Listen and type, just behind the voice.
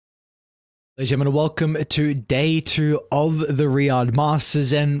Ladies and gentlemen, welcome to day 2 of the Riyadh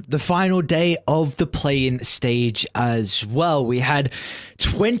Masters and the final day of the play-in stage as well. We had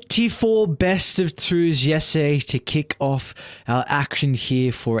 24 best of 2s yesterday to kick off our action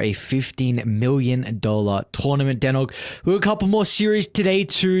here for a $15 million tournament. Denog, we have a couple more series today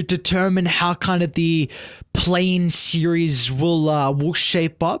to determine how kind of the play-in series will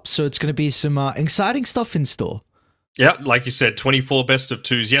shape up. So it's going to be some exciting stuff in store. Yeah, like you said, 24 best of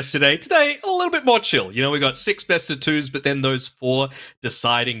 2s yesterday. Today, a little bit more chill. You know, we got 6 best of 2s, but then those 4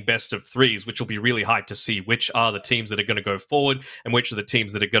 deciding best of 3s, which will be really hyped to see which are the teams that are going to go forward and which are the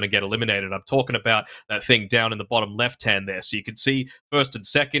teams that are going to get eliminated. I'm talking about that thing down in the bottom left-hand there. So you can see first and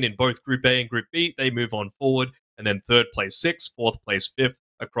second in both Group A and Group B, they move on forward, and then third plays 6th, fourth plays 5th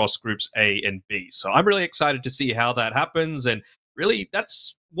across Groups A and B. So I'm really excited to see how that happens, and really,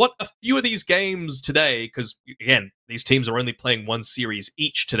 that's what a few of these games today, because again, these teams are only playing one series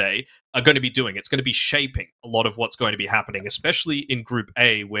each today, are going to be doing. It's going to be shaping a lot of what's going to be happening, especially in Group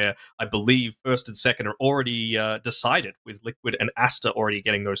A, where I believe first and second are already decided, with Liquid and Asta already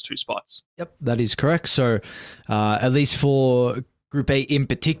getting those 2 spots. Yep, that is correct. So at least for Group A in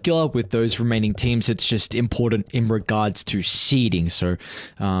particular, with those remaining teams, it's just important in regards to seeding. So,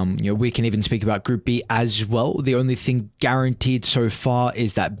 we can even speak about Group B as well. The only thing guaranteed so far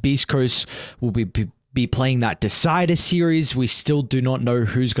is that Beast Coast will be playing that Decider series. We still do not know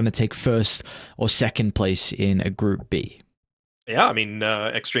who's going to take first or second place in a Group B. Yeah, I mean,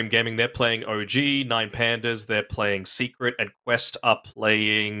 Extreme Gaming, they're playing OG, 9 Pandas, they're playing Secret, and Quest are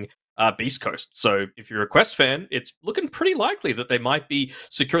playing Beast Coast. So if you're a Quest fan, it's looking pretty likely that they might be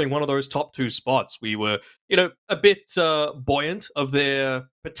securing one of those top 2 spots. We were, a bit buoyant of their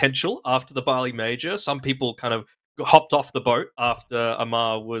potential after the Bali Major. Some people kind of hopped off the boat after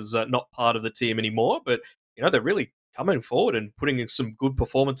Amar was not part of the team anymore, but, they're really coming forward and putting some good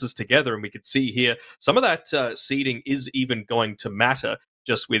performances together. And we could see here some of that seeding is even going to matter,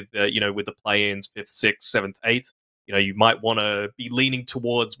 just with, with the play-ins 5th, 6th, 7th, 8th. You might want to be leaning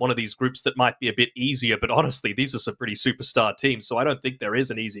towards one of these groups that might be a bit easier, but honestly, these are some pretty superstar teams, so I don't think there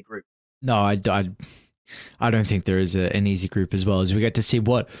is an easy group. No, I don't think there is an easy group as well, as we get to see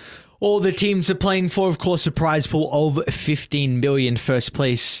what all the teams are playing for. Of course, a prize pool of 15 million, first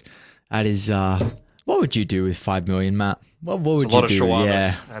place. That is, what would you do with 5 million, Matt? What would you do?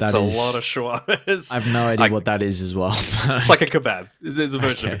 Yeah, that's a lot of shawarmas. I have no idea what that is as well. It's like a kebab. There's a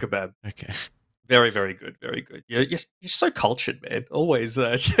version of a kebab. Okay. Very, very good. Very good. You're so cultured, man. Always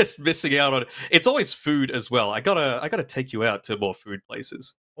just missing out on it. It's always food as well. I gotta take you out to more food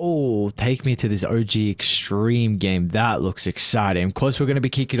places. Oh, take me to this OG Extreme game. That looks exciting. Of course, we're going to be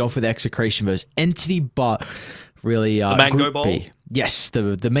kicking off with Execration versus Entity, but really, the Mango Bowl. B. Yes,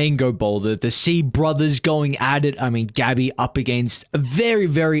 the Mango Bowl. The C brothers going at it. I mean, Gabby up against a very,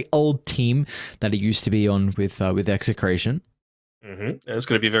 very old team that it used to be on with Execration. It's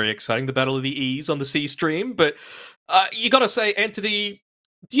going to be very exciting, the Battle of the E's on the C stream, but you got to say, Entity,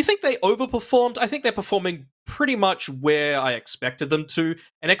 do you think they overperformed? I think they're performing pretty much where I expected them to,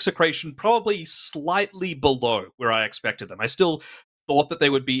 and Execration probably slightly below where I expected them. I still thought that they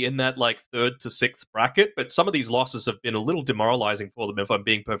would be in that 3rd to 6th bracket, but some of these losses have been a little demoralizing for them, if I'm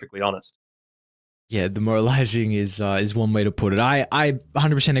being perfectly honest. Yeah, demoralizing is one way to put it. I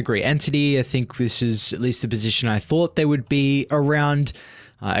 100% agree. Entity, I think this is at least the position I thought they would be around.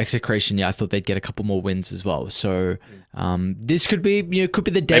 Execration, yeah, I thought they'd get a couple more wins as well. So this could be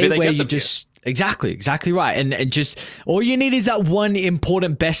the day where you just... Exactly right. And just all you need is that one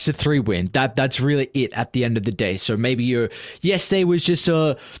important best of 3 win. That's really it at the end of the day. So maybe yesterday was just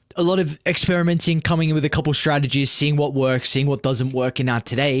a lot of experimenting, coming in with a couple strategies, seeing what works, seeing what doesn't work. And now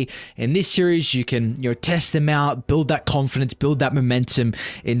today in this series, you can test them out, build that confidence, build that momentum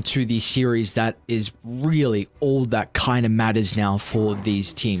into the series. That is really all that kind of matters now for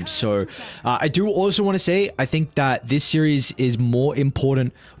these teams. So I do also want to say, I think that this series is more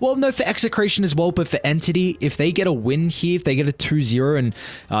important. Well, no, for Execration as well, but for Entity, if they get a win here, if they get a 2-0 and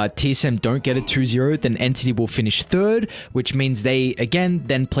TSM don't get a 2-0, then Entity will finish 3rd, which means they again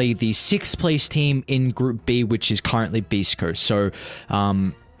then play the 6th place team in Group B, which is currently Beast Coast. So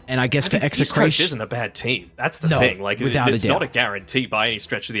and I guess for Execration, Beast Coast isn't a bad team. That's the thing. It's not a guarantee by any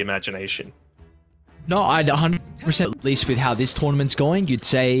stretch of the imagination. No, I'd 100%, at least with how this tournament's going, you'd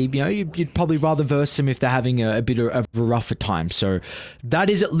say, you'd probably rather verse them if they're having a bit of a rougher time. So that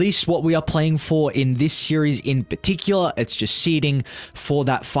is at least what we are playing for in this series in particular. It's just seeding for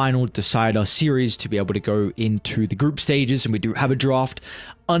that final decider series to be able to go into the group stages. And we do have a draft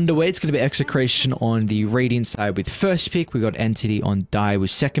underway. It's going to be Execration on the Radiant side with first pick. We got Entity on Die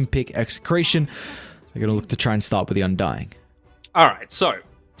with second pick. Execration, we're going to look to try and start with the Undying. All right, so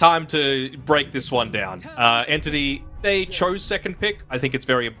time to break this one down. Entity, they chose second pick. I think it's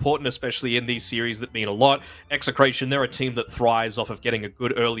very important, especially in these series that mean a lot. Execration, they're a team that thrives off of getting a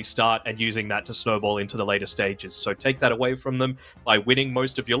good early start and using that to snowball into the later stages. So take that away from them by winning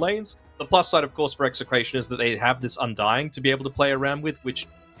most of your lanes. The plus side, of course, for Execration is that they have this Undying to be able to play around with, which,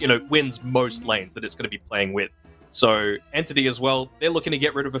 you know, wins most lanes that it's going to be playing with. So Entity as well, they're looking to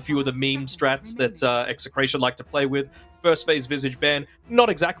get rid of a few of the meme strats that Execration like to play with. First phase Visage ban, not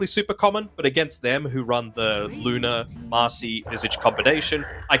exactly super common, but against them who run the Luna, Marcy, Visage combination,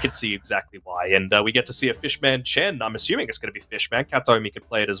 I can see exactly why. And we get to see a Fishman Chen. I'm assuming it's going to be Fishman. Kataomi could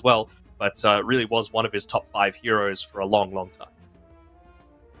play it as well, but really was one of his top 5 heroes for a long, long time.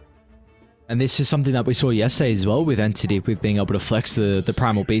 And this is something that we saw yesterday as well with Entity, with being able to flex the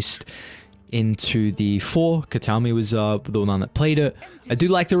Primal Beast into the 4. Kataomi was the one that played it. I do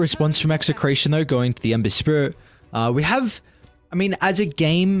like the response from Execration though, going to the Ember Spirit. We have, I mean, as a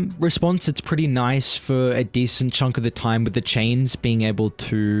game response, it's pretty nice for a decent chunk of the time with the chains, being able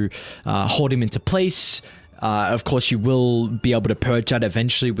to hold him into place. Of course, you will be able to purge that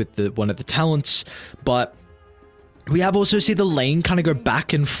eventually with one of the talents, but we have also seen the lane kind of go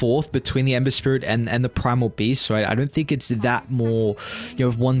back and forth between the Ember Spirit and the Primal Beast, so I don't think it's that more, you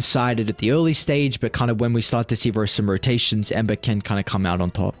know, one-sided at the early stage, but kind of when we start to see some rotations, Ember can kind of come out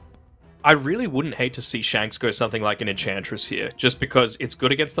on top. I really wouldn't hate to see Shanks go something like an Enchantress here, just because it's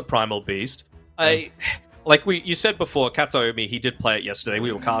good against the Primal Beast. Like you said before, Kataomi, he did play it yesterday,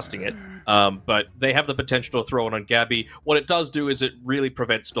 we were casting it, but they have the potential to throw it on Gabby. What it does do is it really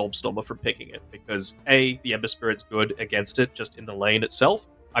prevents Stormstormer from picking it, because A, the Ember Spirit's good against it, just in the lane itself.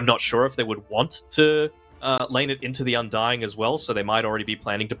 I'm not sure if they would want to lane it into the Undying as well, so they might already be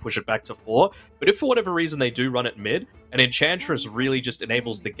planning to push it back to 4. But if for whatever reason they do run it mid, an Enchantress really just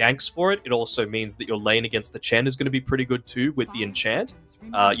enables the ganks for it. It also means that your lane against the Chen is going to be pretty good too with the enchant.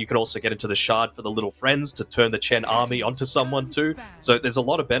 You can also get into the Shard for the little friends to turn the Chen army onto someone too. So there's a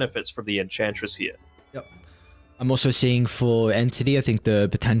lot of benefits from the Enchantress here. Yep. I'm also seeing for Entity, I think the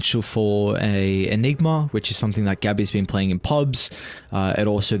potential for a Enigma, which is something that Gabby's been playing in pubs. It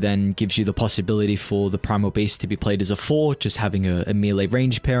also then gives you the possibility for the Primal Beast to be played as a 4, just having a melee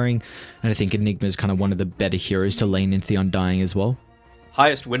range pairing. And I think Enigma is kind of one of the better heroes to lane into the Undying as well.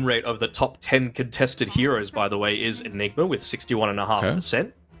 Highest win rate of the top 10 contested heroes, by the way, is Enigma with 61.5%.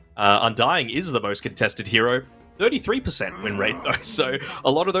 Okay. Undying is the most contested hero. 33% win rate though, so a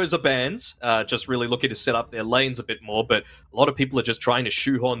lot of those are bans, just really looking to set up their lanes a bit more, but a lot of people are just trying to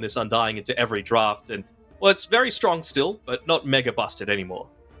shoehorn this Undying into every draft, and well, it's very strong still, but not mega busted anymore.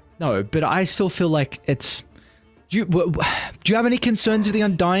 No, but I still feel like it's... Do you have any concerns with the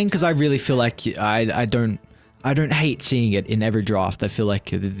Undying? Because I really feel like I don't hate seeing it in every draft. I feel like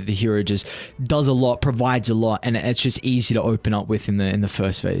the hero just does a lot, provides a lot, and it's just easy to open up with in the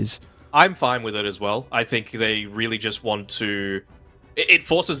first phase. I'm fine with it as well. I think they really just want to... It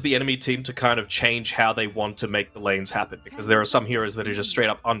forces the enemy team to kind of change how they want to make the lanes happen, because there are some heroes that are just straight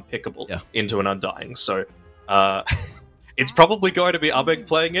up unpickable into an Undying. So it's probably going to be Abeg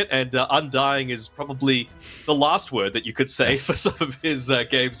playing it, and Undying is probably the last word that you could say for some of his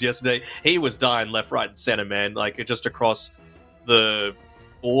games yesterday. He was dying left, right, and center, man. Like, just across the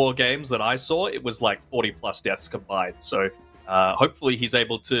 4 games that I saw, it was like 40+ deaths combined. So... hopefully he's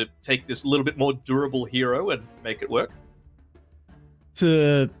able to take this little bit more durable hero and make it work. It's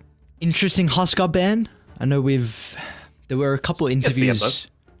an interesting Huskar ban. I know there were a couple of interviews.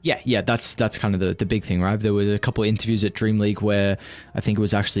 Yeah, that's kind of the big thing, right? There were a couple of interviews at Dream League where I think it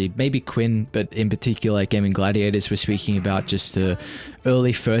was actually maybe Quinn, but in particular Gaming Gladiators were speaking about just the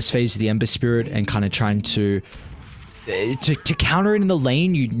early first phase of the Ember Spirit and kind of trying to counter it in the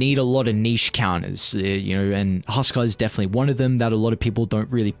lane. You need a lot of niche counters, you know, and Huskar is definitely one of them that a lot of people don't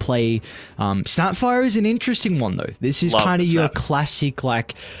really play. Snapfire is an interesting one though. This is kind of your classic,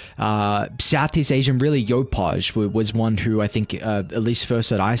 like, Southeast Asian, really. Yopaj was one who I think, at least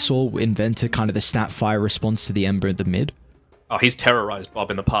first that I saw, invented kind of the Snapfire response to the Ember in the mid. Oh, he's terrorized Bob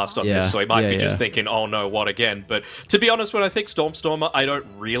in the past on this, so he might be just thinking, oh no, what again? But to be honest, when I think Stormstormer, I don't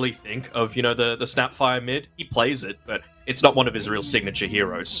really think of, you know, the Snapfire mid. He plays it, but it's not one of his real signature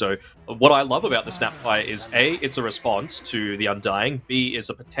heroes. So what I love about the Snapfire is, A, it's a response to the Undying. B, is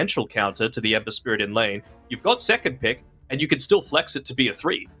a potential counter to the Ember Spirit in lane. You've got second pick, and you can still flex it to be a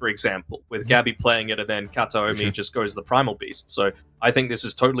 3, for example, with Gabby playing it, and then Kataomi just goes the Primal Beast. So I think this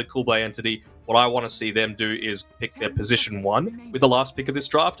is totally cool by Entity. What I want to see them do is pick their position 1 with the last pick of this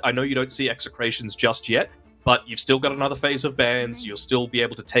draft. I know you don't see Execrations just yet, but you've still got another phase of bans. You'll still be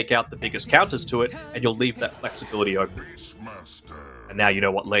able to take out the biggest counters to it, and you'll leave that flexibility open. And now you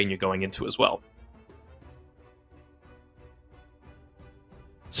know what lane you're going into as well.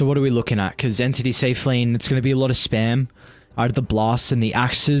 So what are we looking at? Because Entity safe lane, it's going to be a lot of spam out of the blasts and the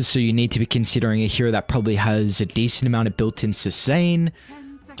axes, so you need to be considering a hero that probably has a decent amount of built-in sustain.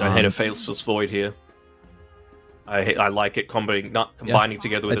 Don't hate a Faceless Void here. I like it combining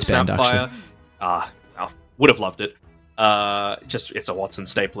together with a Snapfire. Would have loved it. Just it's a Watson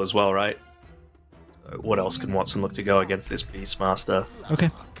staple as well, right? So what else can Watson look to go against this Beastmaster?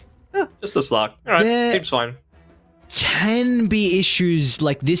 Okay. Yeah, just the Slark. Alright, seems fine. Can be issues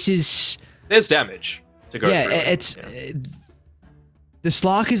like this is... There's damage to go through. It's... The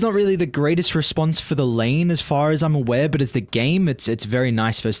Slark is not really the greatest response for the lane as far as I'm aware, but as the game, it's very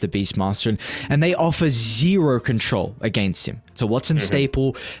nice versus the Beastmaster, and they offer zero control against him. So Watson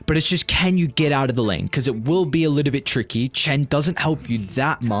staple, but it's just, can you get out of the lane? Because it will be a little bit tricky. Chen doesn't help you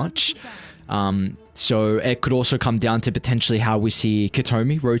that much. So it could also come down to potentially how we see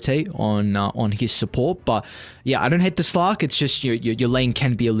Katomi rotate on his support. But yeah, I don't hate the Slark. It's just your lane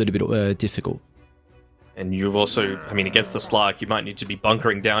can be a little bit difficult. And you've also, I mean, against the Slark, you might need to be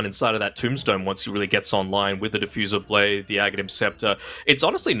bunkering down inside of that Tombstone once he really gets online with the Diffuser Blade, the Aghanim Scepter. It's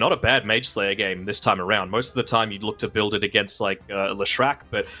honestly not a bad Mage Slayer game this time around. Most of the time, you'd look to build it against, like, Leshrac,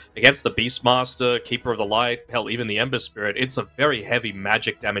 but against the Beastmaster, Keeper of the Light, hell, even the Ember Spirit, it's a very heavy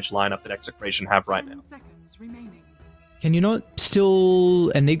magic damage lineup that Execration have right now. Can you not still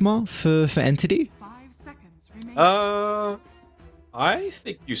Enigma for Entity? I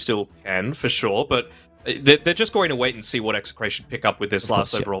think you still can, for sure, but... They're just going to wait and see what Execration pick up with this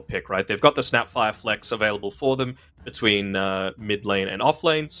last overall pick, right? They've got the Snapfire Flex available for them between mid lane and off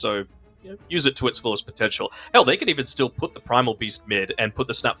lane, so use it to its fullest potential. Hell, they could even still put the Primal Beast mid and put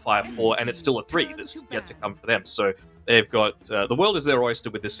the Snapfire 4, and it's still a 3 that's yet to come for them. So they've got the world is their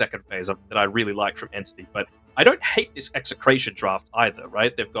oyster with this second phase that I really like from Entity. But I don't hate this Execration draft either,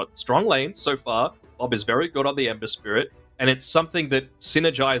 right? They've got strong lanes so far. Bob is very good on the Ember Spirit. And it's something that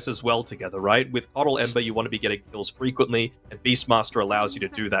synergizes well together, right? With Coddle Ember, you want to be getting kills frequently, and Beastmaster allows you to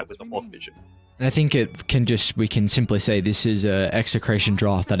do that with the Hawk Vision. And I think we can simply say this is a Execration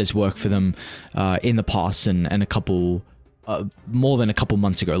draft that has worked for them in the past and a couple, more than a couple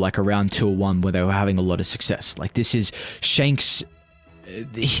months ago, like around 201, where they were having a lot of success. Like this is Shanks.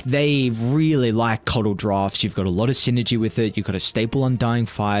 They really like Coddle drafts. You've got a lot of synergy with it. You've got a staple Undying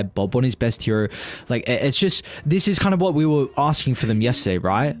Fire, Bob on his best hero. Like, it's just, this is kind of what we were asking for them yesterday,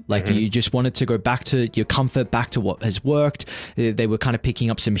 right? Like, you just wanted to go back to your comfort, back to what has worked. They were kind of picking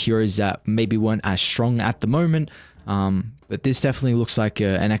up some heroes that maybe weren't as strong at the moment. But this definitely looks like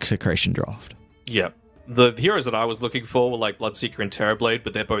an Execration draft. Yeah. The heroes that I was looking for were like Bloodseeker and Terrorblade,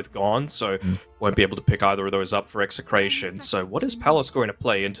 but they're both gone, so won't be able to pick either of those up for Execration. So what is Palos going to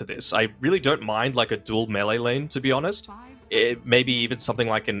play into this? I really don't mind like a dual melee lane, to be honest. Maybe even something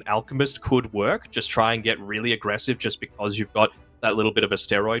like an Alchemist could work. Just try and get really aggressive just because you've got that little bit of a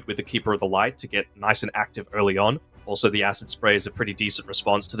steroid with the Keeper of the Light to get nice and active early on. Also, the Acid Spray is a pretty decent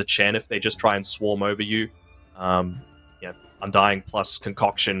response to the Chen if they just try and swarm over you. Yeah, Undying plus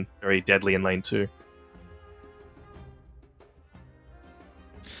Concoction, very deadly in lane 2.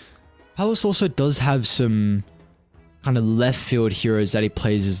 Palos also does have some kind of left field heroes that he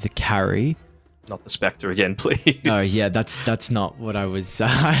plays as the carry. Not the Spectre again, please. Oh yeah, that's not what I was.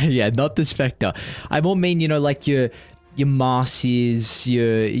 Yeah, not the Spectre. I more mean, like your Marcy's,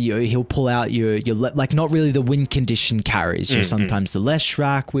 he'll pull out your like not really the win condition carries. Sometimes the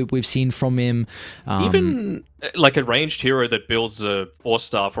Leshrac we've seen from him. Even like a ranged hero that builds a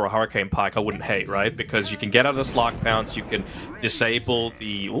 4-star for a Hurricane Pike, I wouldn't hate, right? Because you can get out of the Slark Pounce, you can disable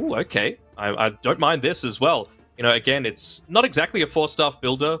the... Ooh, okay. I don't mind this as well. Again, it's not exactly a 4-star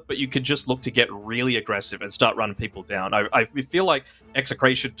builder, but you can just look to get really aggressive and start running people down. I feel like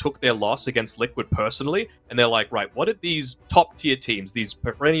Execration took their loss against Liquid personally, and they're like, right, what did these top-tier teams, these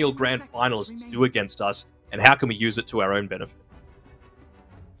perennial grand finalists do against us, and how can we use it to our own benefit?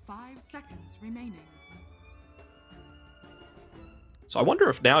 5 seconds remaining. So I wonder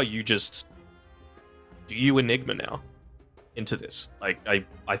if now you just... Do you Enigma now into this? Like,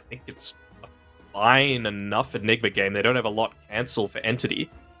 I think it's a fine enough Enigma game. They don't have a lot cancel for Entity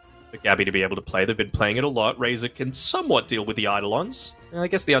for Gabby to be able to play. They've been playing it a lot. Razor can somewhat deal with the Eidolons. And I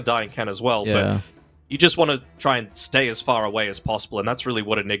guess the Undying can as well, but you just want to try and stay as far away as possible, and that's really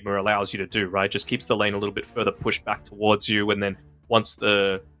what Enigma allows you to do, right? Just keeps the lane a little bit further pushed back towards you, and then once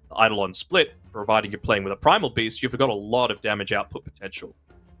the Eidolon split, providing you're playing with a Primal Beast, you've got a lot of damage output potential.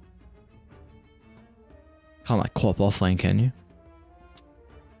 Can't like Quap off lane, can you?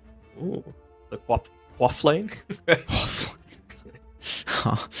 Ooh, the Quaff lane?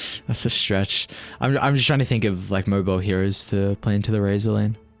 Oh, that's a stretch. I'm just trying to think of like mobile heroes to play into the Razor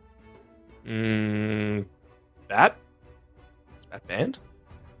lane. Bat? Is Bat banned?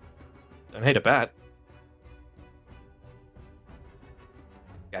 Don't hate a bat.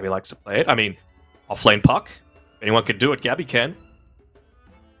 Gabby likes to play it. I mean, offlane puck. If anyone can do it, Gabby can.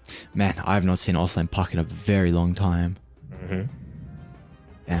 Man, I have not seen offlane puck in a very long time.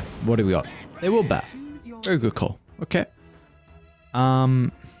 Yeah, what do we got? They will bat. Very good call. Okay.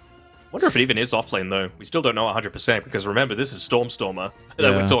 Wonder if it even is offlane, though. We still don't know 100%, because remember, this is Stormer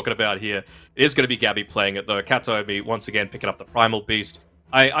that we're talking about here. It is going to be Gabby playing it, though. Katobi, once again, picking up the Primal Beast.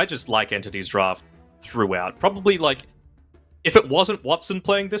 I just like Entity's draft throughout. Probably, like, if it wasn't Watson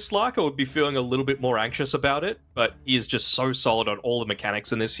playing this Slark, I would be feeling a little bit more anxious about it, but he is just so solid on all the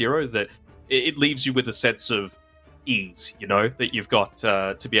mechanics in this hero that it leaves you with a sense of ease, you know, that you've got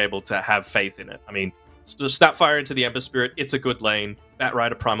to be able to have faith in it. I mean, Snapfire into the Ember Spirit, it's a good lane.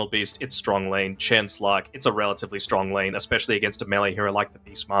 Batrider Primal Beast, it's strong lane. Chance Lark, it's a relatively strong lane, especially against a melee hero like the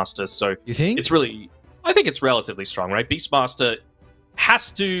Beastmaster. So you think it's really, I think it's relatively strong, right? Beastmaster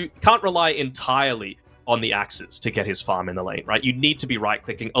can't rely entirely on the axes to get his farm in the lane, right? You need to be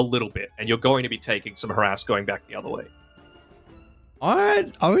right-clicking a little bit, and you're going to be taking some harass going back the other way. All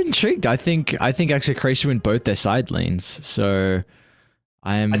right, I'm intrigued. I think Execration win both their side lanes, so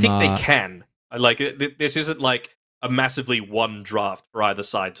I think they can. Like, this isn't like a massively one draft for either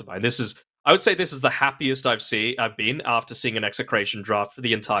side to mine. I would say this is the happiest I've been after seeing an Execration draft for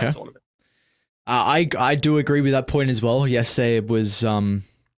the entire tournament. I do agree with that point as well. Yesterday it was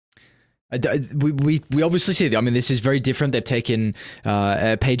we obviously see. I mean, this is very different. They've taken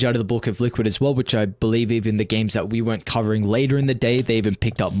a page out of the book of Liquid as well, which I believe even the games that we weren't covering later in the day, they even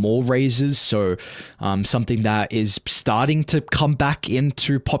picked up more raises. So something that is starting to come back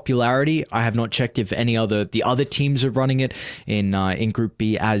into popularity. I have not checked if the other teams are running it in Group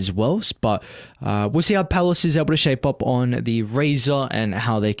B as well. But we'll see how Palace is able to shape up on the Razor and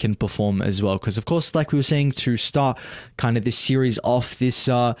how they can perform as well. Because of course, like we were saying, to start kind of this series off,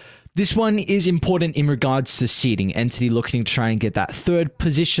 this one is important in regards to seeding. Entity looking to try and get that third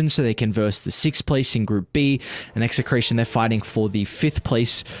position so they can verse the 6th place in Group B. And Execration, they're fighting for the 5th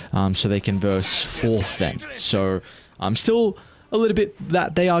place so they can verse 4th then. So still a little bit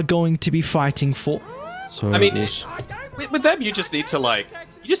that they are going to be fighting for. So I mean, with them, you just need to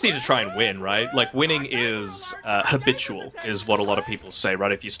try and win, right? Like, winning is habitual, is what a lot of people say,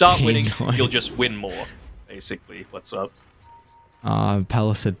 right? If you start winning, you'll just win more, basically. What's up?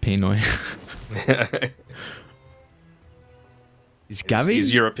 Palace said Pinoy. Is Gabby?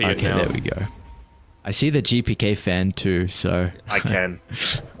 He's European okay, now. There we go. I see the GPK fan too, so... I can.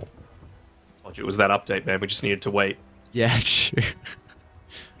 Told you it was that update, man. We just needed to wait. Yeah, true.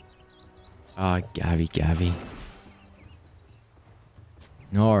 Gabby.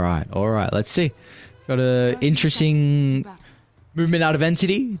 Alright. Let's see. Got a interesting movement out of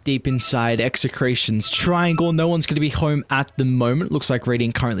Entity, deep inside Execration's triangle. No one's going to be home at the moment. Looks like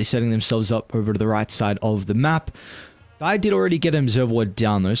Radiant currently setting themselves up over to the right side of the map. I did already get an observer ward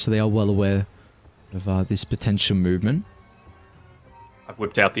down though, so they are well aware of this potential movement. I've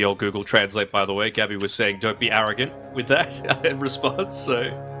whipped out the old Google Translate, by the way. Gabby was saying, don't be arrogant with that in response, so...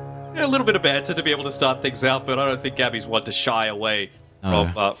 Yeah, a little bit of banter to be able to start things out, but I don't think Gabby's one to shy away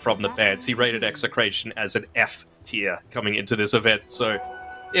from the bans. He rated Execration as an F tier coming into this event, so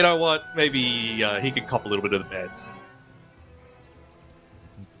you know what, maybe he can cop a little bit of the bans.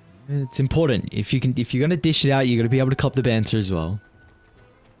 It's important. If you're gonna dish it out, you're gonna be able to cop the banter as well.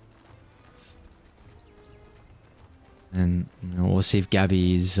 And we'll see if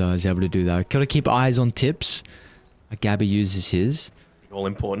Gabby is able to do that. Gotta keep eyes on tips. Gabby uses his. All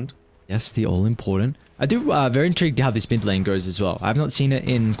important. Yes, the all important. I do very intrigued how this mid lane goes as well. I've not seen it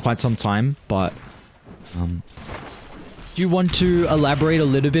in quite some time, but do you want to elaborate a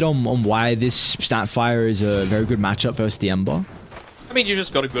little bit on why this Snapfire is a very good matchup versus the Ember? I mean, you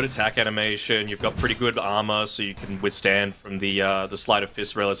just got a good attack animation, you've got pretty good armor, so you can withstand from the Sleight of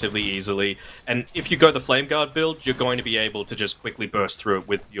Fist relatively easily. And if you go the Flame Guard build, you're going to be able to just quickly burst through it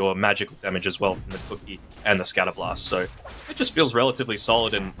with your magical damage as well from the Cookie and the Scatter Blast. So it just feels relatively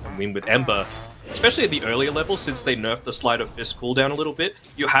solid, and I mean, with Ember, especially at the earlier levels, since they nerfed the Sleight of Fist cooldown a little bit,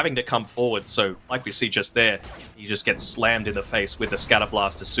 you're having to come forward. So like we see just there, he just gets slammed in the face with the Scatter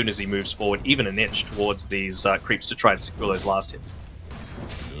Blast as soon as he moves forward, even an inch towards these creeps to try and secure those last hits.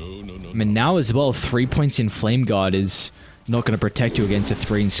 I mean, now as well, 3 points in Flame Guard is not going to protect you against a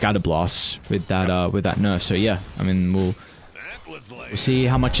 3 in Scatter Blast with that nerf. So yeah, I mean, we'll see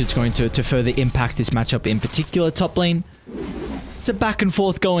how much it's going to further impact this matchup in particular. Top lane, it's a back and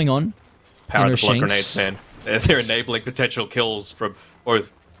forth going on. Power of the block grenades, man. They're enabling potential kills from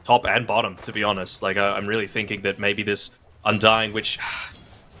both top and bottom, to be honest. Like, I'm really thinking that maybe this Undying, which...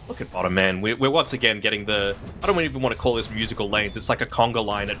 Look at bottom, man. We're once again getting the... I don't even want to call this musical lanes. It's like a conga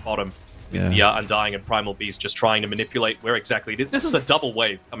line at bottom. with the Undying and Primal Beast just trying to manipulate where exactly it is. This is a double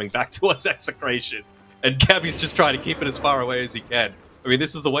wave coming back towards Execration, and Gabby's just trying to keep it as far away as he can. I mean,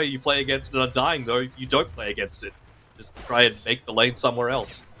 this is the way you play against an Undying, though. You don't play against it. Just try and make the lane somewhere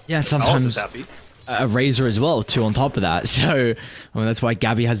else. Yeah, sometimes a Razor as well, too, on top of that. So, I mean, that's why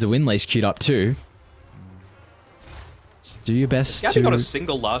Gabby has the win lace queued up, too. Just do your best. Gabby got a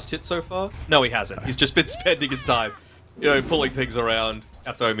single last hit so far? No, he hasn't. He's just been spending his time, you know, pulling things around.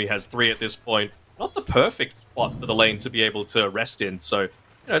 Atomi has 3 at this point. Not the perfect spot for the lane to be able to rest in, so...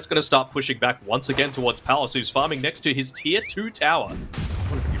 You know, it's going to start pushing back once again towards Palace, who's farming next to his tier 2 tower. If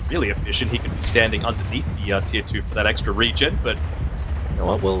he wanted to be really efficient, he could be standing underneath the tier 2 for that extra regen, but you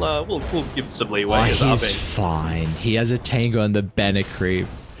know what, we'll give him some leeway. He's fine. He has a Tango on the banner creep.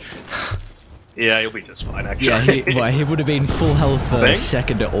 Yeah, he'll be just fine, actually. Yeah, he would have been full health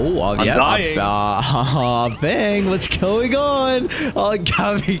second. Bang, what's going on? Oh,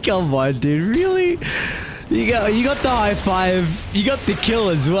 Gabby, come on, dude, really? You got the high five. You got the kill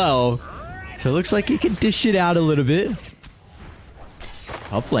as well. So it looks like you can dish it out a little bit.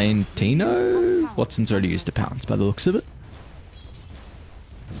 Top lane, Tino. Watson's already used the pounds by the looks of it.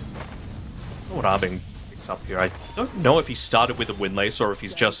 What Arbing picks up here. I don't know if he started with a win lace or if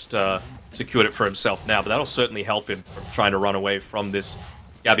he's just secured it for himself now, but that'll certainly help him from trying to run away from this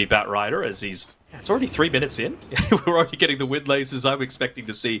Gabby Batrider as he's... It's already 3 minutes in. We're already getting the win laces. I'm expecting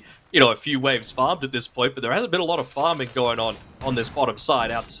to see, you know, a few waves farmed at this point, but there hasn't been a lot of farming going on this bottom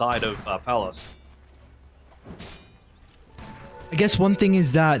side outside of Palace. I guess one thing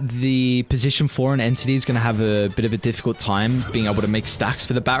is that the position 4 and Entity is going to have a bit of a difficult time being able to make stacks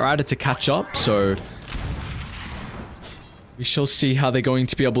for the Batrider to catch up, so we shall see how they're going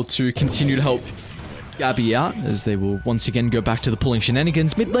to be able to continue to help Gabby out, as they will once again go back to the pulling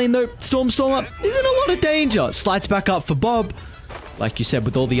shenanigans. Mid lane though, Storm up, is in a lot of danger. Slides back up for Bob. Like you said,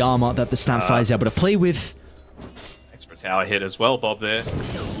 with all the armor that the Snapfire is able to play with. Extra tower hit as well, Bob there.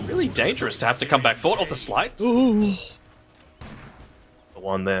 Really dangerous to have to come back forward. Oh, the slide. Ooh. The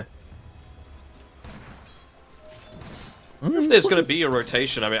one there. I wonder if there's going to be a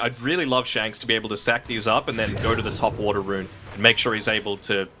rotation. I mean, I'd really love Shanks to be able to stack these up and then go to the top water rune and make sure he's able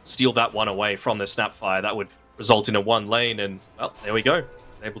to steal that one away from the Snapfire. That would result in a 1 lane, and, well, there we go.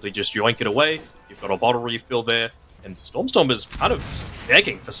 Able to just yoink it away. You've got a bottle refill there, and Storm is kind of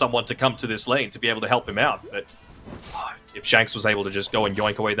begging for someone to come to this lane to be able to help him out. But if Shanks was able to just go and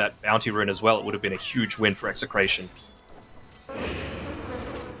yoink away that bounty rune as well, it would have been a huge win for Execration.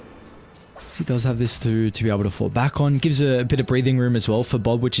 He does have this to be able to fall back on. Gives a bit of breathing room as well for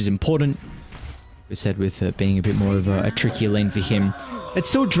Bob, which is important. We said with it being a bit more of a trickier lane for him. It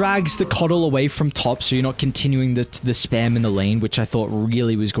still drags the coddle away from top, so you're not continuing the spam in the lane, which I thought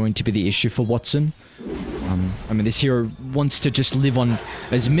really was going to be the issue for Watson. I mean, this hero wants to just live on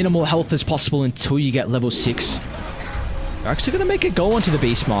as minimal health as possible until you get level 6. They're actually going to make a go onto the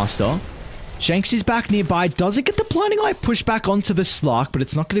Beastmaster. Shanks is back nearby, doesn't get the Blinding Light pushed back onto the Slark, but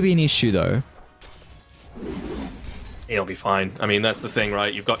it's not going to be an issue though. He'll be fine. I mean, that's the thing,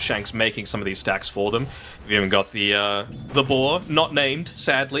 right? You've got Shanks making some of these stacks for them. You've even got the boar, not named,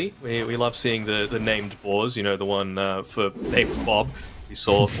 sadly. We love seeing the named boars, you know, the one for named Bob. We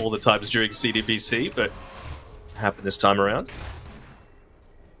saw all the times during CDBC, but it happened this time around.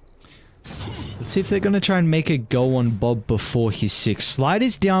 Let's see if they're going to try and make a go on Bob before his 6. Slide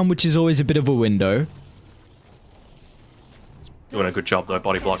is down, which is always a bit of a window. Doing a good job, though,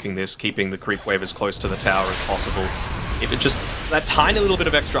 body blocking this, keeping the creep wave as close to the tower as possible. If it just... that tiny little bit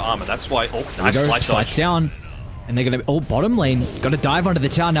of extra armor, that's why... Oh, nice slides down. And they're going to... oh, bottom lane. Got to dive onto the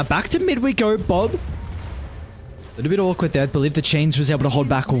tower. Now back to mid we go, Bob. A little bit awkward there. I believe the Chains was able to hold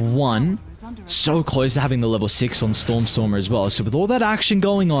back 1. So close to having the level 6 on Stormer as well. So with all that action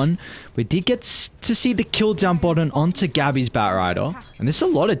going on, we did get to see the kill down bottom onto Gabby's Batrider. And there's a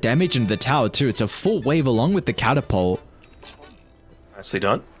lot of damage into the tower too. It's a full wave along with the catapult. Nicely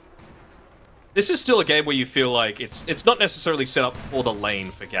done. This is still a game where you feel like it's not necessarily set up for the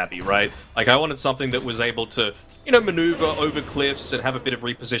lane for Gabby, right? Like, I wanted something that was able to, you know, maneuver over cliffs and have a bit of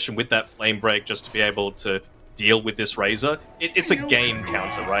reposition with that flame break just to be able to deal with this Razor. It's a game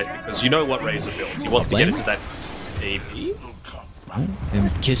counter, right? Because you know what Razor builds. He wants to get into that AP.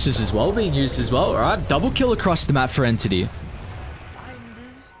 And kisses as well being used as well. Alright, double kill across the map for Entity.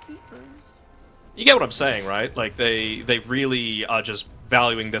 You get what I'm saying, right? Like, they really are just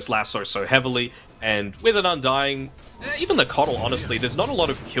valuing this lasso so heavily, and with an Undying, even the Coddle, honestly, there's not a lot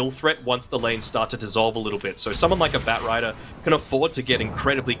of kill threat once the lanes start to dissolve a little bit, so someone like a Batrider can afford to get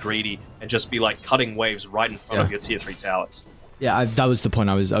incredibly greedy and just be, like, cutting waves right in front of your tier 3 towers. Yeah, that was the point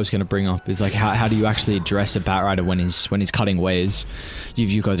I was going to bring up. Is like how do you actually address a Batrider when he's cutting waves?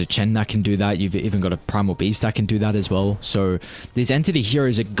 You've got a Chen that can do that. You've even got a Primal Beast that can do that as well. So these Entity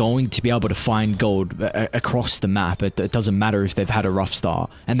heroes are going to be able to find gold across the map. It doesn't matter if they've had a rough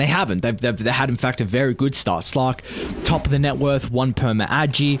start, and they haven't. They've had in fact a very good start. Slark, top of the net worth, 1 perma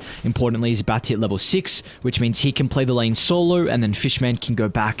Agi. Importantly, he's about to hit level 6, which means he can play the lane solo, and then Fishman can go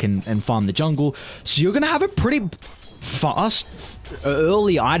back and farm the jungle. So you're going to have a pretty fast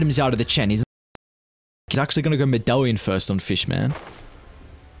early items out of the Chen. He's actually going to go Medallion first on Fishman.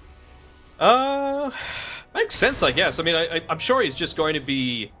 Makes sense, I guess. I mean, I'm sure he's just going to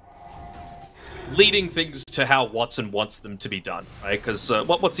be leading things to how Watson wants them to be done, right? Because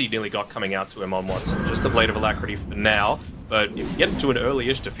what's he nearly got coming out to him on Watson? Just the Blade of Alacrity for now, but if you get into an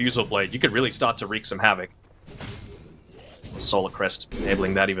early-ish Diffusal Blade, you could really start to wreak some havoc. Solar Crest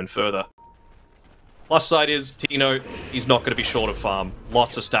enabling that even further. Plus side is, Tino, he's not going to be short of farm.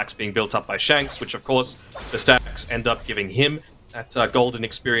 Lots of stacks being built up by Shanks, which of course, the stacks end up giving him that golden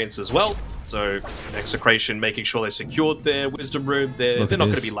experience as well. So, Execration making sure they secured their Wisdom Room, they're not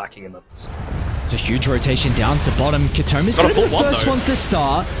going to be lacking in levels. It's a huge rotation down to bottom. Katomi's going to be the first one to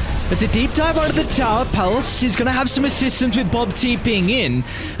start. It's a deep dive out of the tower. Palace is going to have some assistance with Bob TPing in.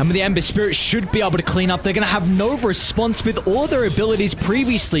 And with the Ember Spirit should be able to clean up. They're going to have no response with all their abilities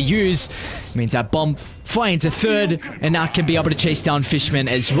previously used. It means that Bomb flying to third, and now can be able to chase down Fishman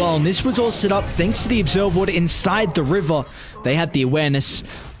as well. And this was all set up thanks to the Observer Ward inside the river. They had the awareness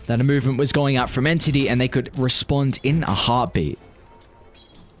that a movement was going out from Entity, and they could respond in a heartbeat.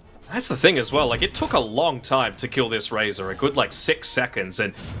 That's the thing as well, like, it took a long time to kill this Razor, a good, like, 6 seconds,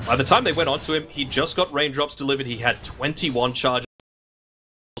 and by the time they went onto him, he just got raindrops delivered, he had 21 charges,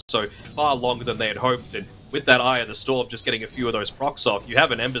 so far longer than they had hoped, and with that Eye of the Storm just getting a few of those procs off, you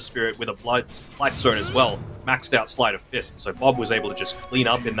have an Ember Spirit with a Blightstone as well, maxed out Sleight of Fist, so Bob was able to just clean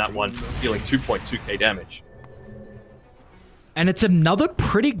up in that one, dealing 2.2k damage. And it's another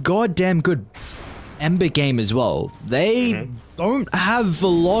pretty goddamn good Ember game as well. They don't have a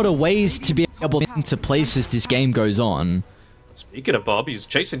lot of ways to be able to get into place as this game goes on. Speaking of Bob, he's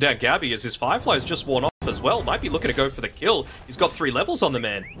chasing down Gabby as his Firefly's just worn off as well. Might be looking to go for the kill. He's got 3 levels on the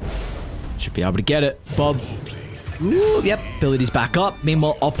man. Should be able to get it. Bob. Ooh, yep, ability's back up.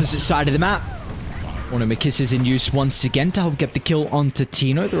 Meanwhile, opposite side of the map. One of Makis is in use once again to help get the kill onto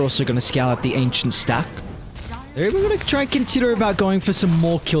Tino. They're also going to scale out the Ancient Stack. They're going to try and consider about going for some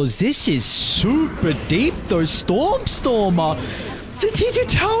more kills. This is super deep, though. Stormer. It's a T2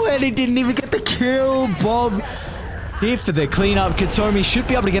 tower, and he didn't even get the kill. Bob here for the cleanup. Katomi should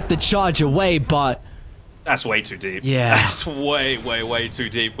be able to get the charge away, but... That's way too deep. Yeah. That's way too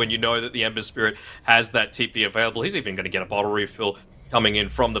deep when you know that the Ember Spirit has that TP available. He's even going to get a bottle refill coming in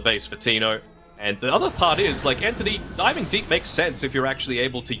from the base for Tino. And the other part is, like, Entity, diving deep makes sense if you're actually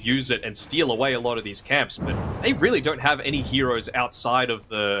able to use it and steal away a lot of these camps, but they really don't have any heroes outside of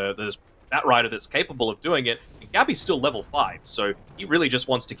the Batrider that's capable of doing it. And Gabby's still level 5, so he really just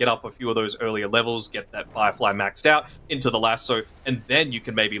wants to get up a few of those earlier levels, get that Firefly maxed out into the lasso, and then you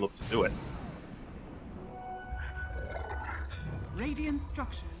can maybe look to do it. Radiant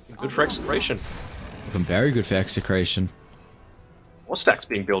structures. Good for Execration. Looking very good for Execration. More stacks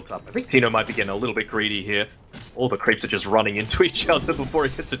being built up. I think Tino might be getting a little bit greedy here. All the creeps are just running into each other before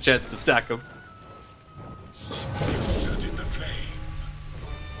he gets a chance to stack them.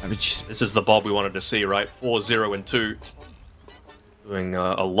 This is the Bob we wanted to see, right? 4-0 and 2. Doing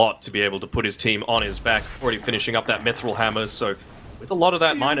a lot to be able to put his team on his back. Already finishing up that Mithril Hammer, so with a lot of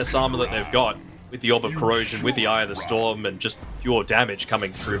that minus armor that they've got, with the Orb of Corrosion, with the Eye of the Storm, and just pure damage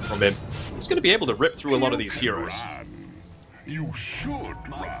coming through from him, he's going to be able to rip through a lot of these heroes. You should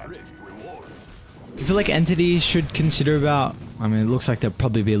run. I feel like Entity should consider about... I mean, it looks like they'll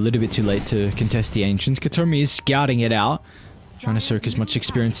probably be a little bit too late to contest the Ancients. Katomi is scouting it out, trying to soak as much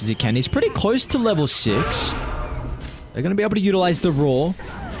experience as he can. He's pretty close to level 6. They're going to be able to utilize the Roar.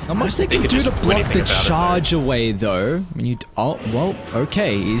 Not much they can do to block the charge away, though. I mean, you... Oh, well,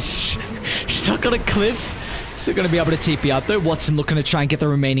 okay. He's stuck on a cliff. Still going to be able to TP out, though. Watson looking to try and get the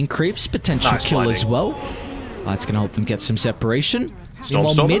remaining creeps. Potential kill as well. That's going to help them get some separation.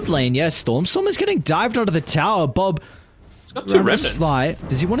 Meanwhile, mid lane, yeah, Stormstormer's getting dived onto the tower. Bob, he's got 2 remnants.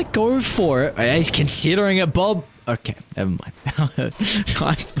 Does he want to go for it? He's considering it, Bob. Okay, never mind.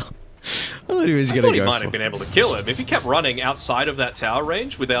 I thought he was going to go. He might have been able to kill him if he kept running outside of that tower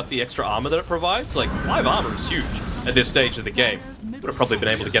range without the extra armor that it provides. Like, 5 armor is huge at this stage of the game. Would have probably been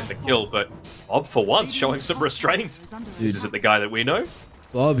able to get the kill, but Bob, for once, showing some restraint. This isn't the guy that we know.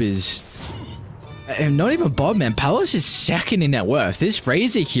 Bob is... Not even Bob, man. Palos is second in net worth. This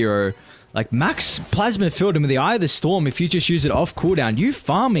Razor hero Like, max plasma field, and with the Eye of the Storm, if you just use it off cooldown, you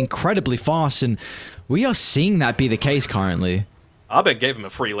farm incredibly fast, and we are seeing that be the case currently. Arben gave him a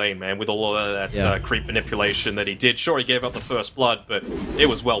free lane, man, with all of that creep manipulation that he did. Sure, he gave up the first blood, but it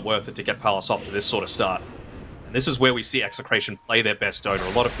was well worth it to get Palace off to this sort of start. And this is where we see Execration play their best owner.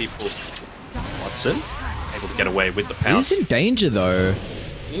 A lot of people... Watson, able to get away with the pounce. He's in danger, though.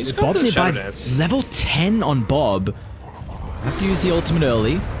 He's got the Shadow Dance. Level 10 on Bob. Have to use the ultimate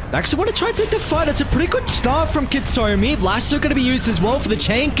early. They actually want to try to take the fight. It's a pretty good start from Kitomi. Lasso going to be used as well for the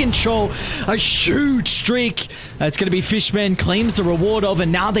chain control. A huge streak. It's going to be Fishman claims the reward of,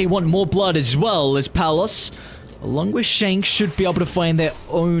 and now they want more blood as well as Palace, along with Shank, should be able to find their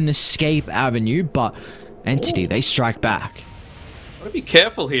own escape avenue, but Entity, they strike back. Gotta be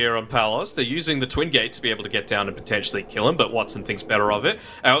careful here on Palos. They're using the Twin Gate to be able to get down and potentially kill him, but Watson thinks better of it.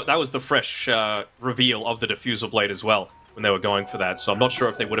 That was the fresh reveal of the Diffusal Blade as well, when they were going for that, so I'm not sure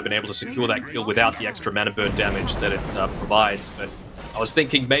if they would have been able to secure that kill without the extra mana burn damage that it provides, but I was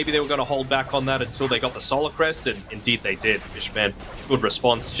thinking maybe they were going to hold back on that until they got the Solar Crest, and indeed they did. Fishman, good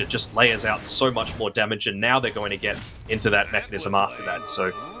response, just layers out so much more damage, and now they're going to get into that mechanism after that.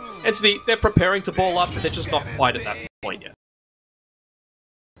 So, Entity, they're preparing to ball up, but they're just not quite at that point yet.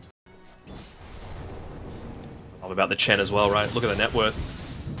 Love about the Chen as well, right? Look at the net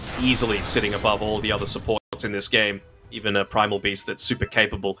worth. Easily sitting above all the other supports in this game. Even a Primal Beast that's super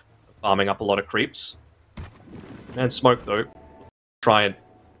capable of farming up a lot of creeps. And Smoke, though, try and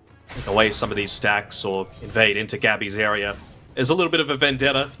take away some of these stacks or invade into Gabby's area. There's a little bit of a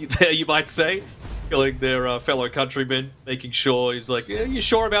vendetta there, you might say. Killing their fellow countrymen, making sure he's like, yeah, you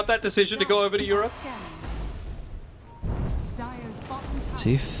sure about that decision to go over to Europe?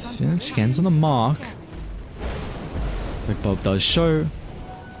 See if scans on the mark. Looks like Bob does show.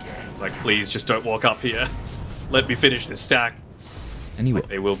 It's like, please, just don't walk up here. Let me finish this stack. Anyway,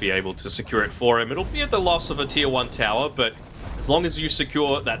 they will be able to secure it for him. It'll be at the loss of a tier 1 tower, but as long as you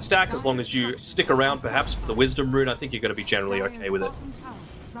secure that stack, as long as you stick around perhaps for the Wisdom Rune, I think you're going to be generally okay with it.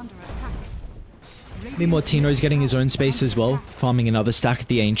 Meanwhile, Tino's getting his own space as well, farming another stack at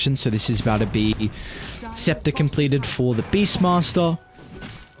the Ancient, so this is about to be Scepter completed for the Beastmaster.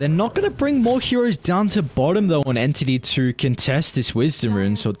 They're not going to bring more heroes down to bottom, though, on Entity to contest this Wisdom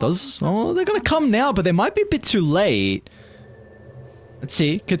Rune, so it does... Oh, they're going to come now, but they might be a bit too late. Let's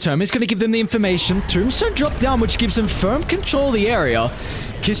see. Katomi's going to give them the information. Tombstone drop down, which gives them firm control of the area.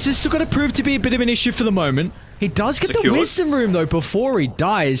 Kiss is still going to prove to be a bit of an issue for the moment. He does get the Wisdom Rune, though, before he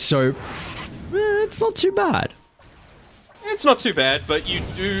dies, so... it's not too bad. It's not too bad, but you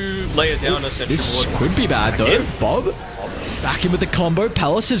do lay it down a central This ward. could be bad, though. Bob, back in with the combo.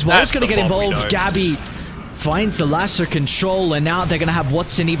 Palace as well is going to get involved. Gabby finds the lasso control, and now they're going to have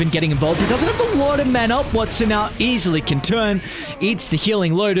Watson even getting involved. He doesn't have a lot of mana. Watson now easily can turn, eats the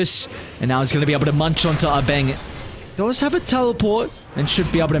Healing Lotus, and now he's going to be able to munch onto Abeng. Does have a teleport, and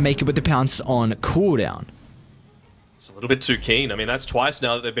should be able to make it with the pounce on cooldown. It's a little bit too keen. I mean, that's twice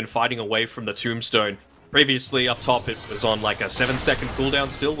now that they've been fighting away from the Tombstone. Previously, up top, it was on like a 7-second cooldown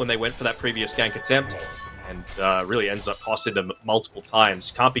still when they went for that previous gank attempt. And really ends up costing them multiple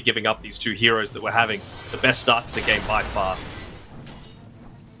times. Can't be giving up these two heroes that were having the best start to the game by far.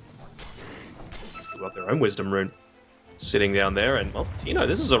 They've got their own Wisdom Rune sitting down there. And, well, Tino,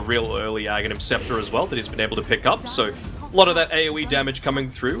 this is a real early Aghanim Scepter as well that he's been able to pick up. So a lot of that AoE damage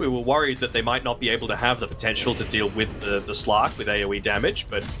coming through. We were worried that they might not be able to have the potential to deal with the Slark with AoE damage,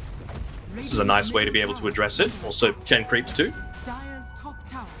 but this is a nice way to be able to address it. Also, Chen creeps too. Dire's top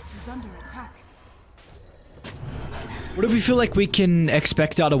tower is under attack. What do we feel like we can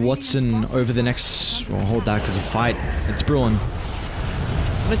expect out of Watson over the next... Well, hold that because of fight. It's brewing.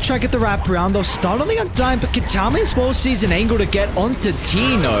 Gonna try to get the wrap around. They'll start on the Undying, but Kitami as well sees an angle to get onto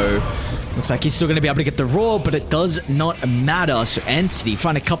Tino. Looks like he's still going to be able to get the Roar, but it does not matter. So Entity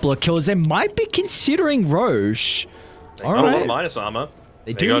find a couple of kills. They might be considering Roche. All right. A lot of minus armor.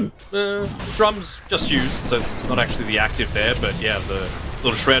 They do. Got, drums just used, so not actually the active there, but yeah, the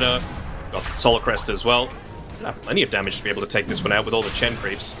little Shredder. Got Solar Crest as well. Plenty of damage to be able to take this one out with all the Chen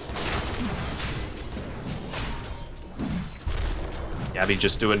creeps. Gabby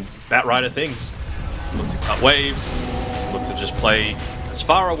just doing Bat Rider things. Look to cut waves. Look to just play as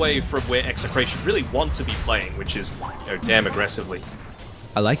far away from where Execration really want to be playing, which is, you know, damn aggressively.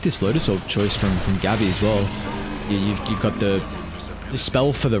 I like this Lotus Orb choice from Gabby as well. You've got the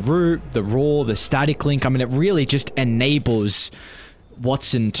spell for the root, the Roar, the Static Link. I mean, it really just enables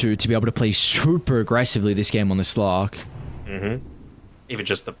Watson to be able to play super aggressively this game on the Slark. Mm-hmm. Even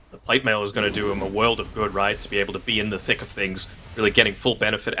just the plate mail is going to do him a world of good, right? To be able to be in the thick of things, really getting full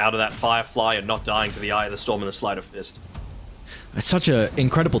benefit out of that Firefly and not dying to the Eye of the Storm and the Sleight of Fist. It's such a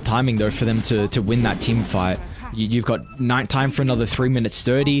incredible timing though for them to win that team fight. You've got night time for another 3 minutes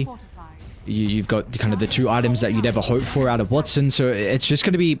 30. You've got kind of the 2 items that you'd ever hope for out of Watson. So it's just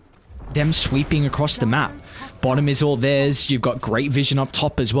going to be them sweeping across the map. Bottom is all theirs. You've got great vision up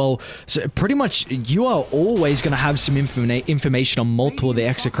top as well. So pretty much you are always going to have some information on multiple of the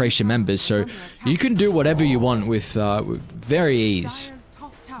Execration members. So you can do whatever you want with very ease.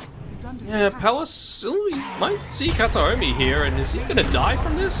 Yeah, Palace might see Kataomi here, and is he going to die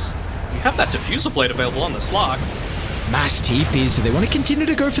from this? You have that diffuser blade available on the Slark. Mass TP, so they want to continue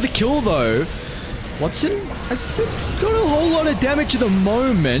to go for the kill though. Watson has got a whole lot of damage at the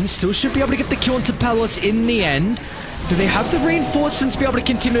moment. Still should be able to get the kill into Palace in the end. Do they have the reinforcements to be able to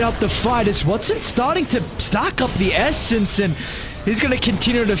continue up the fight? Is Watson starting to stack up the essence, and he's going to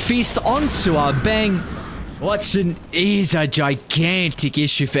continue to feast onto our Bang. Watson is a gigantic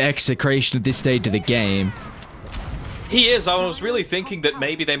issue for Execration at this stage of the game. He is. I was really thinking that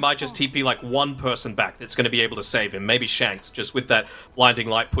maybe they might just TP like one person back that's going to be able to save him. Maybe Shanks, just with that blinding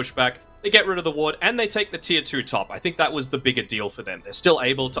light pushback. They get rid of the ward, and they take the tier 2 top. I think that was the bigger deal for them. They're still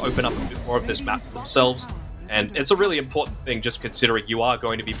able to open up a bit more of this map for themselves, and it's a really important thing just considering you are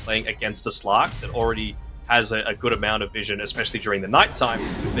going to be playing against a Slark that already has a good amount of vision, especially during the nighttime,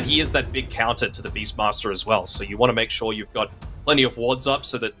 but he is that big counter to the Beastmaster as well, so you want to make sure you've got plenty of wards up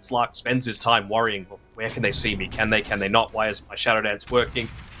so that Slark spends his time worrying, well, where can they see me? Can they not? Why is my Shadow Dance working?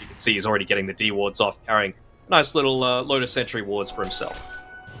 You can see he's already getting the D wards off, carrying nice little Lotus Sentry wards for himself.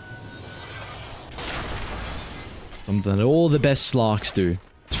 Something that all the best Slarks do.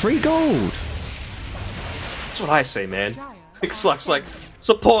 It's free gold. That's what I say, man. Slark's like,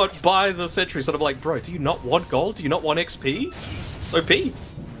 support, buy the Sentry. Sort of like, bro, do you not want gold? Do you not want XP? OP.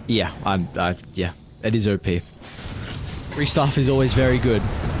 Yeah, yeah, it is OP. Free stuff is always very good.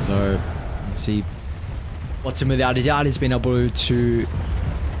 So, you see, Watson without a doubt has been able to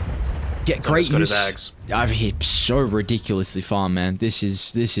get great use. I mean, so ridiculously far, man. This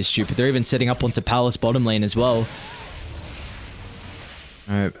is stupid. They're even setting up onto Palace bottom lane as well.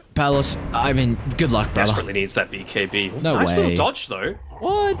 Palace, I mean, good luck, brother. Desperately needs that BKB. No nice way. little dodge, though.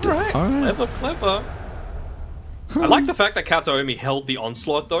 What? Right. Clever, clever. I like the fact that Kataomi held the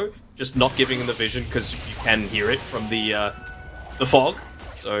onslaught, though, just not giving him the vision because you can hear it from the fog.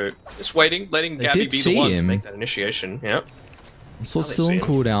 So just waiting, letting Gabby be the one to make that initiation. Yeah. Onslaught's still on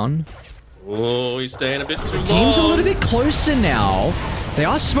cooldown. Oh, he's staying a bit too long. Team's a little bit closer now. They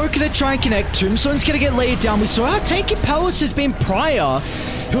are smoking to try and connect. Tombstone's going to get laid down. We saw how tanky Palace has been prior.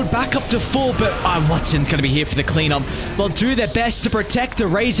 He'll back up to full, but Watson's going to be here for the cleanup. They'll do their best to protect the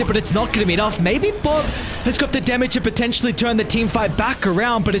Razor, but it's not going to be enough. Maybe Bob has got the damage to potentially turn the team fight back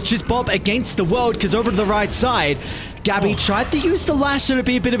around, but it's just Bob against the world because over to the right side, Gabby tried to use the lasso to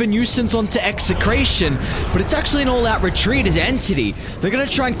be a bit of a nuisance onto Execration, but it's actually an all-out retreat as Entity. They're going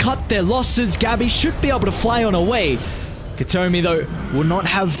to try and cut their losses. Gabby should be able to fly on away. Kataomi, though, will not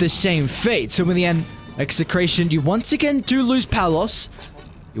have the same fate. So in the end, Execration, you once again do lose Palos.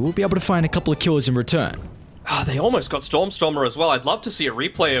 You will be able to find a couple of kills in return. They almost got Stormstormer as well. I'd love to see a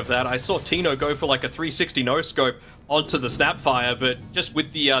replay of that. I saw Tino go for like a 360 no-scope onto the Snapfire, but just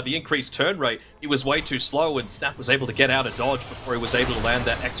with the increased turn rate, he was way too slow, and Snap was able to get out of dodge before he was able to land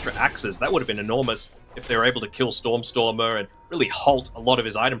that extra axes. That would have been enormous if they were able to kill Stormstormer and really halt a lot of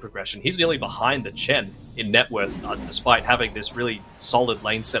his item progression. He's nearly behind the Chen in net worth, despite having this really solid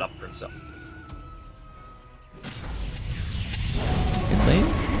lane set up for himself. Good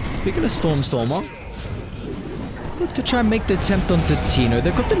lane. Speaking of Stormstormer, look to try and make the attempt onto Tino.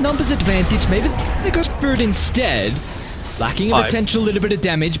 They've got the numbers advantage. Maybe they go Spirit instead. Lacking a potential little bit of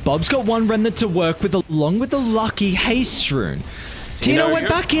damage. Bob's got one remnant to work with, along with the lucky haste rune. Tino went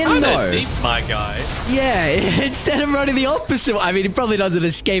back in, though. Deep, my guy. Yeah, instead of running the opposite. I mean, he probably doesn't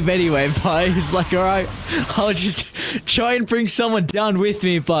escape anyway, but he's like, all right, I'll just try and bring someone down with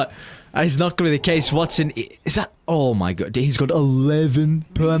me, but it's not going to be the case. Watson, is that... Oh, my God. He's got 11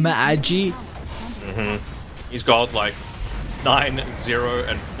 perma agi. He's got, like, 9, 0,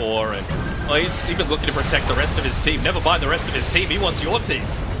 and 4, and... Oh, he's even looking to protect the rest of his team. Never mind the rest of his team. He wants your team.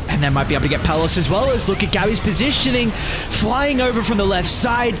 And they might be able to get Palos as well. As look at Gabby's positioning, flying over from the left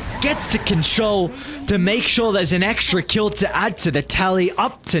side, gets the control to make sure there's an extra kill to add to the tally,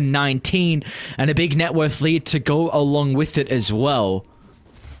 up to 19, and a big net worth lead to go along with it as well.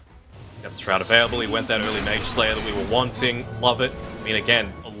 Got the Shroud available. He went that early Mage Slayer that we were wanting. Love it. I mean,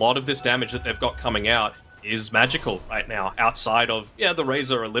 again, a lot of this damage that they've got coming out is magical right now, outside of, yeah, the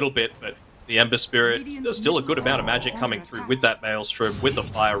Razor a little bit, but the Ember Spirit, there's still a good amount of magic coming through with that Maelstrom, with the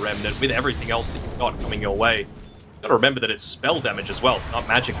Fire Remnant, with everything else that you've got coming your way. Gotta remember that it's spell damage as well, not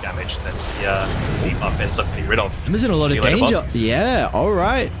magic damage that the debuff ends up getting rid of. I'm in a lot See of you later, danger. Bob. Yeah, all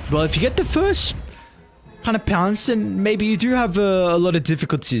right. Well, if you get the first kind of pounce, then maybe you do have a lot of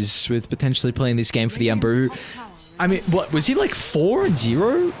difficulties with potentially playing this game for the Ember. Who, I mean, what was he like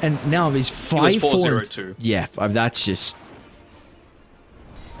 4-0, and now he's 5-4. He was 4-0-2. Yeah, that's just.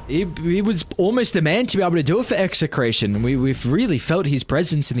 He was almost the man to be able to do it for Execration. We've really felt his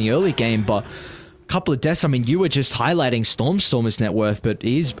presence in the early game, but a couple of deaths. I mean, you were just highlighting Stormstormer's net worth, but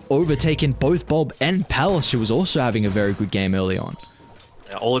he's overtaken both Bob and Palace, who was also having a very good game early on.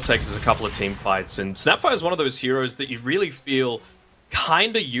 Yeah, all it takes is a couple of team fights, and Snapfire is one of those heroes that you really feel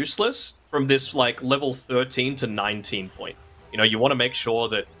kind of useless from this like level 13 to 19 point. You know, you want to make sure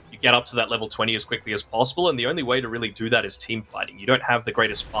that you get up to that level 20 as quickly as possible, and the only way to really do that is team fighting. You don't have the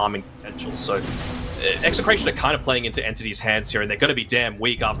greatest farming potential, so Execration are kind of playing into Entity's hands here, and they're going to be damn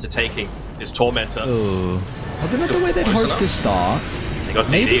weak after taking this Tormentor. Oh, they're not the way they'd hoped to start. They got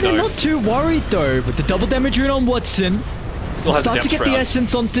Maybe DD, they're though. not too worried though, with the double damage rune on Watson. Still has Start to Depth get the Shroud.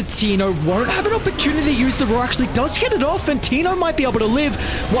 essence onto Tino. Won't have an opportunity to use the raw. Actually does get it off, and Tino might be able to live.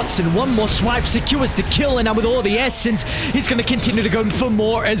 Watson, one more swipe, secures the kill, and now with all the essence, he's going to continue to go for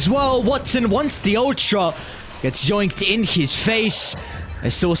more as well. Watson wants the ultra. Gets yoinked in his face. They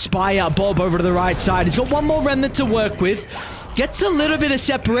still spy out Bob over to the right side. He's got one more remnant to work with. Gets a little bit of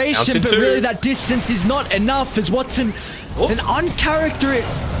separation, but really that distance is not enough as Watson... An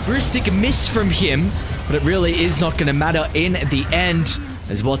uncharacteristic miss from him, but it really is not going to matter in the end,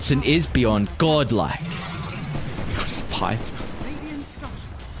 as Watson is beyond godlike. Pipe. Radiant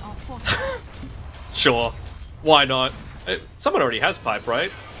structures are fortified. Sure, why not? Someone already has pipe,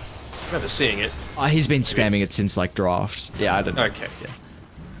 right? I remember seeing it. He's been spamming it since, like, draft. Yeah, I don't know. Okay. Yeah.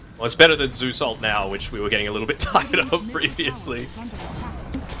 Well, it's better than Zeus Ult now, which we were getting a little bit tired of previously. Is under attack.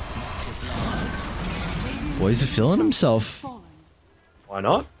 Boys are feeling himself. Fallen. Why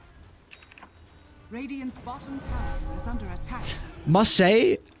not? Radiant's bottom tower is under attack. Must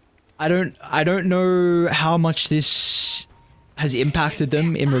say, I don't know how much this has impacted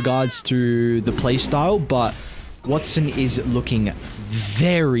them in regards to the playstyle, but Watson is looking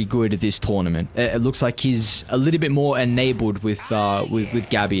very good at this tournament. It looks like he's a little bit more enabled with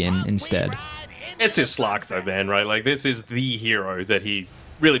Gabby instead. It's his Slark though, man, right? Like, this is the hero that he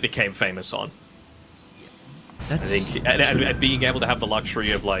really became famous on. I think, and being able to have the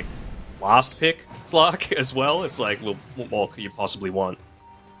luxury of, like, last pick Slark as well, it's like, well, what more could you possibly want?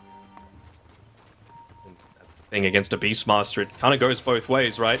 And that's the thing against a Beastmaster, it kind of goes both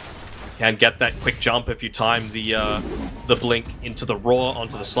ways, right? You can get that quick jump if you time the blink into the Raw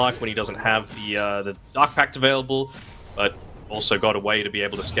onto the Slark when he doesn't have the Dark Pact available, but also got a way to be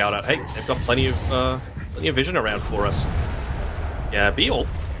able to scout out, hey, they've got plenty of vision around for us. Yeah, Beal,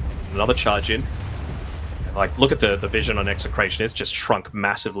 another charge in. Like, look at the vision on Execration. It's just shrunk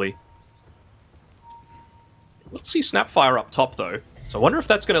massively. Let's see Snapfire up top, though. So I wonder if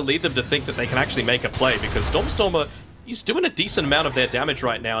that's going to lead them to think that they can actually make a play, because Stormstormer, he's doing a decent amount of their damage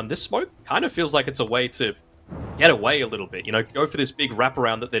right now, and this smoke kind of feels like it's a way to get away a little bit. You know, go for this big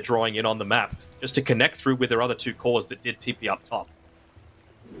wraparound that they're drawing in on the map, just to connect through with their other two cores that did TP up top.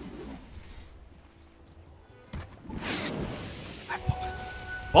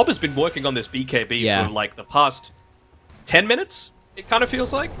 Bob has been working on this BKB for like the past 10 minutes, it kind of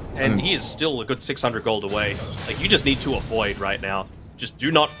feels like, and he is still a good 600 gold away. Like, you just need to avoid right now. Just do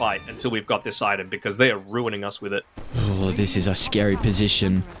not fight until we've got this item, because they are ruining us with it. Oh, this is a scary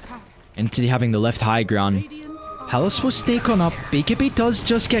position. Entity having the left high ground. Palace will sneak on up. BKB does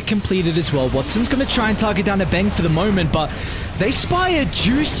just get completed as well. Watson's going to try and target down a Bang for the moment, but they spy a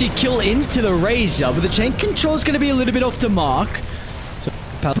juicy kill into the Razor, but the chain control is going to be a little bit off the mark. So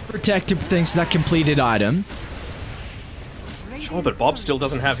Palace protected thanks to that completed item. Sure, but Bob still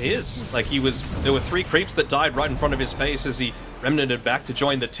doesn't have his. Like, there were 3 creeps that died right in front of his face as he remnanted back to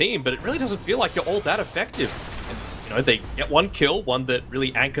join the team, but it really doesn't feel like you're all that effective. And, you know, they get one kill, one that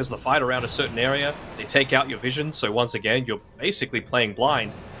really anchors the fight around a certain area. They take out your vision, so once again, you're basically playing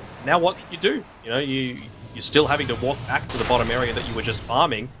blind. Now what can you do? You know, you're still having to walk back to the bottom area that you were just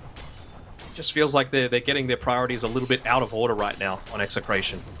farming. It just feels like they're getting their priorities a little bit out of order right now on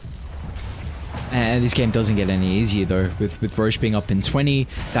Execration. And this game doesn't get any easier though, with Roche being up in 20.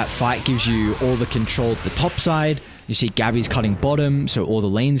 That fight gives you all the control at the top side. You see Gabby's cutting bottom, so all the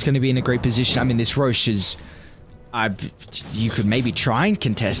lane's going to be in a great position. I mean, this Roche is... you could maybe try and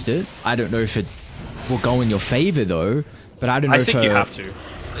contest it. I don't know if it will go in your favor though, but I don't know if... I think you have to.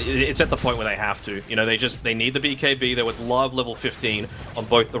 It's at the point where they have to. You know, they need the BKB. They would love level 15 on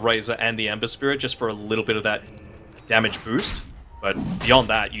both the Razor and the Ember Spirit just for a little bit of that damage boost. But beyond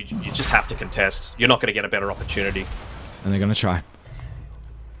that, you just have to contest. You're not going to get a better opportunity. And they're going to try.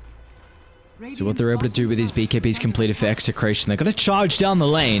 So what they're able to do with these BKBs completed for Execration, they're going to charge down the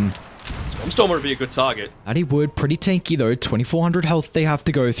lane. Stormstormer would be a good target. That he would. Pretty tanky though. 2400 health they have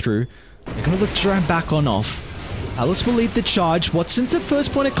to go through. They're going to look to try and back on off. Alex will lead the charge. Watson's the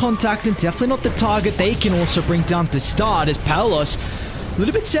first point of contact and definitely not the target they can also bring down to start as Palos a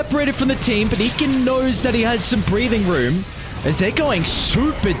little bit separated from the team, but Ekin knows that he has some breathing room as they're going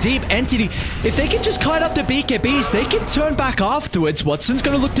super deep. Entity, if they can just kite up the BKBs, they can turn back afterwards. Watson's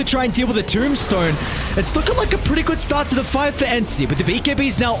going to look to try and deal with a tombstone. It's looking like a pretty good start to the fight for Entity, but the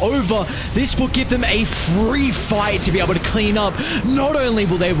BKB's now over. This will give them a free fight to be able to clean up. Not only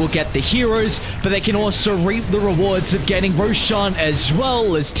will they get the heroes, but they can also reap the rewards of getting Roshan as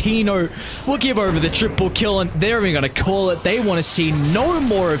well as Tino will give over the triple kill, and they're even going to call it. They want to see no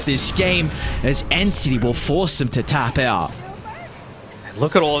more of this game as Entity will force them to tap out.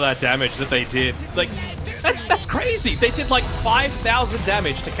 Look at all of that damage that they did. Like, that's crazy. They did like 5,000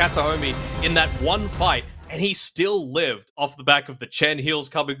 damage to Kataomi in that one fight, and he still lived off the back of the Chen heals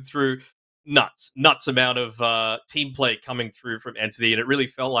coming through. Nuts amount of team play coming through from Entity, and it really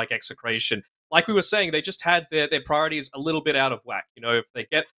felt like Execration. Like we were saying, they just had their priorities a little bit out of whack. You know, if they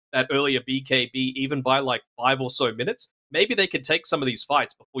get that earlier BKB even by like 5 or so minutes, maybe they could take some of these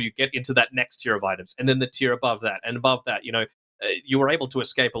fights before you get into that next tier of items, and then the tier above that, and above that, you know. You were able to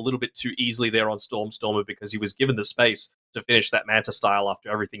escape a little bit too easily there on Stormstormer because he was given the space to finish that Manta style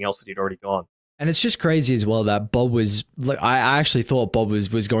after everything else that he'd already gone. And it's just crazy as well that Bob was, like, I actually thought Bob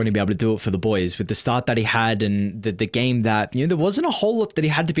was going to be able to do it for the boys with the start that he had and the game that, you know, there wasn't a whole lot that he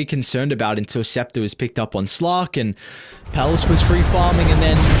had to be concerned about until Scepter was picked up on Slark and Palace was free farming, and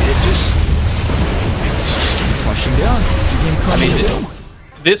then it just crushing down.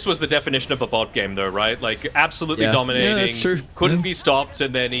 This was the definition of a bot game, though, right? Like, absolutely dominating. Yeah, that's true. Couldn't be stopped,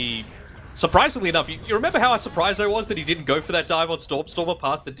 and then he... Surprisingly enough, you remember how surprised I was that he didn't go for that dive on Stormstormer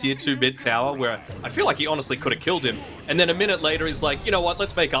past the tier 2 mid tower, where I feel like he honestly could have killed him. And then a minute later, he's like, you know what,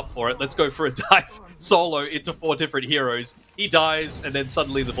 let's make up for it. Let's go for a dive solo into 4 different heroes. He dies, and then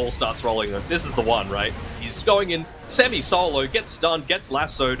suddenly the ball starts rolling. This is the one, right? He's going in semi-solo, gets stunned, gets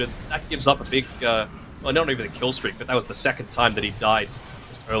lassoed, and that gives up a big... well, not even a kill streak, but that was the second time that he died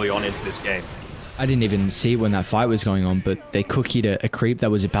just early on into this game. I didn't even see it when that fight was going on, but they cookied a creep that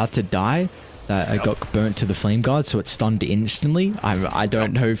was about to die that got burnt to the flame guard, so it stunned instantly. I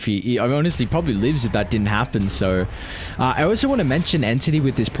don't know if he honestly probably lives if that didn't happen. So I also want to mention Entity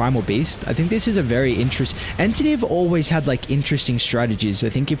with this Primal Beast. I think this is a very interesting... Entity have always had like interesting strategies. I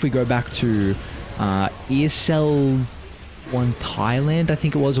think if we go back to ESL 1 Thailand, I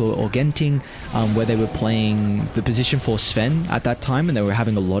think it was, or Genting, where they were playing the position for Sven at that time, and they were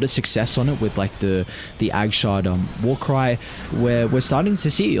having a lot of success on it with like the Agshard Warcry, where we're starting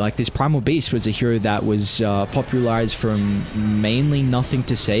to see like this Primal Beast was a hero that was popularized from mainly nothing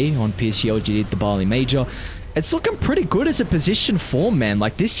to say on PCLG, the Bali Major. It's looking pretty good as a position form, man.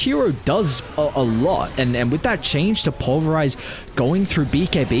 Like, this hero does a lot. And with that change to Pulverize going through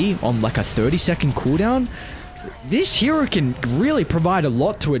BKB on like a 30-second cooldown, this hero can really provide a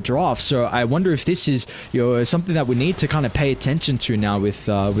lot to a draft. So I wonder if this is, you know, something that we need to kind of pay attention to now with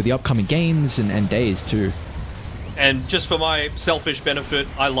the upcoming games and days too. And just for my selfish benefit,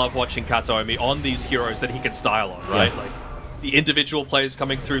 I love watching Kataomi on these heroes that he can style on, right? Yeah. Like the individual players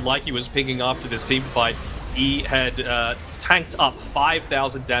coming through, like he was pinging after this team fight. He had tanked up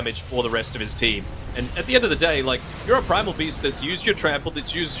 5,000 damage for the rest of his team. And at the end of the day, like, you're a Primal Beast that's used your Trample,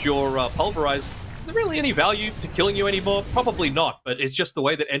 that's used your Pulverize. Is there really any value to killing you anymore? Probably not, but it's just the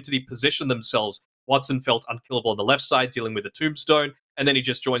way that Entity positioned themselves. Watson felt unkillable on the left side, dealing with a Tombstone, and then he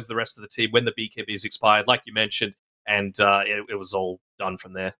just joins the rest of the team when the BKBs expired, like you mentioned, and it was all done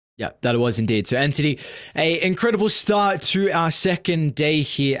from there. Yeah, that was indeed. So Entity, an incredible start to our second day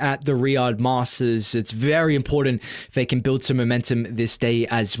here at the Riyadh Masters. It's very important if they can build some momentum this day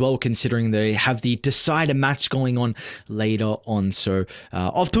as well, considering they have the decider match going on later on. So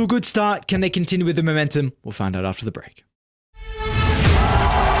off to a good start. Can they continue with the momentum? We'll find out after the break.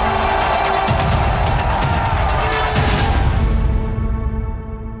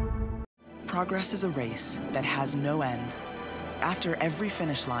 Progress is a race that has no end. After every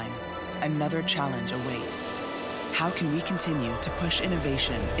finish line, another challenge awaits. How can we continue to push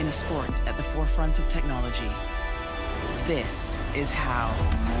innovation in a sport at the forefront of technology? This is how.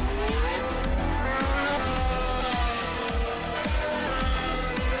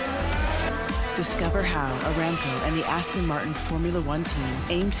 Discover how Aramco and the Aston Martin Formula One team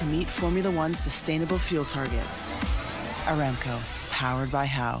aim to meet Formula One's sustainable fuel targets. Aramco, powered by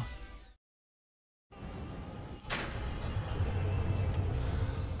How.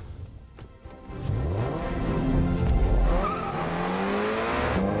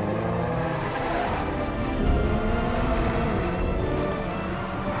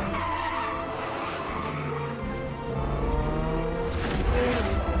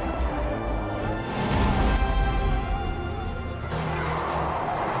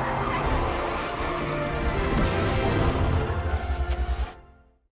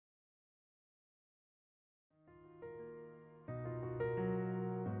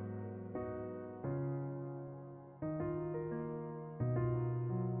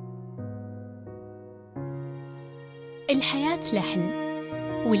 الحياة لحن،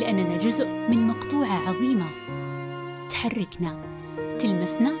 ولأننا جزء من مقطوعة عظيمة تحركنا،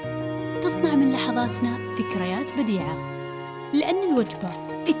 تلمسنا، تصنع من لحظاتنا ذكريات بديعة. لأن الوجبة،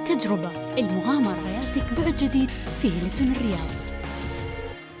 التجربة، المغامرة، ياتك بعد جديد في هيلتون الرياض.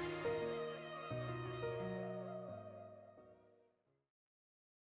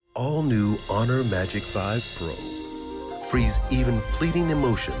 All new Honor Magic 5 Pro. Freeze even fleeting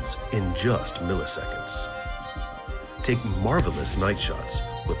emotions in just milliseconds. Take marvelous night shots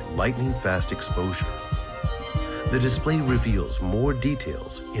with lightning-fast exposure. The display reveals more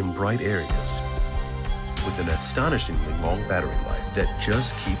details in bright areas with an astonishingly long battery life that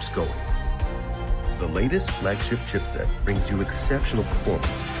just keeps going. The latest flagship chipset brings you exceptional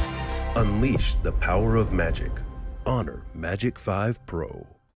performance. Unleash the power of magic. Honor Magic 5 Pro.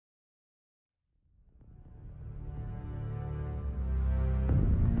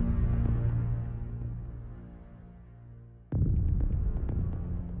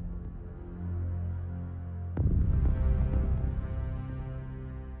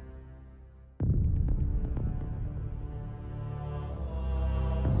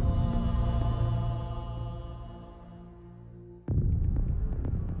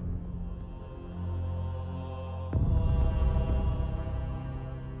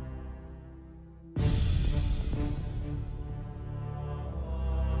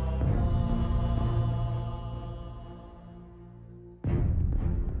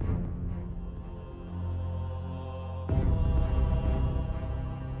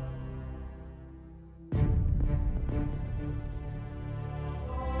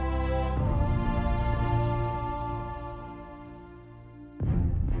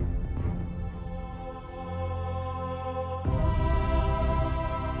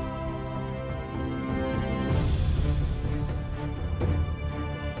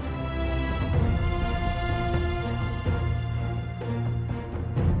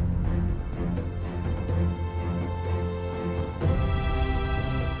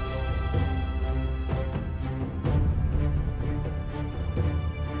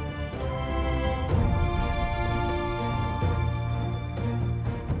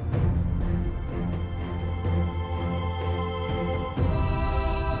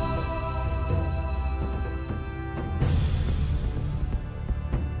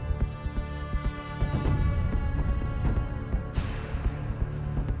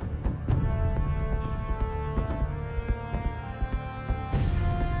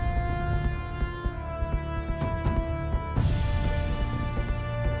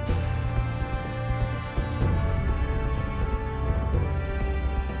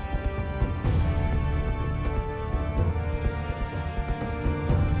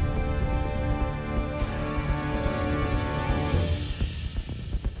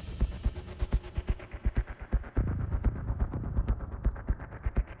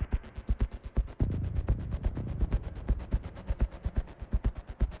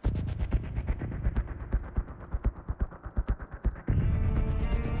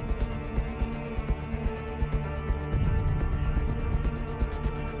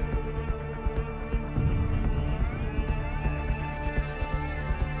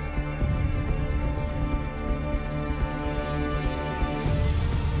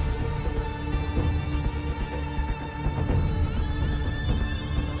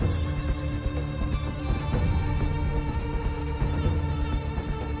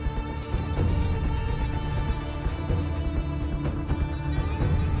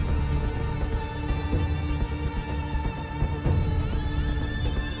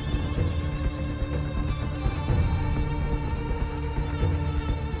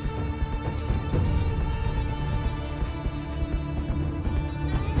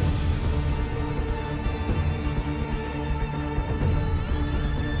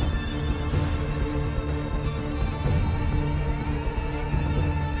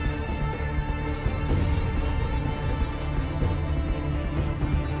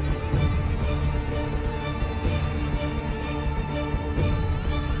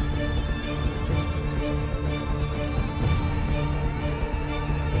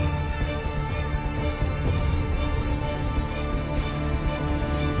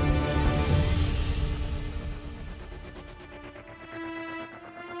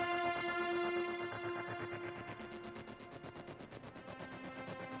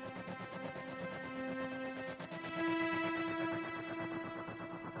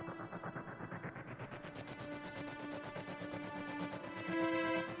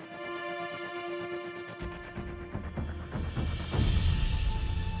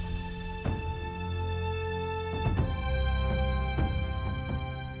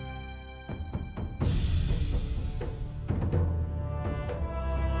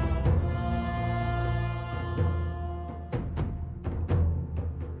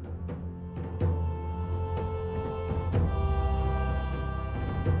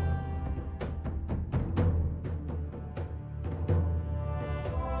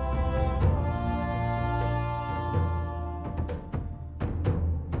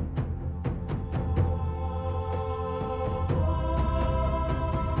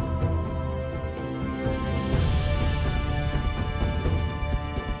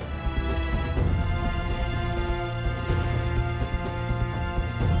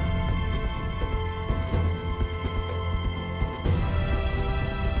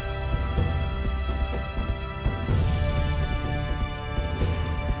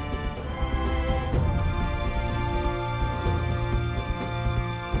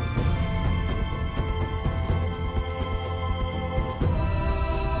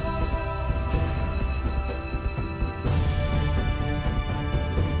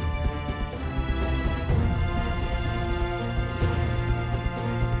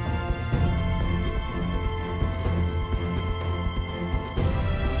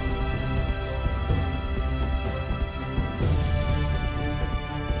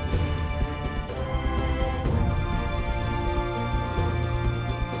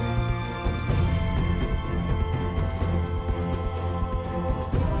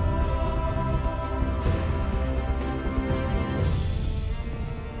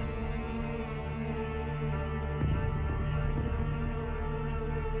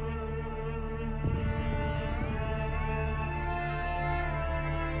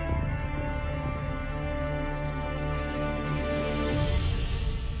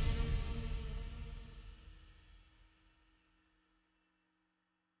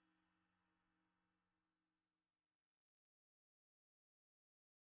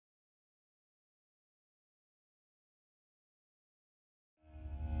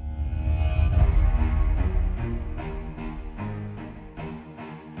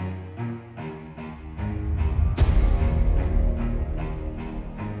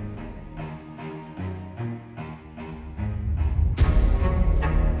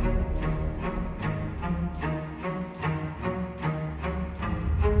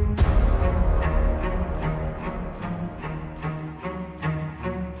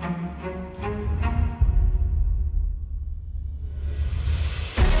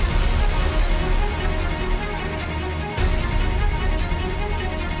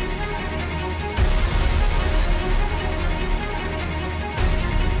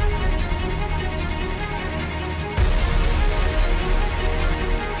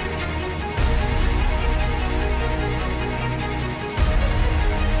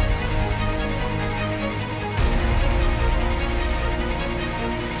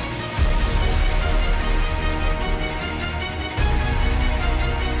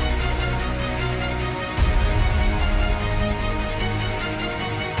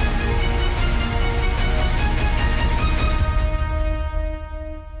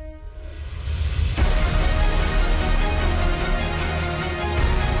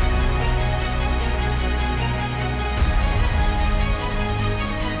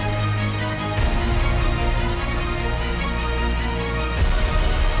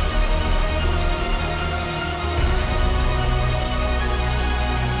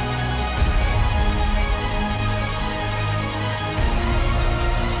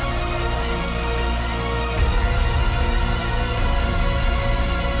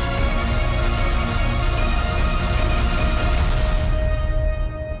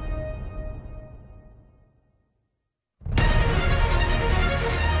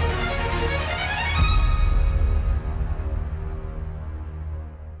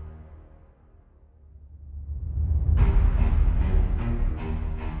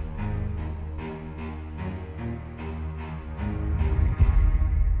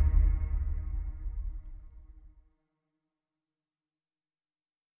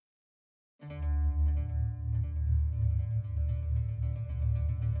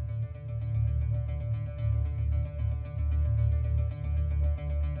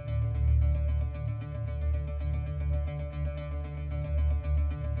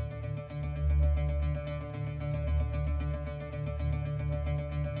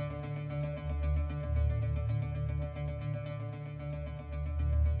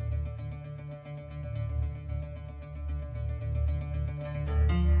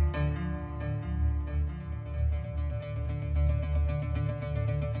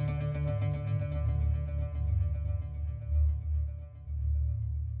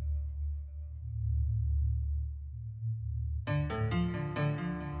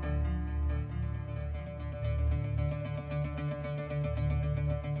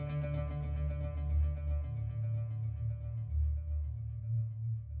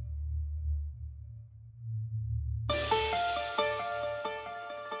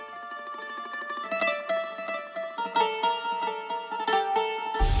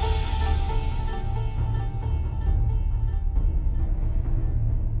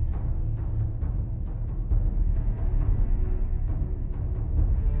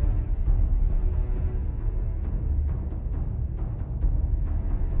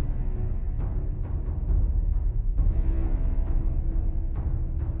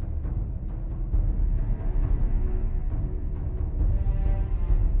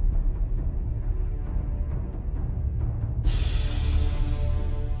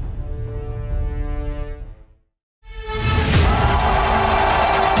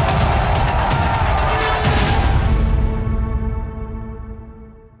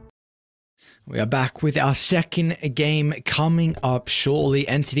 We are back with our second game coming up shortly.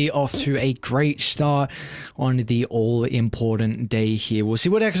 Entity off to a great start on the all-important day here. We'll see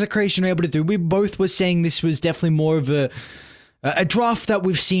what Execration are able to do. We both were saying this was definitely more of a draft that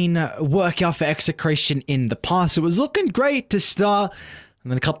we've seen work out for Execration in the past. It was looking great to start,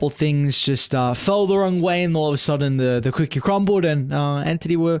 and then a couple of things just fell the wrong way, and all of a sudden the cookie crumbled, and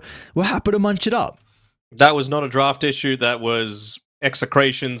Entity were happy to munch it up. That was not a draft issue. That was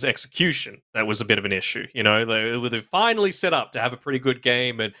Execration's execution. That was a bit of an issue. You know, they finally set up to have a pretty good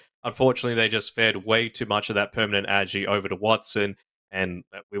game, and unfortunately they just fed way too much of that permanent agi over to Watson. And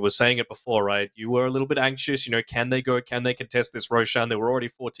we were saying it before, right? You were a little bit anxious. You know, can they contest this Roshan? They were already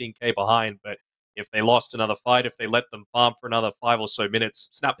 14k behind, but if they lost another fight, if they let them farm for another 5 or so minutes,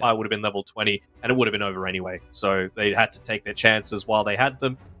 Snapfire would have been level 20, and it would have been over anyway. So they had to take their chances while they had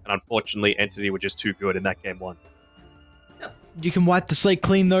them, and unfortunately, Entity were just too good in that game one. You can wipe the slate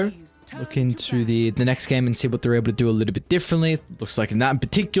clean, though. Look into the next game and see what they're able to do a little bit differently. Looks like in that in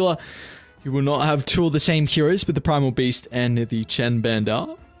particular, you will not have two of the same heroes with the Primal Beast and the Chen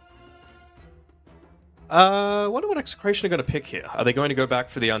Bandar. Wonder what Execration are going to pick here. Are they going to go back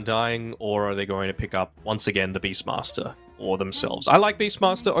for the Undying, or are they going to pick up, once again, the Beastmaster or themselves? I like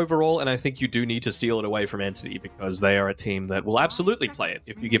Beastmaster overall, and I think you do need to steal it away from Entity, because they are a team that will absolutely play it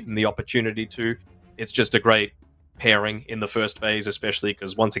if you give them the opportunity to. It's just a great pairing in the first phase, especially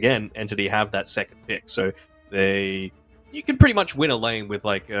because, once again, Entity have that second pick. So you can pretty much win a lane with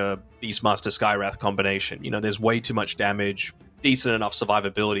like a Beastmaster Skywrath combination. You know, there's way too much damage, decent enough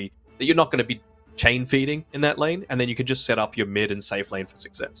survivability that you're not going to be chain feeding in that lane, and then you can just set up your mid and safe lane for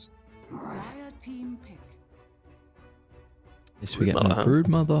success. Dire team pick. Yes, we get the Brood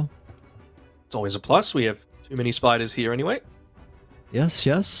Mother. It's always a plus. We have too many spiders here anyway. Yes,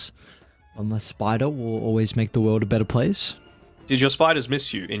 yes. One less spider will always make the world a better place. Did your spiders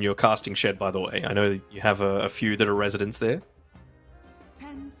miss you in your casting shed, by the way? I know you have a few that are residents there.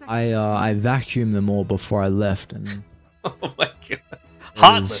 10 seconds. I vacuumed them all before I left, and Oh my god.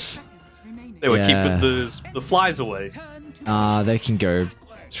 Heartless. Seconds remaining. They were Yeah. keeping the flies away. they can go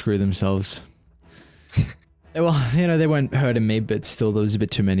screw themselves. Well, you know, they weren't hurting me, but still, there was a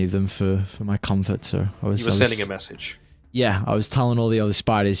bit too many of them for my comfort. So You were sending a message. Yeah, I was telling all the other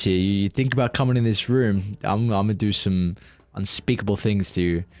spiders here, you think about coming in this room, I'm gonna do some unspeakable things to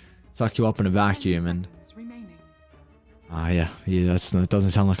you, suck you up in a vacuum, and yeah, that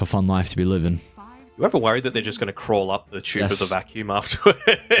doesn't sound like a fun life to be living. You ever worried that they're just going to crawl up the tube Yes. of the vacuum afterwards?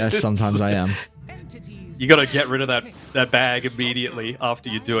 Yes, sometimes I am. You got to get rid of that bag immediately after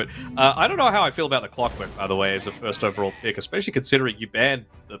you do it. I don't know how I feel about the Clockwork, by the way, as a first overall pick, especially considering you banned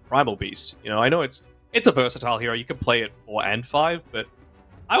the Primal Beast. You know, I know it's a versatile hero. You can play it 4 and 5, but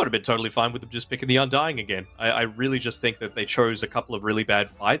I would have been totally fine with them just picking the Undying again. I really just think that they chose a couple of really bad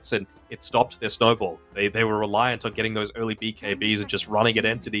fights, and it stopped their snowball. They were reliant on getting those early BKBs and just running at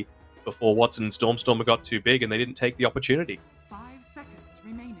Entity before Watson and Stormstormer got too big, and they didn't take the opportunity. 5 seconds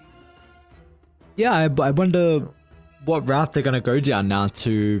remaining. Yeah, I wonder what route they're going to go down now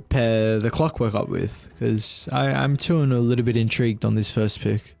to pair the Clockwork up with, because I'm too a little bit intrigued on this first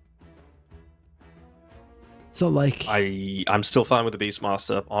pick. It's not like... I'm still fine with the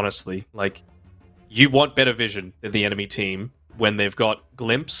Beastmaster, honestly. Like, you want better vision than the enemy team when they've got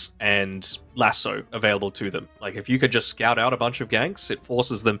Glimpse and Lasso available to them. Like, if you could just scout out a bunch of ganks, it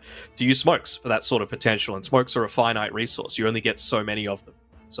forces them to use smokes for that sort of potential, and smokes are a finite resource. You only get so many of them.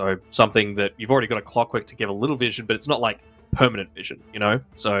 So something that you've already got a Clockwork to give a little vision, but it's not like permanent vision, you know?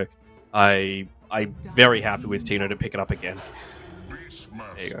 So I'm very happy with Tino to pick it up again.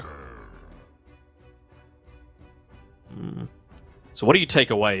 There you go. So what do you take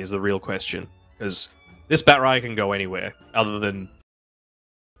away is the real question, because this Batrider can go anywhere other than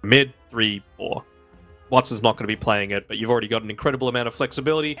mid, 3, 4. Watson's not going to be playing it, but you've already got an incredible amount of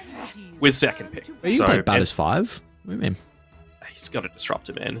flexibility with second pick. You can play Bat as 5? What do you mean? He's got a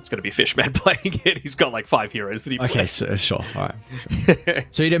disruptor, man. It's going to be Fishman playing it. He's got like 5 heroes that he plays. Okay, so, sure. All right. Sure.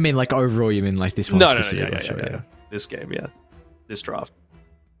 So you don't mean like overall, you mean like this one? No, specifically? yeah. This game, yeah. This draft.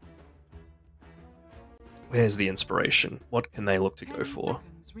 Where's the inspiration? What can they look to go for?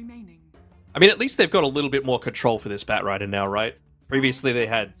 I mean, at least they've got a little bit more control for this Batrider now, right? Previously, they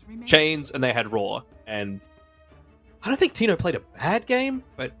had Chains and they had Raw, and I don't think Tino played a bad game,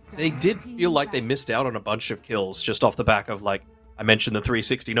 but they did feel like they missed out on a bunch of kills just off the back of, like, I mentioned the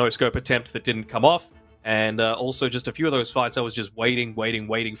 360 no-scope attempt that didn't come off, and also just a few of those fights I was just waiting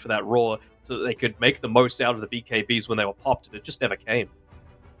for that Raw so that they could make the most out of the BKBs when they were popped, and it just never came.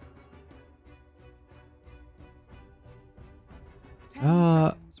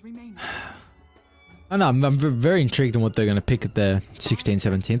 I don't know, I'm very intrigued on what they're going to pick at their 16th,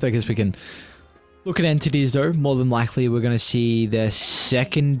 17th. I guess we can Look at entities though. More than likely, we're going to see their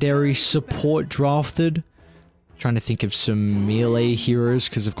secondary support drafted. Trying to think of some melee heroes,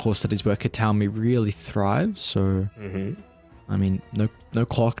 because of course that is where Katami really thrives. So, I mean, no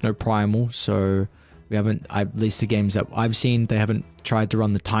clock, no primal. So we haven't, at least the games that I've seen, they haven't tried to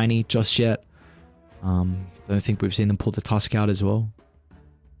run the tiny just yet. I don't think we've seen them pull the tusk out as well.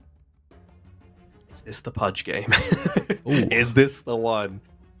 Is this the Pudge game? Is this the one?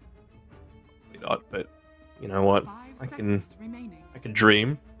 Probably not, but you know what? I can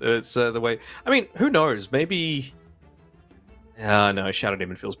dream that it's the way. I mean, who knows? Maybe. No, Shadow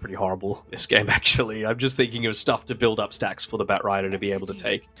Demon feels pretty horrible this game. Actually, I'm just thinking of stuff to build up stacks for the Batrider to be able to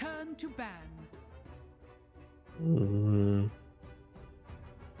take.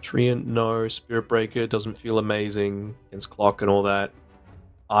 Treant, no. Spirit Breaker doesn't feel amazing against Clock and all that.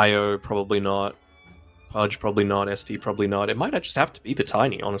 IO probably not. Pudge probably not. ST probably not. It might just have to be the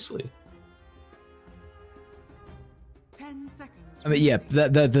Tiny, honestly. 10 seconds. I mean, yeah,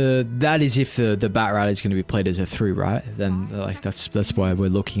 that is if the Batrider is going to be played as a 3, right? Then like that's why we're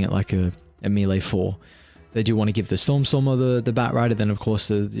looking at like a melee 4. They do want to give the Stormstormer the Batrider, then of course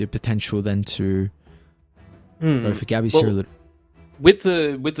the potential then to go for Gabby's hero. With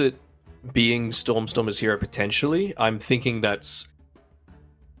the being Stormstormer's hero potentially, I'm thinking that's.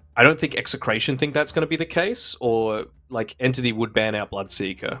 I don't think Execration think that's going to be the case, or like Entity would ban out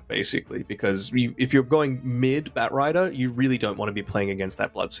Bloodseeker basically, because if you're going mid Batrider, you really don't want to be playing against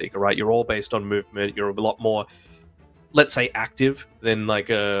that Bloodseeker, right? You're all based on movement. You're a lot more, let's say, active than like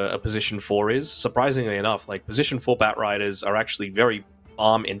a position 4 is. Surprisingly enough, like position 4 Batriders are actually very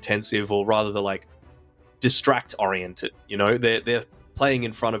farm intensive, or rather they're like distract oriented. You know, they're playing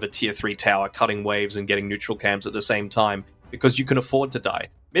in front of a tier 3 tower, cutting waves and getting neutral camps at the same time, because you can afford to die.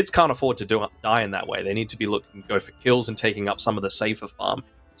 Mids can't afford to die in that way. They need to be looking to go for kills and taking up some of the safer farm.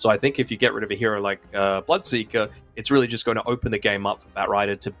 So I think if you get rid of a hero like Bloodseeker, it's really just going to open the game up for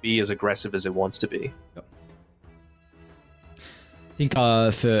Batrider to be as aggressive as it wants to be. Yep. I think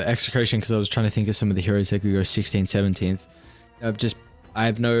for Execration, because I was trying to think of some of the heroes that could go 16th, 17th, I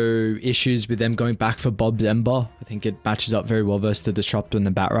have no issues with them going back for Bob's Ember. I think it matches up very well versus the Disruptor and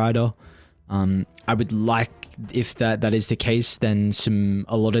the Batrider. I would like, if that is the case, then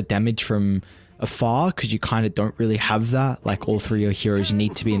a lot of damage from afar, because you kind of don't really have that. Like all 3 of your heroes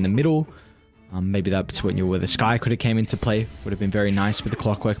need to be in the middle. Maybe that's when where the Sky could have came into play. Would have been very nice with the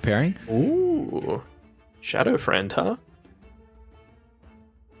Clockwork pairing. Ooh, Shadow Friend, huh?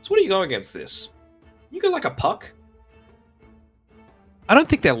 So what do you go against this? You go like a Puck? I don't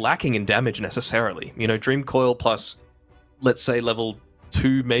think they're lacking in damage necessarily. You know, Dream Coil plus, let's say, level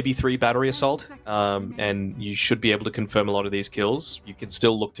 2, maybe 3 Battery Assault, and you should be able to confirm a lot of these kills. You can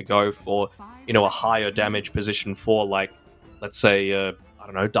still look to go for, you know, a higher damage position 4, like, let's say, I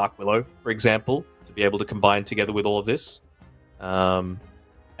don't know, Dark Willow, for example, to be able to combine together with all of this. And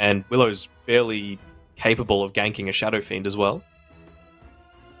Willow's fairly capable of ganking a Shadow Fiend as well.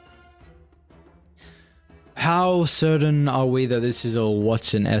 How certain are we that this is a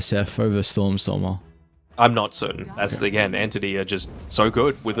Watson SF over Stormstormer? I'm not certain. That's, again, Entity are just so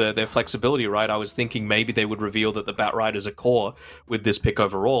good with their flexibility, right? I was thinking maybe they would reveal that the Batrider's a core with this pick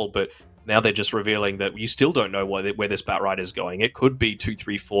overall, but now they're just revealing that you still don't know where this Batrider's going. It could be 2,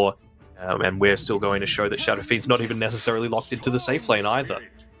 3, 4, and we're still going to show that Shadow Fiend's not even necessarily locked into the safe lane either.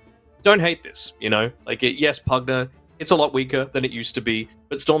 Don't hate this, you know? Like, yes, Pugna, it's a lot weaker than it used to be,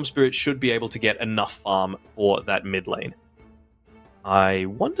 but Storm Spirit should be able to get enough farm for that mid lane. I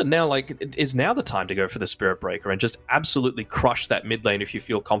wonder now, like, is now the time to go for the Spirit Breaker and just absolutely crush that mid lane if you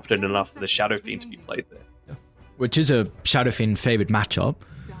feel confident enough for the Shadow Fiend to be played there? Yeah. Which is a Shadow Fiend favored matchup.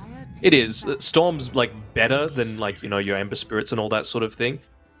 It is. Storm's, like, better than, like, you know, your Ember Spirits and all that sort of thing.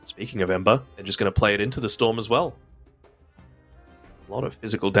 Speaking of Ember, they're just going to play it into the Storm as well. A lot of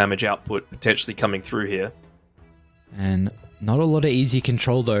physical damage output potentially coming through here. And not a lot of easy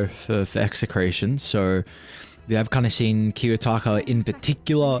control, though, for Execration, so we have kind of seen Kiyotaka in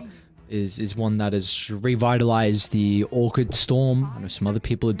particular is one that has revitalized the Orchid Storm. I know some other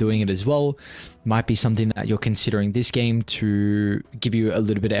people are doing it as well. Might be something that you're considering this game to give you a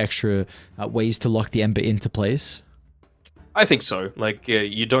little bit of extra ways to lock the Ember into place. I think so. Like,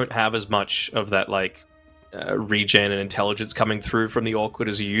 you don't have as much of that, like, regen and intelligence coming through from the Awkward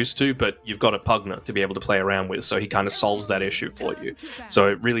as you used to, but you've got a Pugna to be able to play around with, so he kind of solves that issue for you. So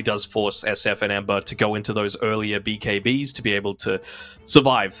it really does force SF and Ember to go into those earlier BKBs to be able to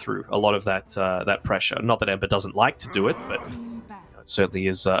survive through a lot of that pressure. Not that Ember doesn't like to do it, but it certainly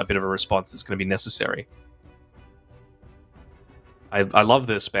is a bit of a response that's going to be necessary. I love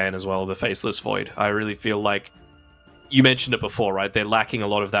this ban as well, the Faceless Void. I really feel like you mentioned it before, right? They're lacking a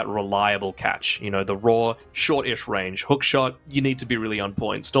lot of that reliable catch. You know, the raw, short-ish range. Hook shot, you need to be really on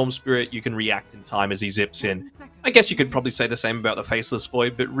point. Storm Spirit, you can react in time as he zips in. I guess you could probably say the same about the Faceless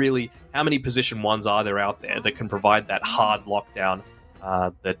Void, but really, how many position ones are there out there that can provide that hard lockdown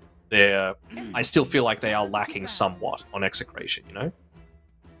that they're... I still feel like they are lacking somewhat on Execration, you know?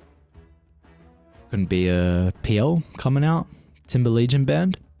 Couldn't be a PL coming out? Timber Legion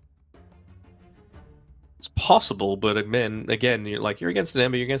band? It's possible, but again, you're against an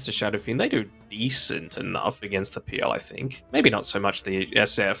Ember, you're against a Shadow Fiend. They do decent enough against the PL, I think. Maybe not so much the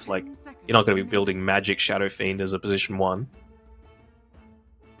SF. Like, you're not going to be building Magic Shadow Fiend as a position 1.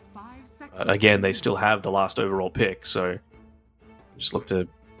 But again, they still have the last overall pick, so just look to get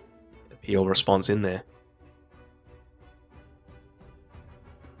a PL response in there.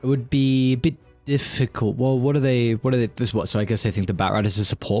 It would be a bit difficult. Well, what are they? So I guess they think the Batriders is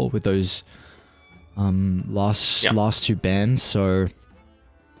support with those last two bands. So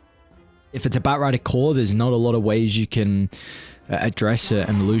if it's a Batrider core, there's not a lot of ways you can address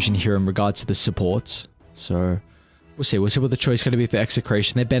an illusion here in regards to the supports. So we'll see what the choice is going to be for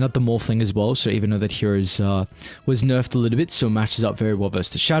Execration. They banned up the Morphling as well, so even though that Heroes was nerfed a little bit, still matches up very well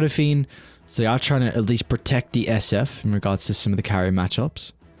versus the Shadow Fiend. So they are trying to at least protect the SF in regards to some of the carry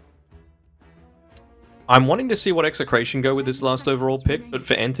matchups. I'm wanting to see what Execration go with this last overall pick, but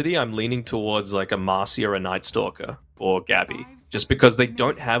for Entity, I'm leaning towards like a Marcy or a Nightstalker or Gabby, just because they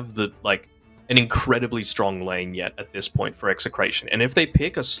don't have the an incredibly strong lane yet at this point for Execration. And if they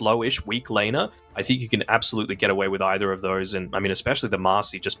pick a slowish, weak laner, I think you can absolutely get away with either of those. And I mean, especially the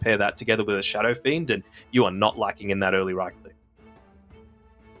Marcy, just pair that together with a Shadow Fiend, and you are not lacking in that early right click.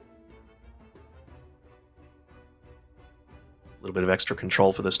 A little bit of extra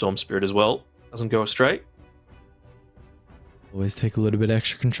control for the Storm Spirit as well. Doesn't go astray. Always take a little bit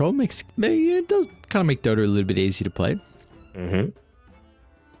extra control. It does kind of make Dota a little bit easy to play.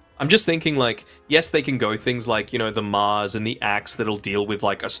 I'm just thinking, yes, they can go things like, the Mars and the Axe that'll deal with,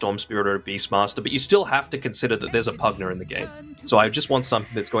 a Storm Spirit or a Beastmaster, but you still have to consider that there's a Pugner in the game. So I just want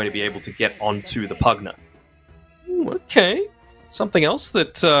something that's going to be able to get onto the Pugner. Ooh, okay. Something else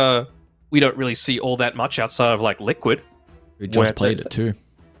that we don't really see all that much outside of, Liquid. We just played it too.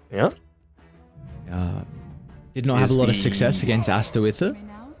 Yeah? Did not have a lot of success against Asta with it.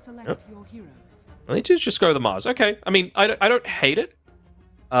 Yep. I need to just go to the Mars. Okay, I mean, I don't hate it.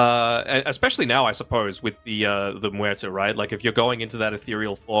 Especially now, I suppose, with the Muerta, right? If you're going into that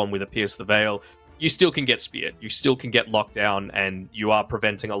ethereal form with a Pierce the Veil, you still can get speared. You still can get locked down, and you are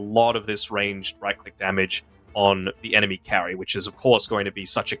preventing a lot of this ranged right-click damage on the enemy carry, which is, of course, going to be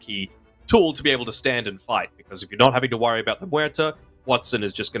such a key tool to be able to stand and fight. Because if you're not having to worry about the Muerta, Watson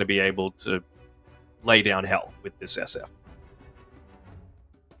is just going to be able to lay down hell with this SF.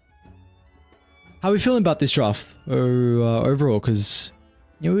 How are we feeling about this draft overall? Because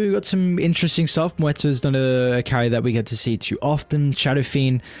we've got some interesting stuff. Muerta's not a carry that we get to see too often. Shadow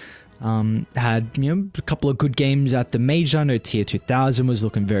Fiend had a couple of good games at the Mage. I know Tier 2000 was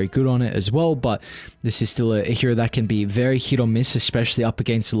looking very good on it as well, but this is still a hero that can be very hit or miss, especially up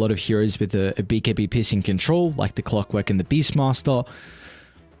against a lot of heroes with a BKB piercing control, like the Clockwork and the Beastmaster.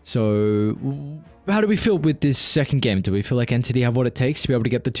 So how do we feel with this second game? Do we feel like Entity have what it takes to be able to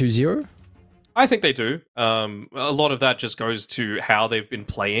get the 2-0? I think they do. A lot of that just goes to how they've been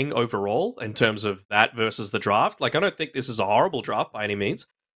playing overall in terms of that versus the draft. I don't think this is a horrible draft by any means.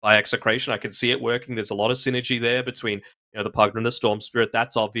 By Execration, I can see it working. There's a lot of synergy there between the Pugner and the Storm Spirit.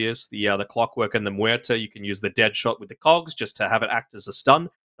 That's obvious. The Clockwork and the Muerta, you can use the Dead Shot with the Cogs just to have it act as a stun.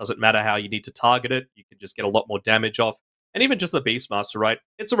 Doesn't matter how you need to target it. You can just get a lot more damage off. And even just the Beastmaster, right?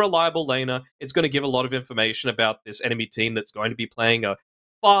 It's a reliable laner. It's going to give a lot of information about this enemy team that's going to be playing a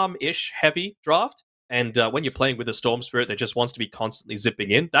farm-ish heavy draft. And when you're playing with a Storm Spirit that just wants to be constantly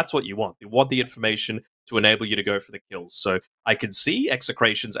zipping in, that's what you want. You want the information to enable you to go for the kills. So I can see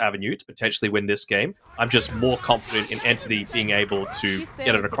Execration's avenue to potentially win this game. I'm just more confident in Entity being able to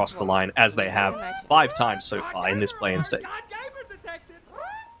get it across the line, as they have 5 times so far in this play-in stage.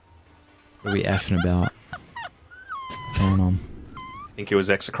 What are we effing about? Going on? I think it was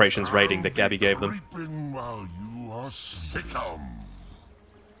Execration's rating that Gabby gave them.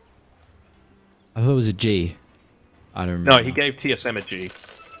 I thought it was a G. I don't remember. No, he gave TSM a G.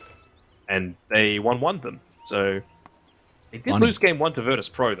 And they won them. So they did lose game 1 to Virtus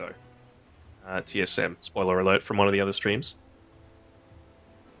Pro, though. TSM. Spoiler alert from one of the other streams.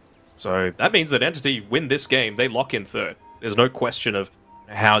 So that means that Entity win this game. They lock in 3rd. There's no question of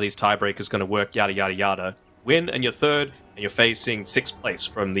how these tiebreakers going to work, yada, yada, yada. Win, and you're 3rd, and you're facing 6th place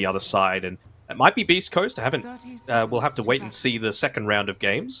from the other side. And that might be Beast Coast. I haven't. We'll have to wait and see the second round of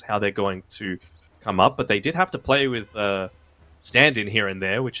games, how they're going to come up, but they did have to play with stand-in here and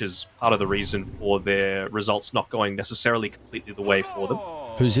there, which is part of the reason for their results not going necessarily completely the way for them.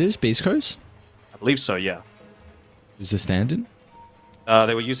 Who's this? Beast Coast? I believe so, yeah. Who's the stand-in?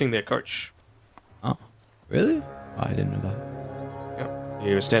 They were using their coach. Oh, really? Oh, I didn't know that. Yep.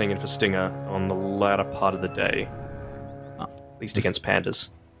 He was standing in for Stinger on the latter part of the day. Oh. At least against Pandas.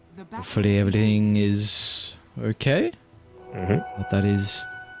 Hopefully everything is okay. What that is.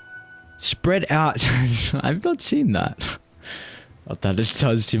 Spread out. I've not seen that. Not that it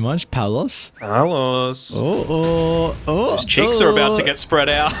does too much. Palos. Palos. Oh. Those cheeks are about to get spread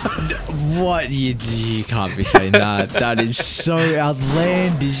out. What? You can't be saying that. That is so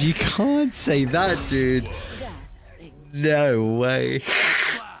outlandish. You can't say that, dude. No way.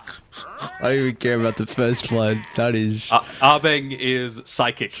 I don't even care about the first blood. That is... Arbeng is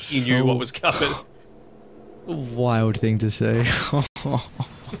psychic. He knew what was coming. Wild thing to say.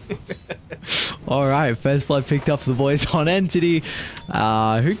 Alright, first blood picked up for the boys on Entity.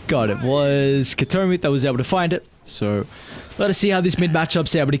 Who got it? Was Katomi that was able to find it. So, let us see how this mid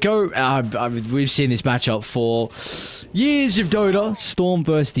matchup's able to go. We've seen this matchup for years of Dota. Storm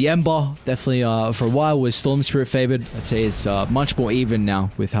versus the Ember. Definitely for a while was Storm Spirit favored. I'd say it's much more even now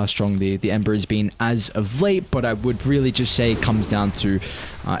with how strong the Ember has been as of late. But I would really just say it comes down to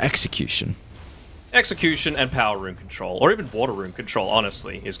execution. Execution and power room control, or even water room control,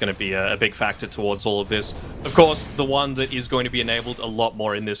 honestly, is going to be a big factor towards all of this. Of course, the one that is going to be enabled a lot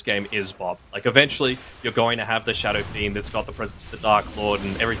more in this game is Bob. Like, eventually, you're going to have the Shadow Fiend that's got the presence of the Dark Lord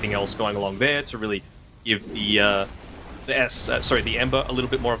and everything else going along there to really give the Ember a little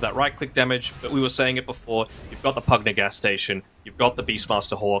bit more of that right-click damage. But we were saying it before, you've got the Pugna gas station, you've got the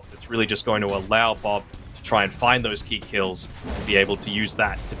Beastmaster Hawk that's really just going to allow Bob try and find those key kills and be able to use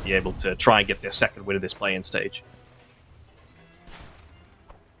that to be able to try and get their second win of this play-in stage.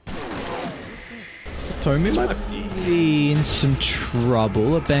 Tomi might be in some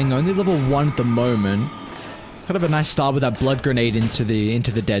trouble. Bang, only level 1 at the moment. Kind of a nice start with that blood grenade into the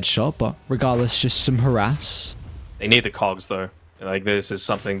dead shot, but regardless, just some harass. They need the cogs though. Like, this is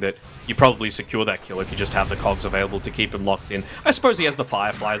something that you probably secure that kill if you just have the cogs available to keep him locked in. I suppose he has the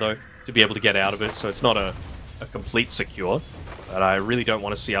Firefly though, to be able to get out of it, so it's not a complete secure. But I really don't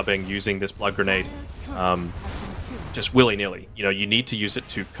want to see Arbeng using this blood grenade just willy-nilly. You know, you need to use it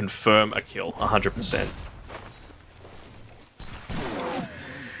to confirm a kill, 100%.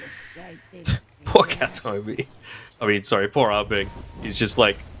 Poor Katomi. I mean, sorry, poor Arbeng. He's just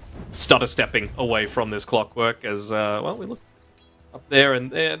like stutter-stepping away from this clockwork as, well, we look up there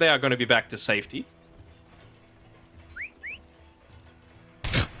and they are going to be back to safety.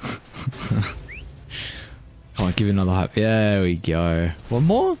 Come on, give it another hype. There we go. One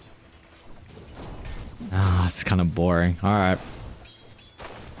more? Ah, it's kind of boring. Alright.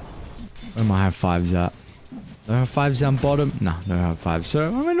 Where my high fives at? No high fives down bottom? No, no high fives. So,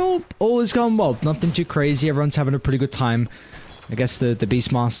 I mean, all is going well. Nothing too crazy. Everyone's having a pretty good time. I guess the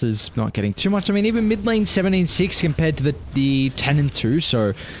Beastmasters not getting too much. I mean, even mid lane 17-6 compared to the 10-2.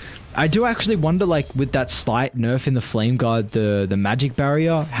 So, I do actually wonder, like, with that slight nerf in the Flame Guard, the magic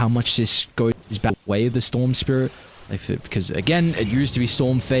barrier, how much this goes back way of the Storm Spirit. Like, because, again, it used to be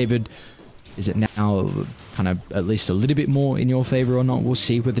Storm favored. Is it now kind of at least a little bit more in your favor or not? We'll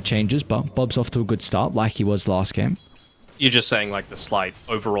see with the changes, but Bob's off to a good start, like he was last game. You're just saying, like, the slight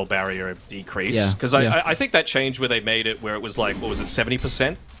overall barrier decrease? Yeah. Because I think that change where they made it where it was like, what was it,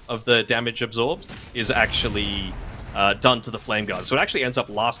 70% of the damage absorbed is actually done to the Flame Guard. So it actually ends up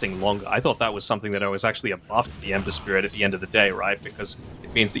lasting longer. I thought that was something that I was actually a buff to the Ember Spirit at the end of the day, right? Because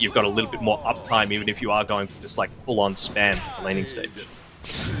it means that you've got a little bit more uptime even if you are going for this, like, full-on spam for the laning stage.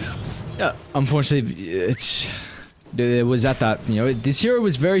 Yeah, unfortunately, it was at that, you know, this hero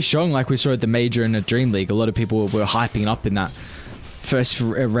was very strong like we saw at the Major and the Dream League. A lot of people were hyping up in that first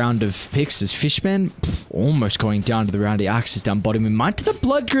round of picks as Fishman almost going down to the round. He axes down bottom and might to the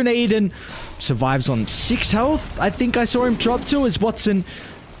blood grenade and survives on 6 health. I think I saw him drop to as Watson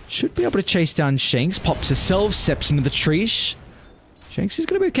should be able to chase down Shanks. Pops herself, steps into the tree. Shanks is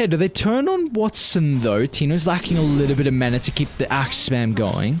going to be okay. Do they turn on Watson though? Tino's lacking a little bit of mana to keep the axe spam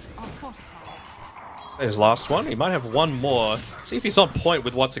going. His last one. He might have one more. See if he's on point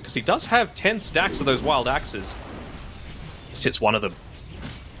with Watson, because he does have 10 stacks of those wild axes. Just hits one of them.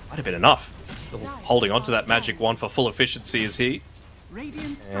 Might have been enough. Still holding on to that magic wand for full efficiency is he. And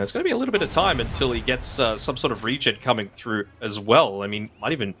it's going to be a little bit of time until he gets some sort of regen coming through as well. I mean,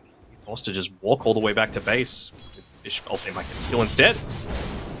 might even be forced to just walk all the way back to base. Oh, they might get a kill instead.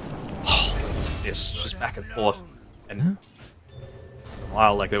 Oh, this just back and forth. And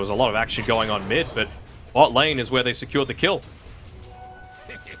while like there was a lot of action going on mid, but bot lane is where they secured the kill.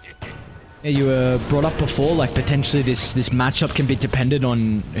 You were brought up before, like potentially this matchup can be dependent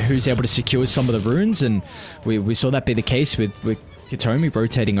on who's able to secure some of the runes, and we saw that be the case with Katomi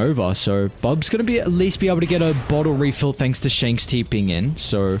rotating over. So Bob's going to at least be able to get a bottle refill thanks to Shanks TPing in.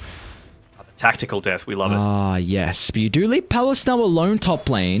 So tactical death, we love it. Ah, yes. But you do leave Palace now alone top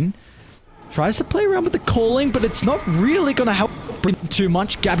lane. Tries to play around with the calling, but it's not really going to help too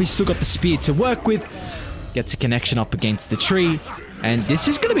much. Gabby's still got the spear to work with. Gets a connection up against the tree. And this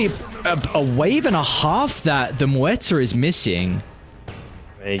is going to be a wave and a half that the Muerta is missing.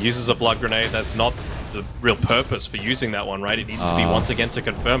 He uses a blood grenade. That's not the real purpose for using that one, right? It needs to be once again to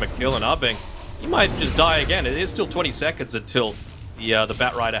confirm a kill. And Arbeng, he might just die again. It is still 20 seconds until the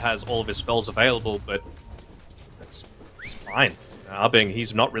Bat Rider has all of his spells available, but that's fine. Arbeng,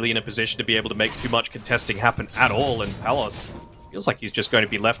 he's not really in a position to be able to make too much contesting happen at all, and Palos feels like he's just going to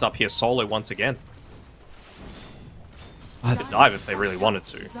be left up here solo once again. They could dive if they really wanted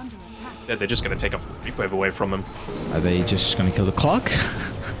to. Instead, they're just going to take a creep wave away from him. Are they just going to kill the clock?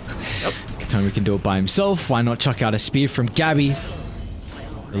 Yep. Tommy can do it by himself. Why not chuck out a spear from Gabby?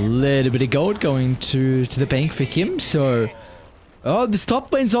 A little bit of gold going to the bank for him, so... Oh, this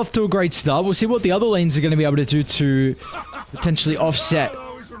top lane's off to a great start. We'll see what the other lanes are going to be able to do to potentially offset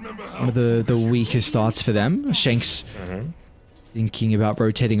one of the weaker starts for them. Shanks thinking about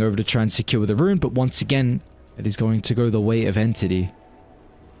rotating over to try and secure the rune, but once again, it is going to go the way of Entity.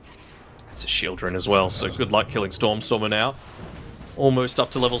 It's a shield rune as well, so good luck killing Stormstormer now. Almost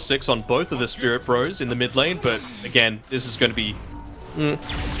up to level 6 on both of the Spirit Bros in the mid lane, but again, this is going to be...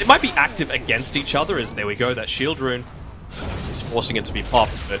 it might be active against each other, as there we go, that shield rune is forcing it to be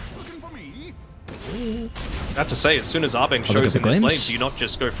popped, but... I have to say, as soon as Arbeng shows in this lane, do you not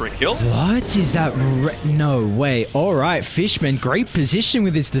just go for a kill? What is that? No way. Alright, Fishman, great position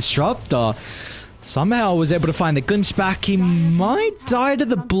with his Disruptor. Somehow was able to find the glimpse back. He might die to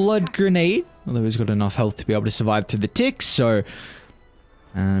the blood grenade, although he's got enough health to be able to survive through the ticks, so...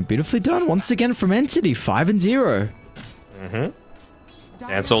 beautifully done once again from Entity, 5-0.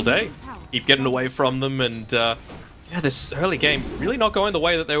 Dance all day. Keep getting away from them, and yeah, this early game really not going the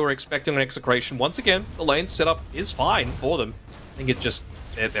way that they were expecting on Execration. Once again, the lane setup is fine for them. I think it just,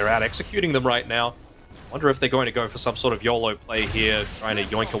 they're out executing them right now. Wonder if they're going to go for some sort of YOLO play here, trying to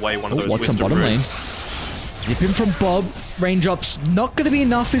yoink away one of those Watson wisdom bottom lane. runes. Zipping from Bob. Raindrops not going to be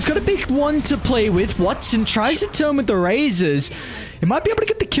enough. He's got a big one to play with. Watson tries to turn with the razors. He might be able to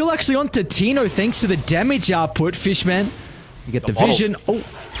get the kill actually onto Tino thanks to the damage output. Fishman, you get the vision. Oh,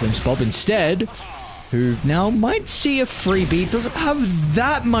 glimpse Bob instead, who now might see a freebie. Doesn't have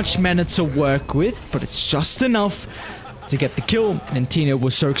that much mana to work with, but it's just enough to get the kill, and Tino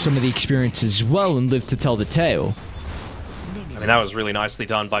will soak some of the experience as well and live to tell the tale. I mean, that was really nicely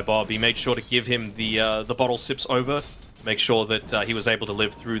done by Bob. He made sure to give him the bottle sips over, make sure that he was able to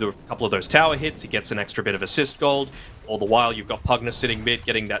live through the couple of those tower hits. He gets an extra bit of assist gold. All the while, you've got Pugna sitting mid,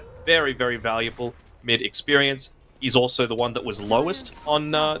 getting that very, very valuable mid experience. He's also the one that was lowest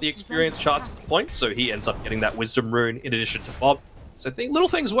on the experience charts at the point, so he ends up getting that wisdom rune in addition to Bob. So I think little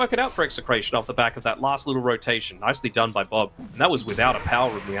things working out for Execration off the back of that last little rotation. Nicely done by Bob. And that was without a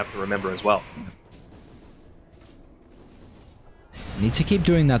power rune, we have to remember as well. Need to keep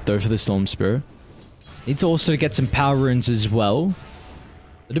doing that though for the Storm Spear. Need to also get some power runes as well.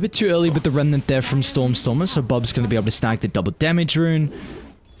 A little bit too early with the remnant there from Stormstormer, so Bob's going to be able to snag the double damage rune.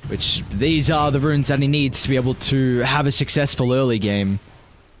 Which, these are the runes that he needs to be able to have a successful early game.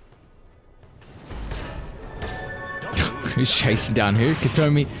 Who's chasing down who?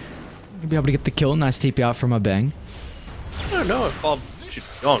 Katomi. He'll be able to get the kill. Nice TP out from a bang. I don't know if Bob should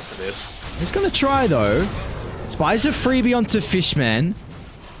be on for this. He's going to try though. Spies a freebie onto Fishman.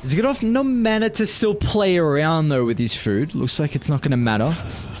 He's got enough no mana to still play around though with his food. Looks like it's not going to matter.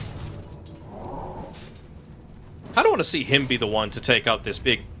 I don't want to see him be the one to take up this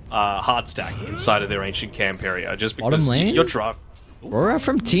big hard stack inside of their ancient camp area, just because you're draft. Aura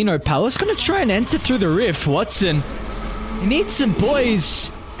from Tino. Palace going to try and enter through the rift. Watson, he needs some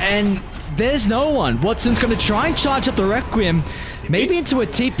boys, and there's no one. Watson's going to try and charge up the Requiem, maybe into a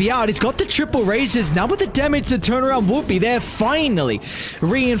TP out. He's got the triple razors. Now with the damage, the turnaround will be there. Finally,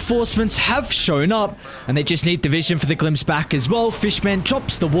 reinforcements have shown up, and they just need the vision for the glimpse back as well. Fishman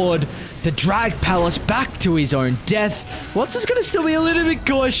drops the ward to drag Palace back to his own death. Watson's going to still be a little bit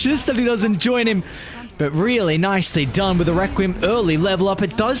cautious that he doesn't join him, but really nicely done with the Requiem early level up.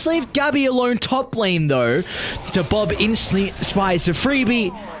 It does leave Gabby alone top lane though, so Bob instantly spies a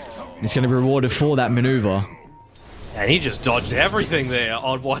freebie. He's going to be rewarded for that maneuver. And he just dodged everything there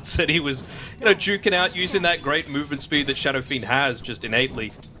on Watson. He was, duking out using that great movement speed that Shadow Fiend has, just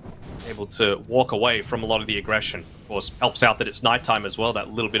innately able to walk away from a lot of the aggression. course, helps out that it's nighttime as well,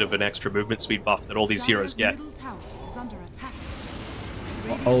 that little bit of an extra movement speed buff that all these heroes get.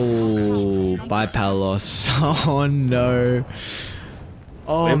 Oh, bye, Palos. Oh, no.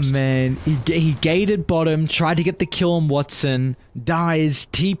 Oh, Glimpsed. man. He gated bottom, tried to get the kill on Watson, dies,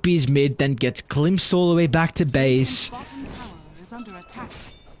 TP's mid, then gets glimpsed all the way back to base.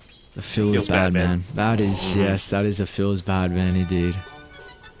 The feels bad, man. That is, yes, that is a feels bad, man, indeed.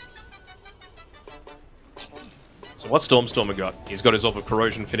 So what's Stormstormer got? He's got his Orb of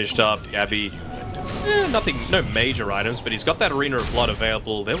Corrosion finished up. Gabby, nothing, no major items, but he's got that Arena of Blood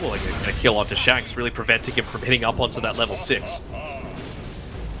available. They're willing to kill onto Shanks, really preventing him from hitting up onto that level 6.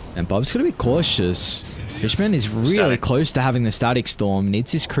 And Bob's going to be cautious. Fishman is really close to having the Static Storm.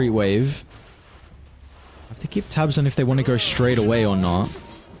 Needs his Creep Wave. Have to keep tabs on if they want to go straight away or not.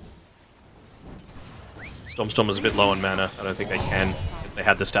 Stormstormer's a bit low on mana. I don't think they can if they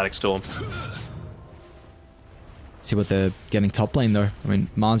had the Static Storm. See what they're getting top lane though. I mean,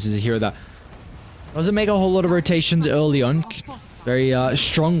 Mars is a hero that doesn't make a whole lot of rotations early on. Very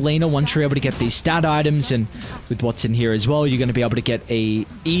strong laner once you're able to get these stat items, and with what's in here as well, you're going to be able to get a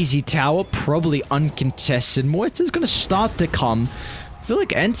easy tower, probably uncontested. Moita's going to start to come. I feel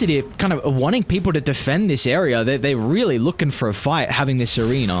like Entity are kind of wanting people to defend this area. They're really looking for a fight having this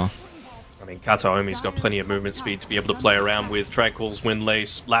arena. I mean, Kataomi's got plenty of movement speed to be able to play around with. Tranquil's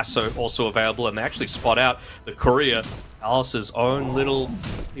Windlace, Lasso also available, and they actually spot out the Courier, Alice's own little,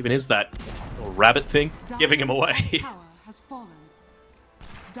 even is that little rabbit thing, giving him away.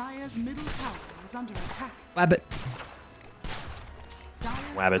 Dire's middle tower is under attack. Wabbit.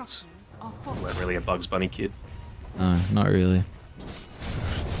 Wabbits. Weren't really a Bugs Bunny kid. No, not really.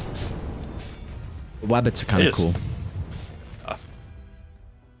 The Wabbits are kind of cool.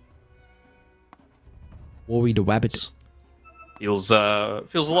 Worry the Wabbit. Feels a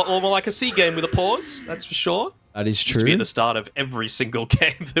lot more like a C game with a pause, that's for sure. That is Used true. to be at the start of every single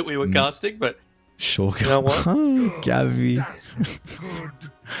game that we were casting, but Sure. you know what? Oh, Gabby.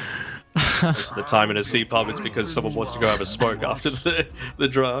 Most of the time in a C pub, it's because someone wants to go have a smoke after the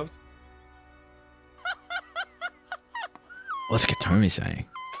draft. What's Katomi saying?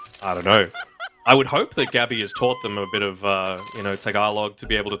 I don't know. I would hope that Gabby has taught them a bit of, Tagalog to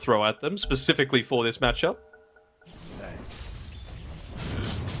be able to throw at them, specifically for this matchup.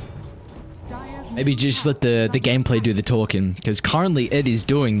 Maybe just let the gameplay do the talking, because currently it is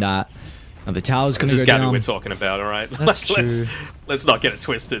doing that. Now the tower's going to go Gabby down. we're talking about, all right? That's true. Let's not get it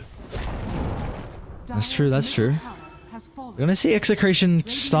twisted. That's true, that's true. We're going to see Execration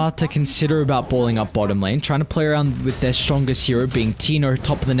start to consider about balling up bottom lane, trying to play around with their strongest hero, being Tino,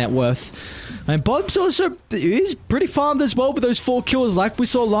 top of the net worth. And Bob's also is pretty farmed as well with those 4 kills like we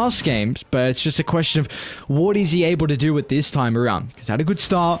saw last game, but it's just a question of what is he able to do with this time around, because had a good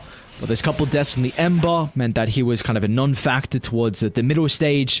start, but there's a couple of deaths on the Ember, meant that he was kind of a non-factor towards the middle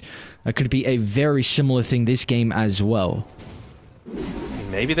stage. That could be a very similar thing this game as well.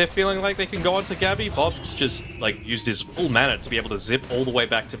 Maybe they're feeling like they can go on to Gabby. Bob's just used his full mana to be able to zip all the way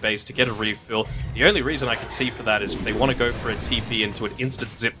back to base to get a refill. The only reason I can see for that is if they want to go for a TP into an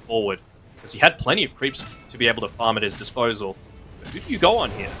instant zip forward, because he had plenty of creeps to be able to farm at his disposal. But who do you go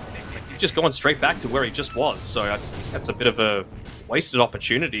on here? He's just going straight back to where he just was, so I think that's a bit of a wasted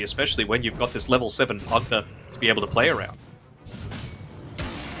opportunity, especially when you've got this level 7 partner to be able to play around.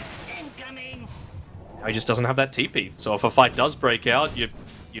 Now he just doesn't have that TP, so if a fight does break out, you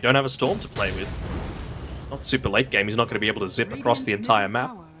don't have a Storm to play with. Not super late game, he's not going to be able to zip across the entire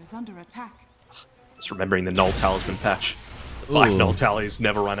map. Just remembering the Null Talisman patch. The 5 Null Tallies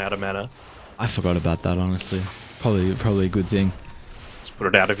never run out of mana. I forgot about that, honestly. Probably a good thing. Just put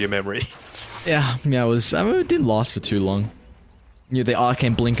it out of your memory. Yeah, it was. I mean, it didn't last for too long. Yeah, the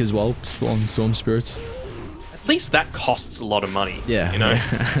Arcane Blink as well, on Storm Spirits. At least that costs a lot of money. Yeah, you know.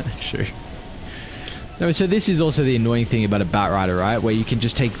 True. No, so this is also the annoying thing about a Batrider, right? Where you can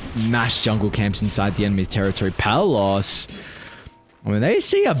just take mass jungle camps inside the enemy's territory. Palos, I mean, they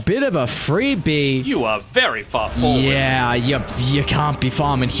see a bit of a freebie. You are very far forward. Yeah, you can't be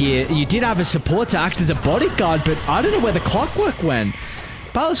farming here. You did have a support to act as a bodyguard, but I don't know where the clockwork went.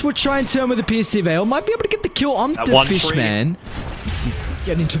 Palos would try and turn with the PSC Veil. Might be able to get the kill on the Fishman.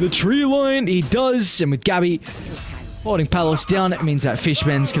 Get into the tree line. He does. And with Gabby holding Palos down, it means that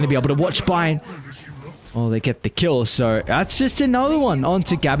Fishman's going to be able to watch by. Oh, they get the kill. So that's just another one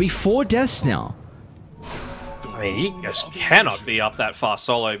onto Gabby. 4 deaths now. I mean, he just cannot be up that far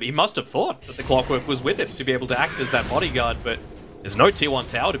solo. He must have thought that the clockwork was with him to be able to act as that bodyguard, but there's no tier 1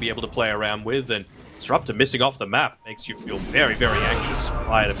 tower to be able to play around with, and Disruptor missing off the map makes you feel very, very anxious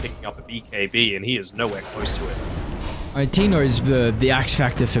prior to picking up a BKB, and he is nowhere close to it. Alright, Tino is the X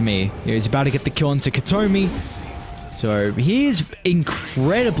factor for me. He's about to get the kill onto Katomi. So he is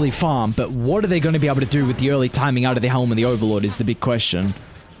incredibly farm, but what are they going to be able to do with the early timing out of the Helm of the Overlord is the big question.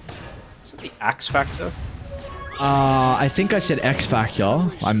 Is it the Axe Factor? I think I said X Factor.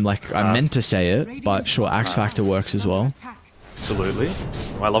 I meant to say it, but sure, X Factor works as well. Absolutely.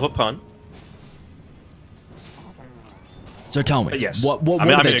 I love a pun. So tell me, But yes, what I'm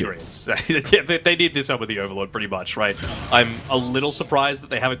in do? agreement. They did this up with the Overlord pretty much, right? I'm a little surprised that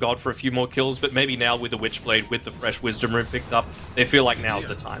they haven't gone for a few more kills, but maybe now with the Witchblade, with the fresh Wisdom Rune picked up, they feel like now's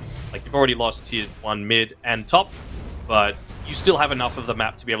the time. Like, you've already lost tier 1 mid and top, but you still have enough of the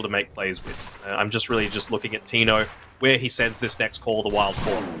map to be able to make plays with. I'm just really looking at Tino, where he sends this next call, the Wild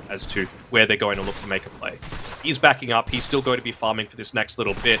Portal, as to where they're going to look to make a play. He's backing up, he's still going to be farming for this next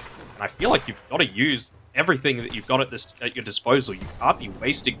little bit, and I feel like you've got to use everything that you've got at your disposal. You can't be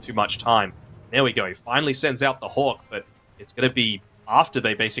wasting too much time. There we go. He finally sends out the Hawk, but it's going to be after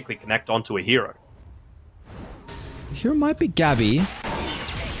they basically connect onto a hero. Here might be Gabby.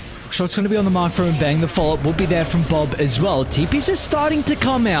 Shot's going to be on the mark for him. Bang. The follow-up will be there from Bob as well. TPs are starting to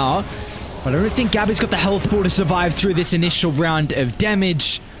come out, but I don't think Gabby's got the health pool to survive through this initial round of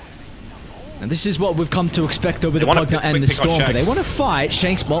damage. And this is what we've come to expect over the Pugna and the Storm, but they want to fight.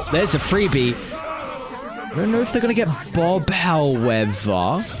 Shanks, well, there's a freebie. I don't know if they're going to get Bob,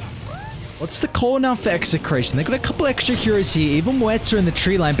 however. What's the call now for Execration? They've got a couple extra heroes here, even Wetzer in the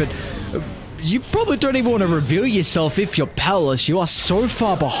tree line, but you probably don't even want to reveal yourself if you're Palace. You are so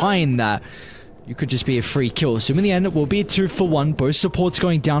far behind that you could just be a free kill. So in the end, it will be a 2-for-1. Both supports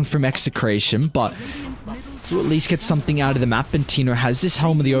going down from Execration, but to at least get something out of the map, and Tino has this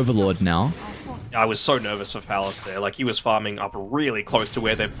Helm of the Overlord now. I was so nervous for Palace there. Like, he was farming up really close to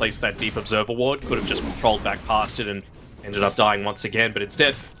where they placed that deep observer ward. Could have just patrolled back past it and ended up dying once again. But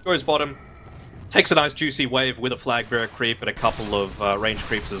instead, goes bottom, takes a nice juicy wave with a flag bearer creep and a couple of range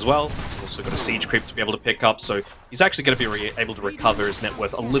creeps as well. Also got a siege creep to be able to pick up. So he's actually going to be able to recover his net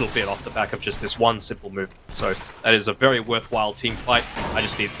worth a little bit off the back of just this one simple move. So that is a very worthwhile team fight. I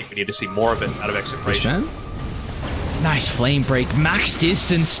just think we need to see more of it out of Execration. Nice flame break, max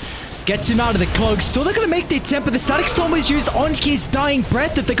distance. Gets him out of the cog. Still not going to make the attempt, but the Static Storm was used on his dying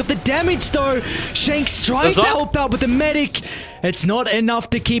breath. If they got the damage, though, Shanks tries to help out with the medic. It's not enough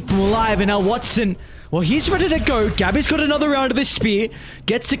to keep him alive. And now Watson, well, he's ready to go. Gabby's got another round of the spear.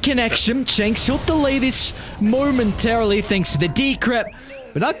 Gets a connection. Shanks, he'll delay this momentarily thanks to the decrep.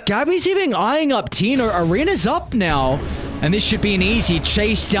 But now Gabby's even eyeing up Tino. Arena's up now. And this should be an easy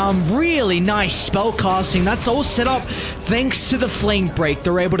chase down. Really nice spell casting. That's all set up thanks to the flame break.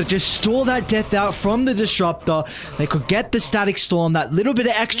 They're able to just stall that death out from the disruptor. They could get the Static Storm. That little bit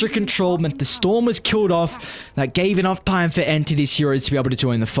of extra control meant the Storm was killed off. That gave enough time for Entity's heroes to be able to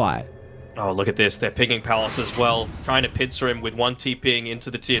join the fight. Oh, look at this. They're pinging Palace as well. Trying to pincer him with one TPing into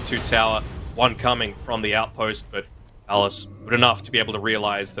the tier 2 tower. One coming from the outpost, but Palace good enough to be able to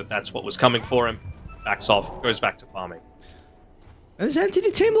realize that that's what was coming for him. Backs off. Goes back to farming. This Entity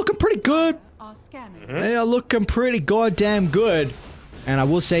team looking pretty good. They are looking pretty goddamn good. And I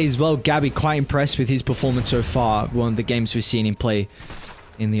will say as well, Gabby, quite impressed with his performance so far. One of the games we've seen him play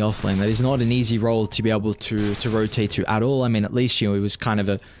in the offlane. That is not an easy role to be able to rotate to at all. I mean, at least, you know, he was kind of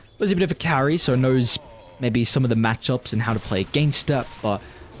a bit of a carry, so knows maybe some of the matchups and how to play against that. But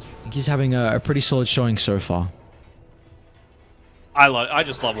I think he's having a pretty solid showing so far. I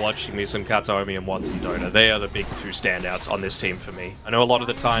just love watching me some Kataomi and Watson Dota. They are the big two standouts on this team for me. I know a lot of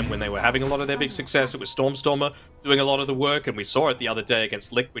the time when they were having a lot of their big success, it was Stormstormer doing a lot of the work, and we saw it the other day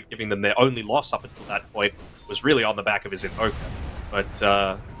against Liquid, giving them their only loss up until that point was really on the back of his Invoker.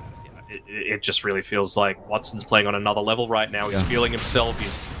 But it just really feels like Watson's playing on another level right now. He's feeling himself.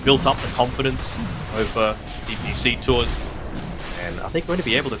 He's built up the confidence over DPC tours. And are they going to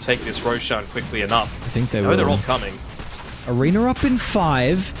be able to take this Roshan quickly enough? I think they will. They're all coming. Arena up in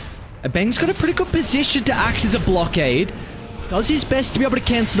 5. Bang's got a pretty good position to act as a blockade. Does his best to be able to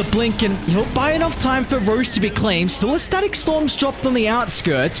cancel the blink, and he'll buy enough time for Roche to be claimed. Still a Static Storm's dropped on the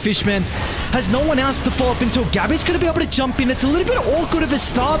outskirts. Fishman has no one else to follow up until Gabby's going to be able to jump in. It's a little bit awkward of a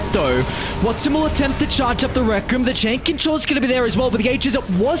start, though. Watson will attempt to charge up the Rec Room. The chain control's going to be there as well, but the Aegis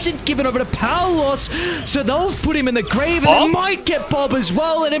wasn't given over to Power Loss, so they'll put him in the grave, and they might get Bob as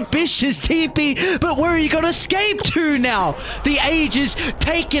well. An ambitious TP, but where are you going to escape to now? The Aegis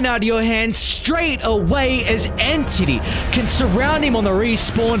taken out of your hands straight away as Entity can surround him on the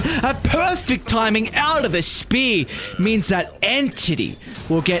respawn. A perfect timing out of the spear means that Entity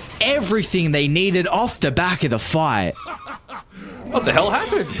will get everything they needed off the back of the fight. What the hell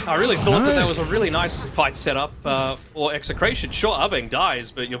happened? I really thought that was a really nice fight set up for Execration. Sure, Abeng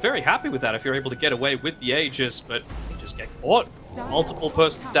dies, but you're very happy with that if you're able to get away with the Aegis, but you just get caught. multiple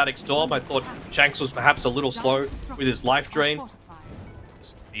person static storm. I thought Shanks was perhaps a little slow with his life drain.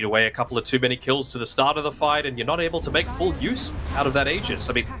 Just beat away a couple of too many kills to the start of the fight, and you're not able to make full use out of that Aegis.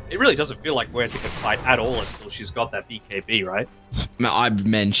 I mean, it really doesn't feel like Muerta can fight at all until she's got that BKB, right?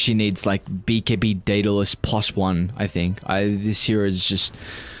 Man, she needs like BKB Daedalus +1, I think. This hero is just...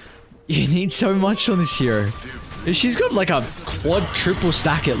 You need so much on this hero. She's got like a quad triple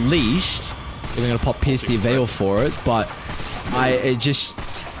stack at least. We're gonna pop Pierce the Veil for it, but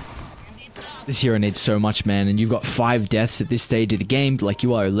this hero needs so much, man. And you've got 5 deaths at this stage of the game. Like,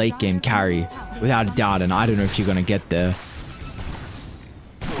 you are a late game carry without a doubt, and I don't know if you're gonna get there.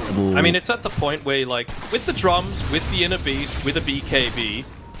 Ooh. I mean, it's at the point where, like, with the drums, with the Inner Beast, with a BKB,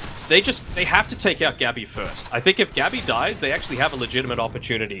 they have to take out Gabby first. I think if Gabby dies, they actually have a legitimate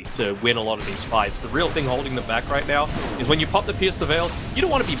opportunity to win a lot of these fights. The real thing holding them back right now is when you pop the Pierce the Veil, you don't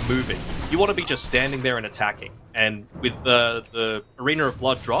want to be moving. You want to be just standing there and attacking. And with the Arena of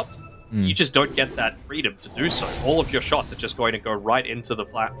Blood dropped, you just don't get that freedom to do so. All of your shots are just going to go right into the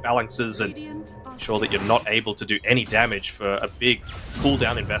phalanxes and ensure that you're not able to do any damage for a big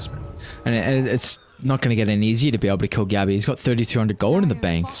cooldown investment. And it's not going to get any easier to be able to kill Gabby. He's got 3,200 gold in the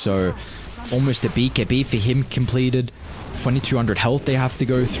bank, so almost a BKB for him completed. 2,200 health they have to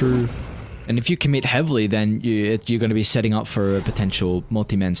go through. And if you commit heavily, then you're going to be setting up for a potential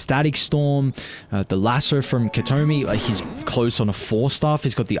multi-man static storm. The lasso from Katomi, like, he's close on a 4-staff.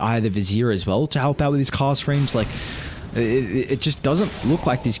 He's got the Eye of the Vizier as well to help out with his cast frames. Like, it just doesn't look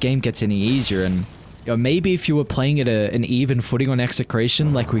like this game gets any easier. And you know, maybe if you were playing at an even footing on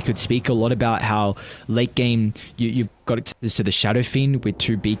Execration, like, we could speak a lot about how late game you've got access to the Shadow Fiend with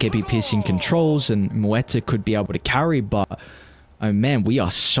 2 BKB piercing controls, and Muerta could be able to carry, but oh man, we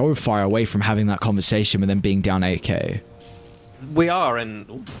are so far away from having that conversation with them being down 8k. We are,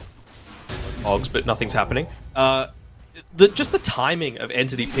 and hogs, but nothing's happening. Just the timing of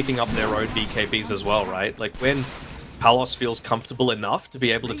Entity picking up their own BKBs as well, right? Like, when Palos feels comfortable enough to be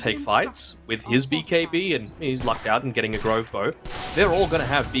able to take fights with his BKB, and he's lucked out in getting a Grove Bow, they're all going to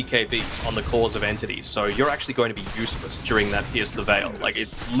have BKBs on the cores of entities, so you're actually going to be useless during that Pierce the Veil. Like,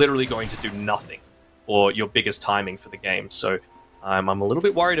 it's literally going to do nothing for your biggest timing for the game, so I'm a little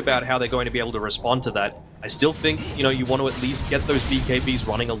bit worried about how they're going to be able to respond to that. I still think, you know, you want to at least get those BKBs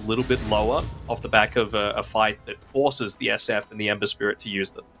running a little bit lower off the back of a fight that forces the SF and the Ember Spirit to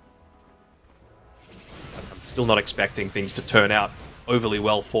use them. I'm still not expecting things to turn out overly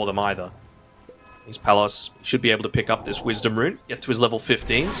well for them either. He's Palos. He should be able to pick up this Wisdom Rune, get to his level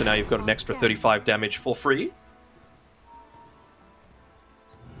 15, so now you've got an extra 35 damage for free.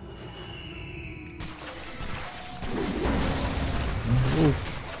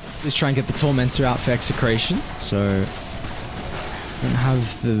 Let's try and get the Tormentor out for Execration. So, don't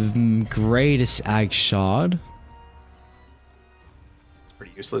have the greatest Ag Shard. It's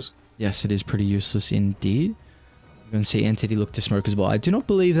pretty useless. Yes, it is pretty useless indeed. You're going to see Entity look to smoke as well. I do not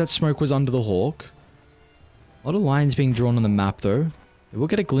believe that smoke was under the Hawk. A lot of lines being drawn on the map though. We'll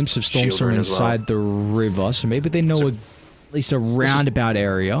get a glimpse of Stormstorm inside the river, so maybe they know at least a roundabout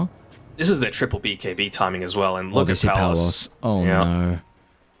area. This is their triple BKB timing as well, and look at Palos. Oh no.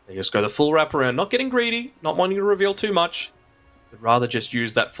 They just go the full wraparound, not getting greedy, not wanting to reveal too much, but rather just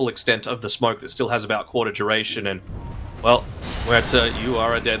use that full extent of the smoke that still has about quarter duration, and, well, Muerta, you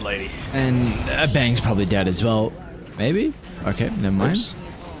are a dead lady. And Bang's probably dead as well. Maybe? Okay, never mind. Oops.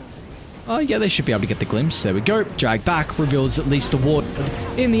 Oh yeah, they should be able to get the glimpse. There we go. Drag back, reveals at least a ward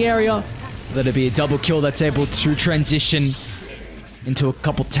in the area. That'll be a double kill that's able to transition into a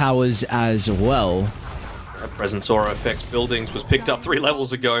couple towers as well. Presence Aura affects buildings was picked up 3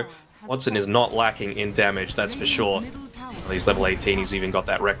 levels ago. Watson is not lacking in damage, that's for sure. Well, he's level 18, he's even got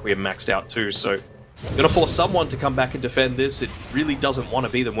that Requiem maxed out too, so gonna force someone to come back and defend this. It really doesn't want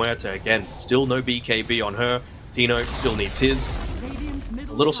to be the Muerta. Again, still no BKB on her. Tino still needs his.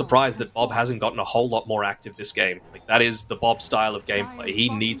 A little surprised that Bob hasn't gotten a whole lot more active this game. Like, that is the Bob style of gameplay. He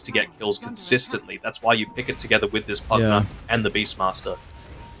needs to get kills consistently. That's why you pick it together with this Pugna and the Beastmaster.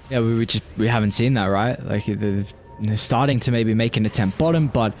 Yeah, we haven't seen that, right? Like, they're starting to maybe make an attempt bottom,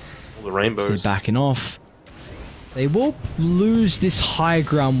 but all the rainbows backing off. They will lose this high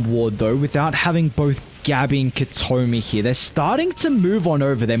ground ward though without having both Gabby and Katomi here. They're starting to move on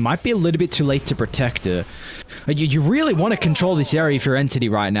over. They might be a little bit too late to protect her. You really want to control this area if you're Entity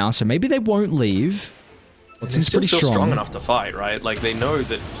right now, so maybe they won't leave. It's pretty strong enough to fight, right? Like, they know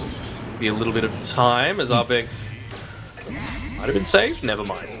that be a little bit of time as Arbeg might have been saved. Never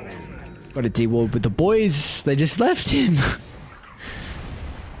mind. Got a D-ward with the boys. They just left him.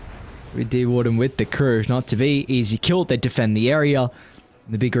 We D-ward him with the crew. Not to be easy kill. They defend the area.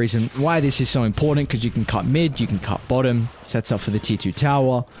 The big reason why this is so important, because you can cut mid, you can cut bottom, sets up for the tier 2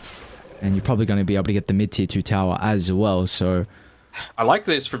 tower, and you're probably going to be able to get the mid tier 2 tower as well, so... I like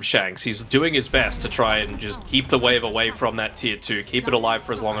this from Shanks. He's doing his best to try and just keep the wave away from that tier 2, keep it alive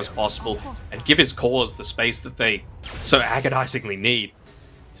for as long as possible, and give his cores the space that they so agonizingly need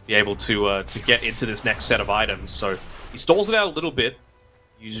to be able to get into this next set of items. So he stalls it out a little bit.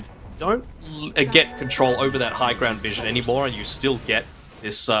 You don't get control over that high ground vision anymore, and you still get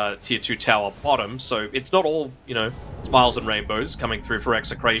this tier 2 tower bottom, so it's not all, you know, smiles and rainbows coming through for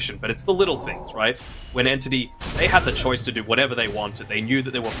Execration, but it's the little things, right? When Entity, they had the choice to do whatever they wanted. They knew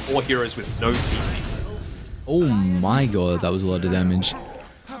that there were 4 heroes with no TP. Oh my god, that was a lot of damage.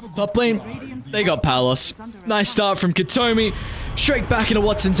 Top lane, they got Palos. Nice start from Katomi. Straight back into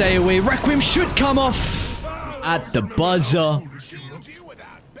Watson's AoE. Requiem should come off at the buzzer,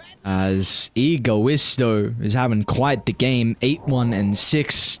 as Egoisto is having quite the game. 8-1 and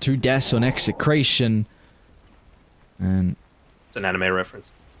 6, 2 deaths on Execration. And it's an anime reference.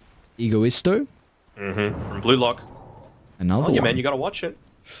 Egoisto? Mm-hmm. From Blue Lock. Another one. one. Man, you gotta watch it.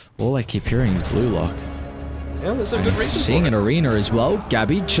 All I keep hearing is Blue Lock. Yeah, there's a good reason Seeing for an arena as well.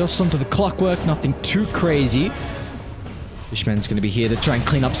 Gabby just onto the clockwork, nothing too crazy. Fishman's going to be here to try and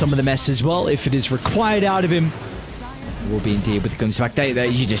clean up some of the mess as well, if it is required out of him. Will be indeed with the glimpse back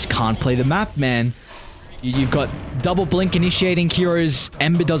that you just can't play the map, man. You've got double blink initiating heroes.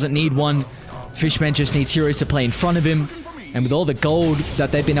 Ember doesn't need one. Fishman just needs heroes to play in front of him. And with all the gold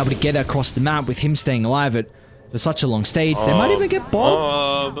that they've been able to get across the map with him staying alive for such a long stage, they might even get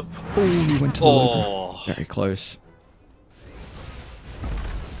bombed. Oh, he went to the logo. Very close.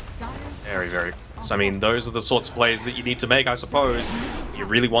 Very, very close. I mean, those are the sorts of plays that you need to make, I suppose. He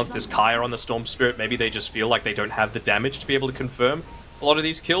really wants this Kaya on the Storm Spirit. Maybe they just feel like they don't have the damage to be able to confirm a lot of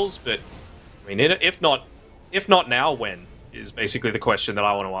these kills. But, I mean, if not now, when? Is basically the question that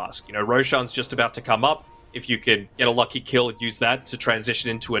I want to ask. You know, Roshan's just about to come up. If you can get a lucky kill, use that to transition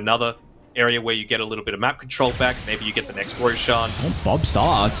into another area where you get a little bit of map control back. Maybe you get the next Roshan. Oh, Bob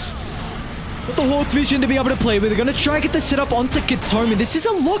starts. With the Hawk Vision to be able to play with. They're going to try and get the setup onto Katomi. This is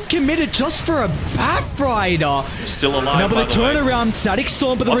a lot committed just for a Batrider. Still alive, now, but the turnaround, Static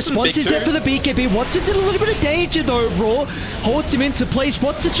Storm, but the response is there for the BKB. Watson's in a little bit of danger, though. Raw holds him into place.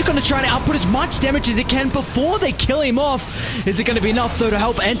 Watson's just going to try and output as much damage as he can before they kill him off. Is it going to be enough, though, to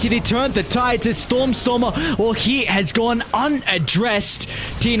help Entity turn the tide to Stormstormer? Well, he has gone unaddressed.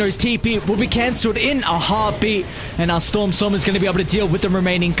 Tino's TP will be cancelled in a heartbeat. And our Stormstormer is going to be able to deal with the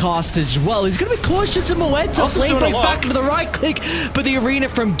remaining cast as well. He's going to be cautious and Moeto. Flame break back into the right click, but the arena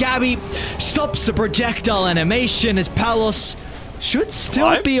from Gabby stops the projectile animation as Palos should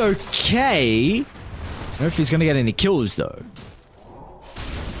still be okay. I don't know if he's going to get any kills, though.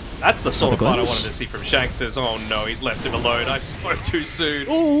 That's the sort of part I wanted to see from Shanks. Says, oh no, he's left him alone. I spoke too soon.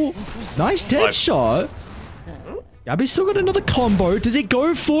 Oh, nice dead shot. Gabby's still got another combo. Does he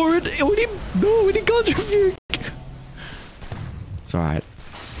go for it? No, he can't rebuke. It's alright.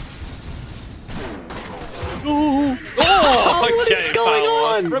 Oh, what is going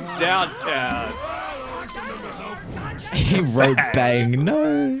on? From downtown. He wrote bang.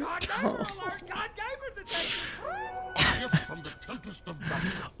 No.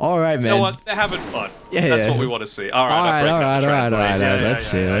 All right, man. You know what? They're having fun. Yeah, that's what we want to see. All right. Let's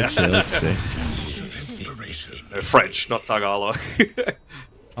see. No, French, not Tagalog.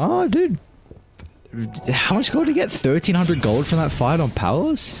 Oh, dude. How much gold did he get? 1,300 gold from that fight on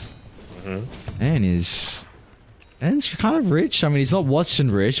Palos? Man, he's kind of rich. I mean, he's not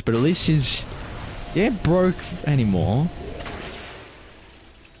Watson rich, but at least he's... He ain't broke anymore.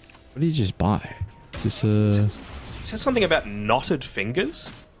 What did he just buy? Is this a... It says something about knotted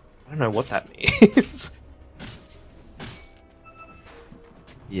fingers? I don't know what that means.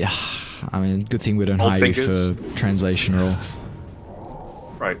 Yeah. I mean, good thing we don't hire you for translation role.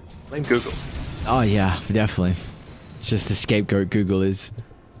 Right. Blame Google. Oh, yeah. Definitely. It's just the scapegoat Google is.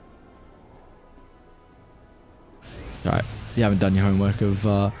 Alright, you haven't done your homework of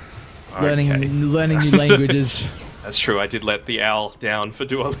learning new languages. That's true, I did let the owl down for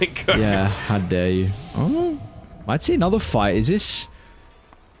Duolingo. Yeah, how dare you. Oh, might see another fight. Is this...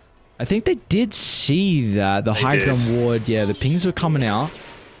 I think they did see that. The high ground ward, yeah, the pings were coming out.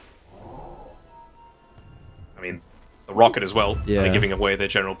 I mean, the rocket as well. Yeah. They're giving away their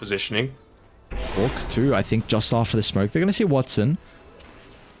general positioning. Hawk too, I think just after the smoke. They're going to see Watson.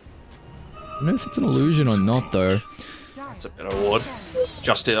 I don't know if it's an illusion or not, though. That's a better ward.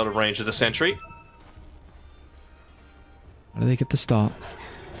 Just out of range of the sentry. How do they get the start?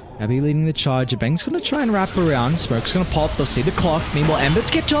 Gabby leading the charge. Bang's going to try and wrap around. Smoke's going to pop. They'll see the clock. Meanwhile, Ember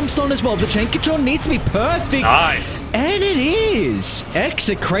to get jumped on as well. The chain control needs to be perfect. Nice. And it is. is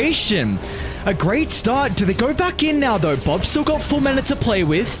Execration. A great start. Do they go back in now, though? Bob's still got 4 minutes to play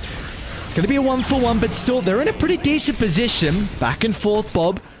with. It's going to be a 1-for-1, but still, they're in a pretty decent position. Back and forth,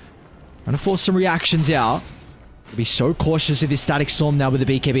 Bob. Trying to force some reactions out. Be so cautious of this Static Storm now with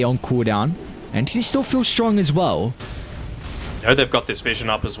the BKB on cooldown. And he still feels strong as well. I know they've got this vision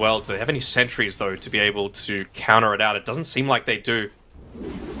up as well. Do they have any sentries, though, to be able to counter it out? It doesn't seem like they do.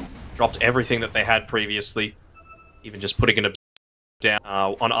 Dropped everything that they had previously. Even just putting an down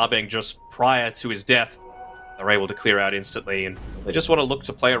on Abeng just prior to his death. They're able to clear out instantly, and they just want to look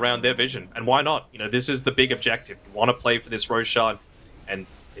to play around their vision. And why not? You know, this is the big objective. You want to play for this Roshan, and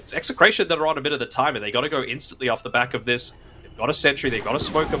it's Execration that are on a bit of the timer. They got to go instantly off the back of this. They've got a sentry, they've got a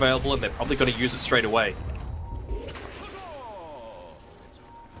smoke available, and they're probably going to use it straight away.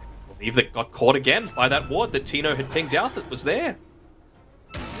 I believe they got caught again by that ward that Tino had pinged out that was there.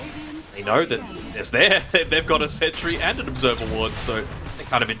 They know that it's there. They've got a sentry and an observer ward, so they're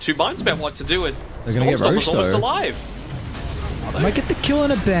kind of in two minds about what to do. And they're going to get Roche, almost alive. Might get the kill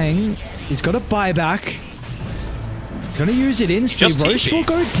on a bang. He's got a buyback. He's going to use it instantly. Roche will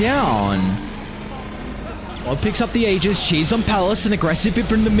go down. Bob picks up the Aegis. Cheese on Palace. An aggressive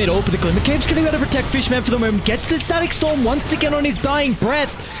Viper in the middle, but the Glimmer Cave's going to be able to protect Fishman for the moment. Gets the Static Storm once again on his dying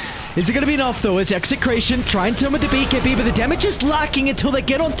breath. Is it going to be enough, though, as Execration try and turn with the BKB, but the damage is lacking until they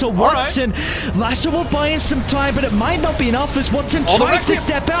get onto Watson. Right. Lasher will buy him some time, but it might not be enough as Watson tries to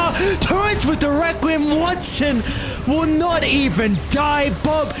step out. Turns with the Requiem. Watson will not even die.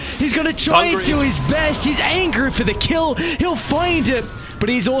 Bob, he's going to try and do his best. He's angry for the kill. He'll find it, but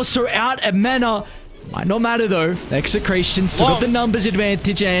he's also out of mana. Might not matter, though. Execration still got the numbers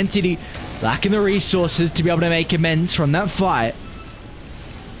advantage, and Entity lacking the resources to be able to make amends from that fight.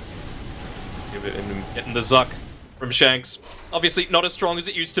 Getting the Zuck from Shanks. Obviously not as strong as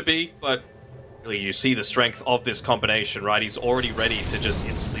it used to be, but really you see the strength of this combination, right? He's already ready to just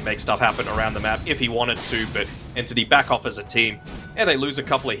instantly make stuff happen around the map if he wanted to, but Entity back off as a team. And they lose a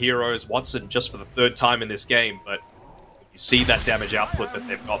couple of heroes. Watson just for the 3rd time in this game, but you see that damage output that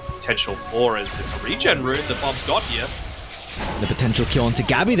they've got potential for as it's a regen rune that Bob's got here. The potential kill onto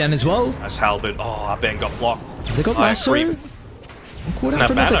Gabby then as well. Nice Halberd. Oh, Ben got blocked. They got Lasso. Doesn't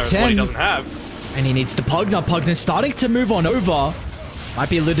have mana, what he doesn't have. And he needs the Pugna. Pugna's starting to move on over. Might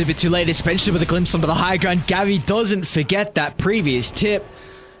be a little bit too late, especially with a glimpse onto the high ground. Gabby doesn't forget that previous tip.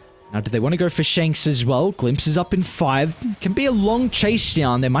 Now, do they want to go for Shanks as well? Glimpse is up in 5. Can be a long chase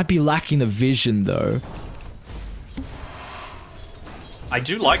down. They might be lacking the vision, though. I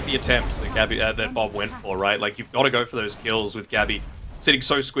do like the attempt that Gabby, that Bob went for, right? Like, you've got to go for those kills with Gabby sitting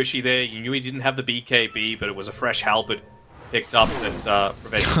so squishy there. You knew he didn't have the BKB, but it was a fresh Halberd picked up that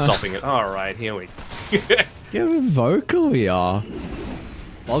prevented stopping it. Alright, here we go. How vocal we are.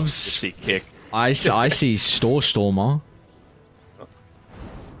 Bob's... see kick. I see Stormer.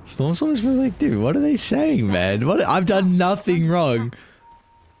 Storm's really like, dude, what are they saying, man? What? I've done nothing wrong.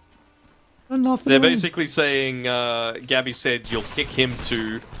 They're basically saying, Gabby said you'll kick him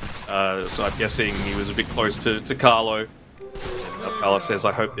too. So I'm guessing he was a bit close to Carlo. Bella says,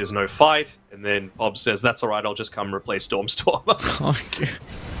 I hope there's no fight. And then Bob says, that's alright, I'll just come replace Stormstorm. Okay.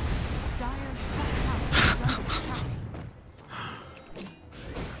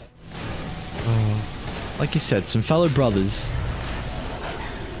 Like you said, some fellow brothers.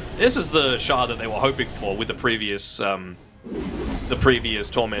 This is the shard that they were hoping for with the previous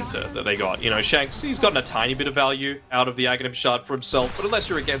Tormentor that they got. You know, Shanks, he's gotten a tiny bit of value out of the Aghanim shard for himself, but unless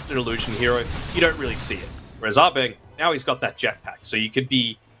you're against an illusion hero, you don't really see it. Whereas Abeng, now he's got that jetpack, so you could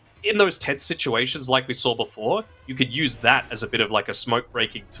be in those tense situations like we saw before. You could use that as a bit of like a smoke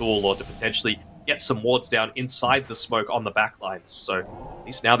breaking tool, or to potentially get some wards down inside the smoke on the backlines. So at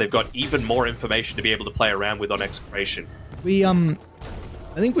least now they've got even more information to be able to play around with on Execration. We I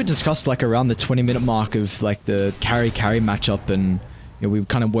think we discussed like around the 20-minute mark of like the carry matchup, and you know, we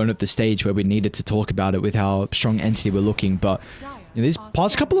kind of weren't at the stage where we needed to talk about it with how strong Entity we're looking. But you know, these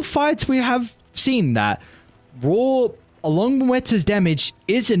past couple of fights we have seen that raw along Muerta's damage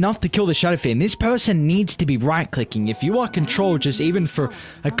is enough to kill the Shadow Fiend. This person needs to be right-clicking. If you are controlled just even for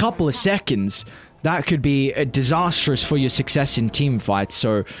a couple of seconds, that could be disastrous for your success in team fights.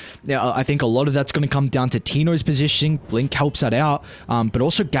 So yeah, I think a lot of that's going to come down to Tino's positioning. Blink helps that out, but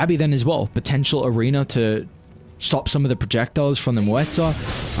also Gabby then as well. Potential arena to stop some of the projectiles from the Muerta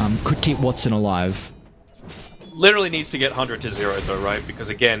could keep Watson alive. Literally needs to get 100 to 0 though, right? Because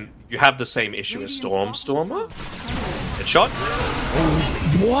again, you have the same issue as Stormer. Headshot.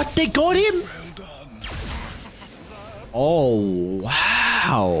 What? They got him? Oh,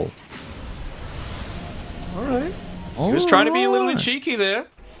 wow. Alright. He was trying to be a little bit cheeky there.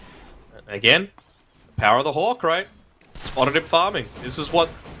 Again, the power of the Hawk, right? It's spotted him farming. This is what...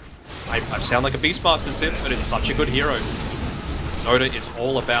 I sound like a Beastmaster sim, but it's such a good hero. Dota is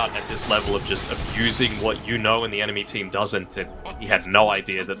all about, at this level, of just abusing what you know and the enemy team doesn't, and he had no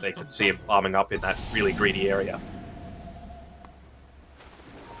idea that they could see him farming up in that really greedy area.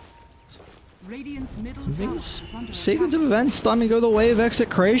 Radiant's middle tower is under Sequence of attack. events starting to go the way of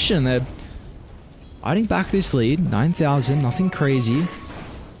Execration. They're fighting back this lead, 9,000, nothing crazy.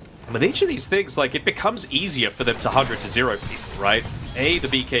 And with each of these things, like, it becomes easier for them to 100 to 0 people, right? The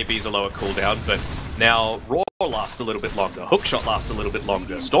BKB's a lower cooldown, but now Raw lasts a little bit longer, Hookshot lasts a little bit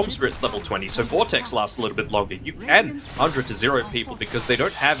longer, Storm Spirit's level 20, so Vortex lasts a little bit longer. You can 100 to 0 people because they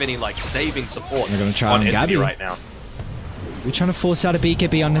don't have any, like, saving support They're gonna try on on Entity Gabby right now. We're trying to force out a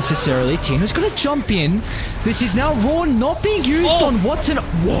BKB unnecessarily. Tina's going to jump in. This is now Raw not being used on Watson.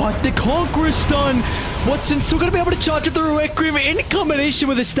 What? The Conqueror stun. Watson's still going to be able to charge up the Requiem in combination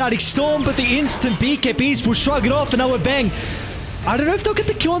with a Static Storm, but the instant BKBs will shrug it off and now a bang. I don't know if they'll get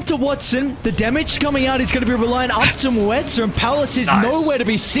the kill onto Watson. The damage coming out is going to be reliant up to Mwetzer, and Palace is nowhere to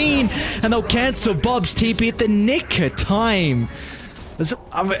be seen, and they'll cancel Bob's TP at the nick of time.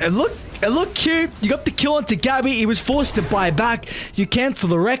 It looked cute. You got the kill onto Gabby. He was forced to buy back. You cancel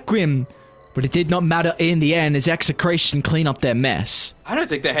the Requiem. But it did not matter in the end as Execration clean up their mess. I don't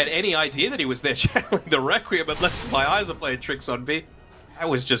think they had any idea that he was there channeling the Requiem unless my eyes are playing tricks on me. That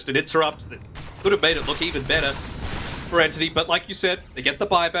was just an interrupt that could have made it look even better for Entity. But like you said, they get the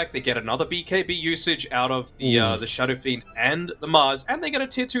buyback. They get another BKB usage out of the Shadow Fiend and the Mars. And they get a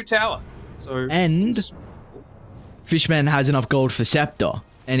tier 2 tower. So and Fishman has enough gold for Scepter.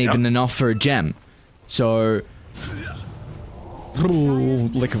 And even enough for a gem. So...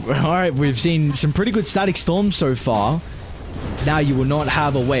 alright, we've seen some pretty good Static Storms so far. Now you will not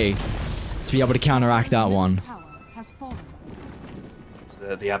have a way to be able to counteract that one. It's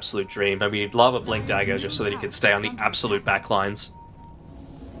the absolute dream. I mean, you'd love a Blink Dagger just so that he could stay on the absolute backlines.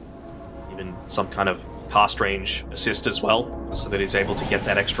 Even some kind of cast range assist as well, so that he's able to get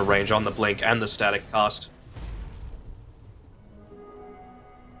that extra range on the Blink and the static cast.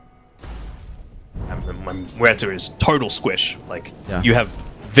 Mwetzer is total squish. Like, you have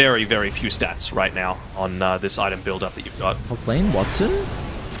very, very few stats right now on this item build-up that you've got. Top lane, Watson.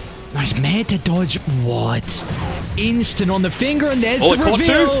 Nice man to dodge. What? Instant on the finger, and there's the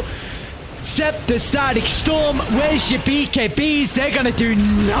reveal. Scepter, Static Storm. Where's your BKBs? They're gonna do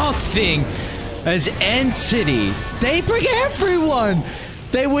nothing. As Entity, they bring everyone.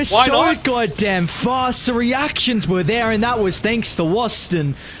 They were so goddamn fast. The reactions were there, and that was thanks to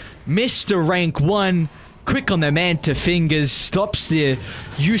Waston. Mr. Rank 1, quick on the man to fingers, stops the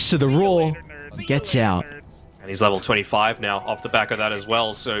use of the Raw, gets out. And he's level 25 now off the back of that as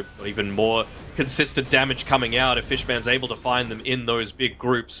well, so even more consistent damage coming out. If Fishman's able to find them in those big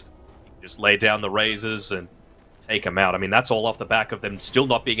groups, he can just lay down the razors and take them out. I mean, that's all off the back of them still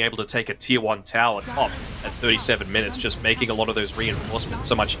not being able to take a tier 1 tower top at 37 minutes, just making a lot of those reinforcements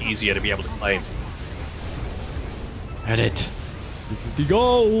so much easier to be able to claim. At it. The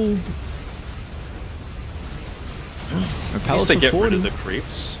gold. At least they get rid of the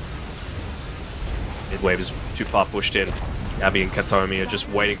creeps. Midwave is too far pushed in. Gabby and Katomi are just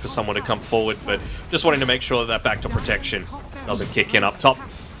waiting for someone to come forward, but just wanting to make sure that that backdoor protection doesn't kick in up top.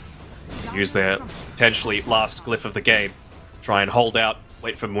 Use their potentially last glyph of the game. Try and hold out,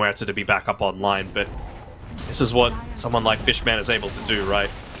 wait for Mwetzer to be back up online, but this is what someone like Fishman is able to do, right?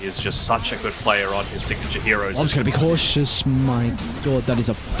 He is just such a good player on his signature heroes. I'm just going to be cautious. My god, that is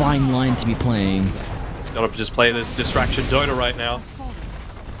a fine line to be playing. He's got to just play this distraction Dota right now.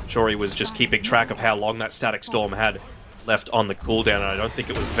 I'm sure he was just keeping track of how long that Static Storm had left on the cooldown, and I don't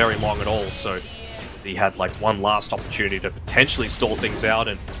think it was very long at all, so he had like one last opportunity to potentially stall things out,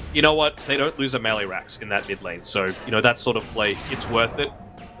 and you know what? They don't lose a melee racks in that mid lane, so you know, that sort of play, it's worth it,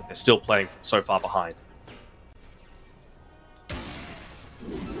 but they're still playing so far behind.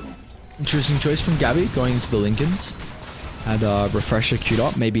 Interesting choice from Gabby going into the Lincolns. Had a refresher queued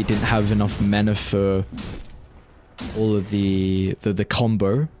up. Maybe he didn't have enough mana for all of the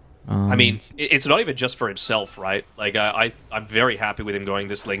combo. I mean, it's not even just for himself, right? Like, I'm very happy with him going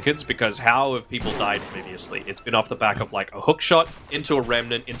this Lincolns, because how have people died previously? It's been off the back of, like, a hook shot into a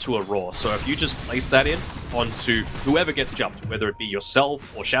Remnant, into a Raw. So if you just place that in onto whoever gets jumped, whether it be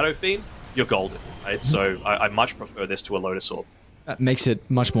yourself or Shadow Fiend, you're golden, right? So I much prefer this to a Lotus Orb. That makes it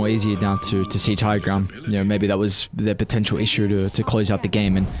much more easier now to see high ground. You know, maybe that was their potential issue to close out the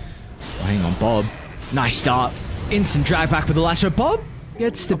game. And hang on, Bob. Nice start. Instant drag back with the lasso. Bob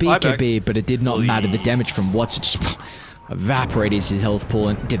gets the BKB, but it did not matter. The damage from Watson just evaporated his health pool.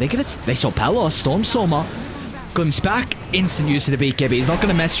 And did they get it? They saw Palos. Stormstormer comes back. Instant use of the BKB. He's not going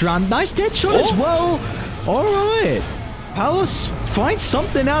to mess around. Nice dead shot as well. All right. Palos finds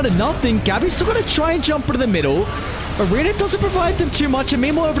something out of nothing. Gabby's still going to try and jump into the middle. Arena doesn't provide them too much. And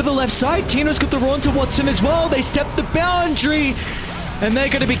meanwhile, over to the left side, Tino's got the run to Watson as well. They step the boundary. And they're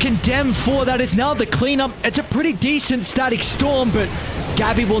going to be condemned for that. Is now the cleanup. It's a pretty decent static storm, but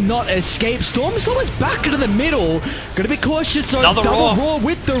Gabby will not escape. Storm is almost back into the middle. Going to be cautious. So Another double raw raw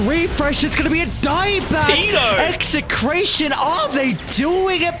with the refresh. It's going to be a dieback. Tino! Execration. Are they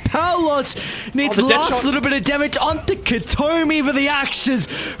doing it? Palos needs the dead last shot. little bit of damage onto Katomi for the axes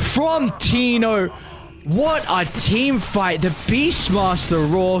from Tino. What a team fight. The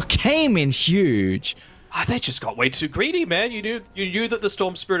Beastmaster Raw came in huge. They just got way too greedy, man. You knew that the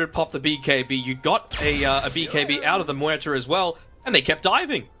Storm Spirit had popped the BKB. You got a BKB out of the Muerta as well, and they kept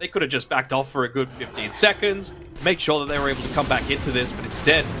diving. They could have just backed off for a good 15 seconds, make sure that they were able to come back into this, but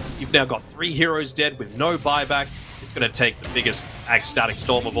instead, you've now got 3 heroes dead with no buyback. It's going to take the biggest Ag Static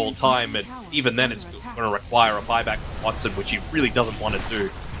Storm of all time, and even then it's going to require a buyback from Watson, which he really doesn't want to do.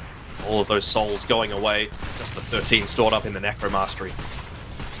 All of those souls going away, just the 13 stored up in the Necromastery.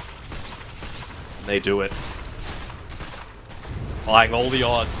 And they do it. Defying all the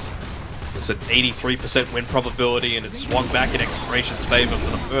odds. There's an 83% win probability, and it swung back in Execration's favor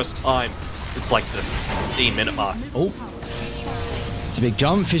for the first time since like the 15-minute mark. Oh. It's a big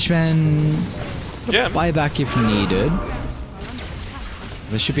jump. Fishman. Yeah. Buyback if needed.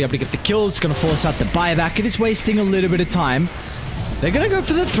 They should be able to get the kill. It's going to force out the buyback. It is wasting a little bit of time. They're going to go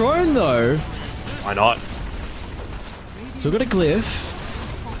for the throne, though. Why not? So we've got a glyph.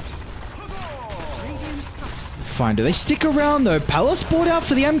 Fine. Do they stick around, though? Palos bought out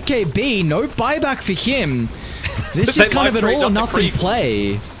for the MKB. No buyback for him. This is kind of an all-or-nothing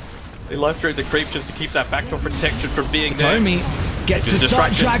play. They life drained the creep just to keep that backdoor protection from being there. Tomi gets Good the start,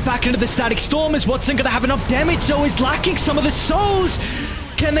 distraction. dragged back into the static storm. Is Watson going to have enough damage? So he's lacking some of the souls.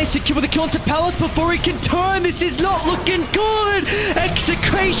 Can they secure the kill onto Palos before he can turn? This is not looking good.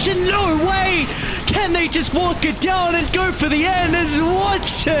 Execration, no way. Can they just walk it down and go for the end as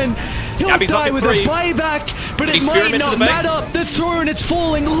Watson? He'll Gabby's die up with in 3. a buyback, but it Experiment might to not the base. matter. The throne, it's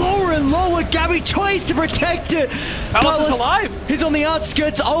falling lower and lower. Gabby tries to protect it. Palos is alive. He's on the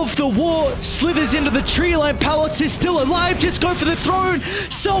outskirts of the war, slithers into the tree line. Palos is still alive. Just go for the throne.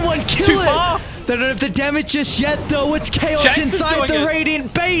 Someone kill too it. far. They don't have the damage just yet, though. It's chaos Shanks is inside doing the it.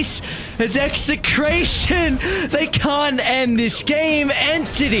 Radiant base. As Execration, they can't end this game.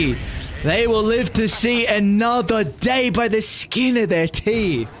 Entity, they will live to see another day by the skin of their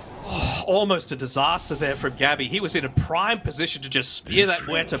teeth. Almost a disaster there from Gabby. He was in a prime position to just spear that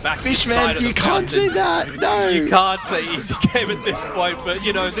Muerta back inside Fishman, of the you can't say fountain. that. No. You can't say easy game at this point, but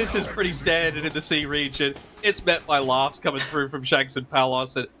you know, this is pretty standard in the C region. It's met by laughs coming through from Shanks and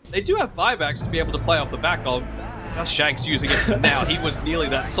Palos, and they do have buybacks to be able to play off the back of. Just Shanks using it now. He was nearly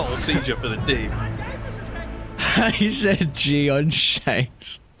that soul sieger for the team. He said G on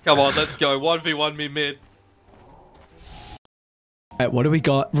Shanks. Come on, let's go. 1v1 me mid. Alright, what do we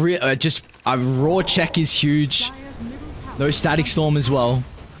got? Just a raw check is huge. No static storm as well.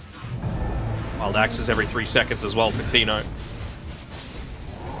 Wild axes every 3 seconds as well for Tino.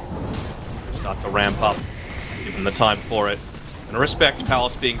 Start to ramp up, give him the time for it. And respect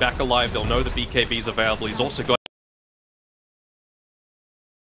Palos being back alive, they'll know the BKB's available. He's also got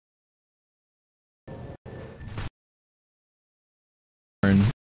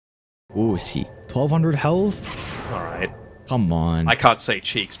Ooh, see. 1200 health? Alright. Come on. I can't say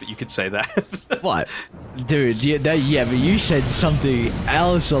cheeks, but you could say that. What? Dude, yeah, but you said something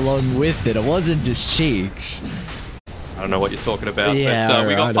else along with it. It wasn't just cheeks. I don't know what you're talking about, Yeah, but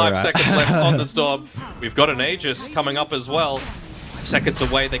we got alright, 5 seconds left on the storm. We've got an Aegis coming up as well. 5 seconds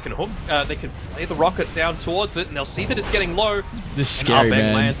away, they can hook, they can lay the rocket down towards it, and they'll see that it's getting low. This is scary,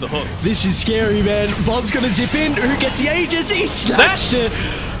 man. Land the hook. This is scary, man. Bob's gonna zip in. Who gets the Aegis? He snatched it.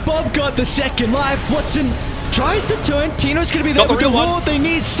 Bob got the second life. Watson tries to turn. Tino's gonna be there Got the with the real wall. one. They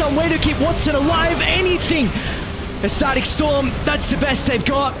need some way to keep Watson alive. Anything. A static storm, that's the best they've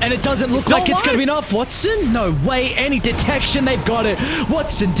got, and it doesn't look still like it's going to be alive. enough. Watson? No way. Any detection, they've got it.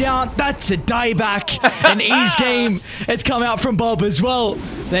 Watson down, that's a dieback. An ease game. It's come out from Bob as well.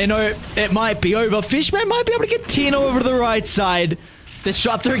 They know it might be over. Fishman might be able to get Tino over to the right side.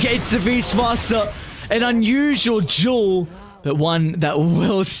 Disruptor against the Beastmaster. An unusual duel, but one that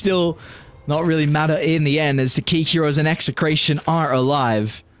will still not really matter in the end, as the key heroes and Execration are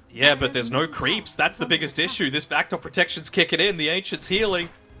alive. Yeah, but there's no creeps. That's the biggest issue. This backdoor protection's kicking in. The Ancient's healing.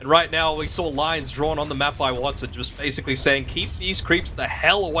 And right now, we saw lines drawn on the map by Watson, just basically saying, keep these creeps the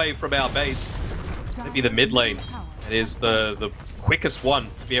hell away from our base. Maybe the mid lane. It is the quickest one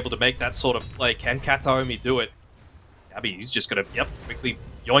to be able to make that sort of play. Can Kataomi do it? Gabby, he's just going to, quickly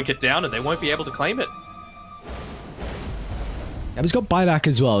yoink it down, and they won't be able to claim it. Gabby's got buyback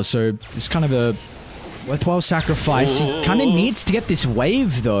as well, so it's kind of a worthwhile sacrifice. He kind of needs to get this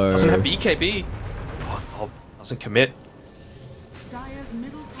wave, though. Doesn't have BKB. Oh, doesn't commit. Dire's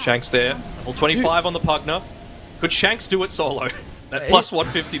middle tower Shanks there. is under Level 25 on the Pugna. Could Shanks do it solo? That plus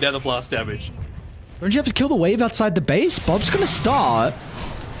 150 Nether Blast damage. Don't you have to kill the wave outside the base? Bob's going to start.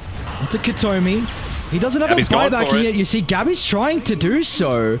 Into Katomi. He doesn't have Gabby's a going buyback, for and it. yet you see Gabby's trying to do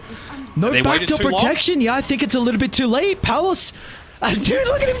so. No They waited backdoor too long? protection. Yeah, I think it's a little bit too late. Palos. Dude,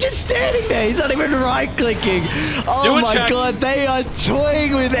 look at him just standing there. He's not even right-clicking. Oh Do it, my Shanks. god, they are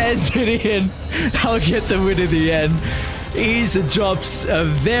toying with Anthony, and I'll get the win in the end. Easy drops a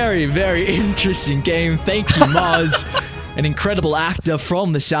very, very interesting game. Thank you, Mars. An incredible actor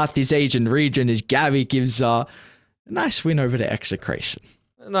from the Southeast Asian region as Gabby gives a nice win over to Execration.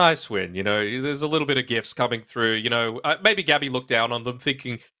 A nice win, you know. There's a little bit of gifts coming through, you know. Maybe Gabby looked down on them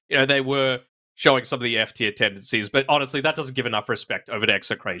thinking, you know, they were showing some of the F-tier tendencies, but honestly, that doesn't give enough respect over to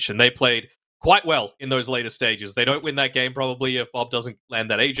Execration. They played quite well in those later stages. They don't win that game probably if Bob doesn't land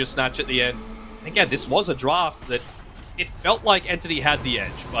that Aegis snatch at the end. And again, this was a draft that it felt like Entity had the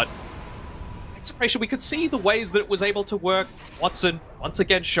edge, but Execration, we could see the ways that it was able to work. Watson, once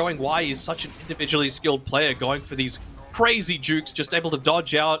again, showing why he's such an individually skilled player, going for these crazy jukes, just able to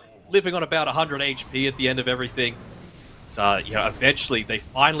dodge out, living on about 100 HP at the end of everything. You know, eventually they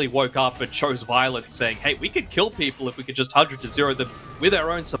finally woke up and chose violence, saying, hey, we could kill people if we could just 100-0 them with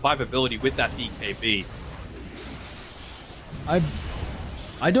our own survivability with that DKB.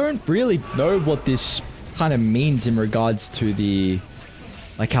 I don't really know what this kind of means in regards to the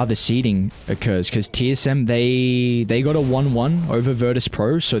how the seeding occurs, because TSM they got a 1-1 over Virtus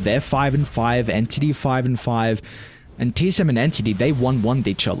Pro, so they're 5-5, Entity 5-5, and TSM and Entity they 1-1'd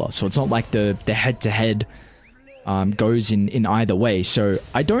each other, so it's not like the head-to-head goes in either way. So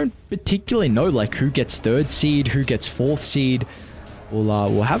I don't particularly know like who gets 3rd seed, who gets 4th seed.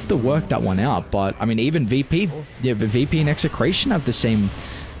 We'll have to work that one out. But I mean, even VP, yeah, the VP and Execration have the same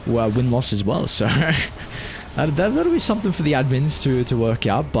win-loss as well. So that'll be something for the admins to work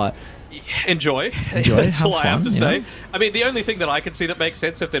out. But enjoy. That's all I have to say. I mean, the only thing that I can see that makes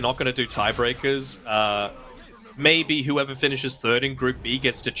sense if they're not going to do tiebreakers, maybe whoever finishes 3rd in Group B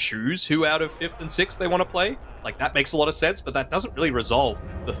gets to choose who out of 5th and 6th they want to play. Like, that makes a lot of sense, but that doesn't really resolve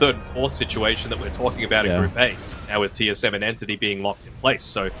the 3rd and 4th situation that we're talking about in Group A, now with TSM and Entity being locked in place.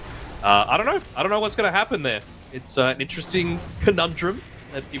 So, I don't know. I don't know what's going to happen there. It's an interesting conundrum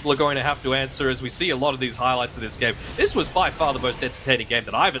that people are going to have to answer as we see a lot of these highlights of this game. This was by far the most entertaining game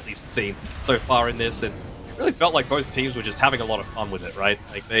that I've at least seen so far in this, and it really felt like both teams were just having a lot of fun with it, right?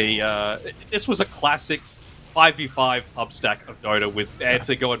 Like, this was a classic 5v5 pub stack of Dota with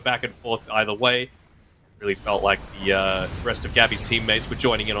answer going back and forth either way. Really felt like the rest of Gabby's teammates were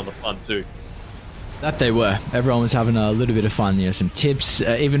joining in on the fun too. That they were. Everyone was having a little bit of fun. You know, some tips,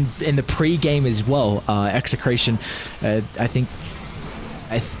 even in the pre-game as well. Execration, I think,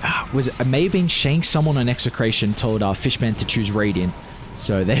 was it may have been Shank. Someone on Execration told Fishman to choose Radiant.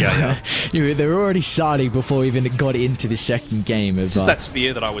 So they they were already starting before we even got into the second game. This is that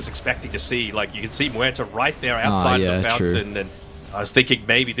spear that I was expecting to see. Like, you can see Muerta right there outside the fountain, and I was thinking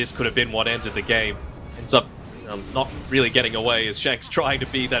maybe this could have been what ended the game. Ends up not really getting away as Shank's trying to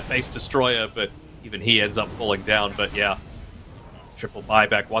be that base destroyer, but even he ends up falling down. But yeah, triple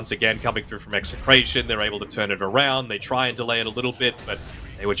buyback once again coming through from Execration. They're able to turn it around. They try and delay it a little bit, but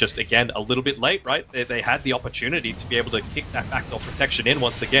they were just, again, a little bit late, right? They had the opportunity to be able to kick that backdoor protection in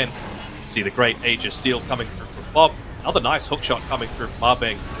once again. You see the great Aegis Steel coming through from Bob. Another nice hookshot coming through from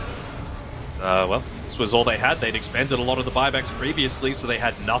Marbeng. Well, this was all they had. They'd expended a lot of the buybacks previously, so they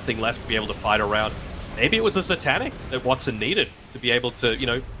had nothing left to be able to fight around. Maybe it was a Satanic that Watson needed to be able to, you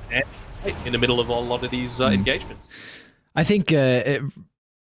know, in the middle of a lot of these engagements. I think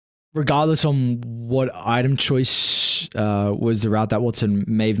regardless on what item choice was the route that Watson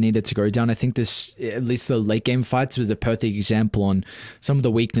may have needed to go down, I think this, at least the late game fights, was a perfect example on some of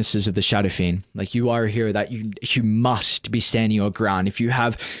the weaknesses of the Shadow Fiend. Like, you are a hero that you must be standing your ground. If you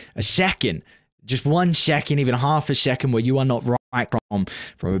have a second, just 1 second, even half a second where you are not right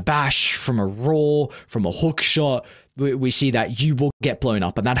from a bash, from a raw, from a hook shot, we see that you will get blown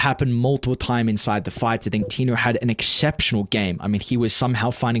up. And that happened multiple times inside the fights. I think Tino had an exceptional game. I mean, he was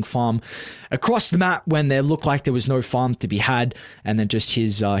somehow finding farm across the map when there looked like there was no farm to be had. And then just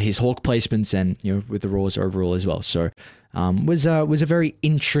his hawk placements and, you know, with the raws overall as well. So was a very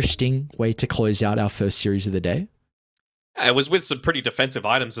interesting way to close out our first series of the day. It was with some pretty defensive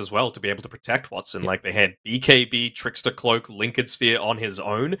items as well to be able to protect Watson. Like, they had BKB, Trickster Cloak, Lincoln Sphere on his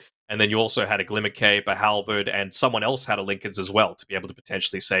own, And then you also had a Glimmer Cape, a Halberd, and someone else had a Lincoln's as well to be able to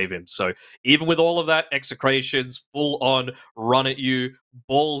potentially save him. So even with all of that, Execrations, full on run at you,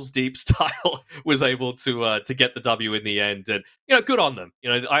 balls deep style, was able to get the W in the end. And, good on them.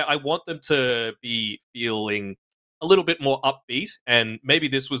 I want them to be feeling a little bit more upbeat, and maybe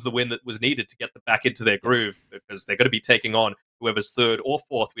this was the win that was needed to get them back into their groove, because they're going to be taking on whoever's third or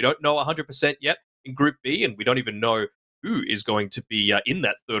fourth. We don't know 100% yet in Group B, and we don't even know who is going to be in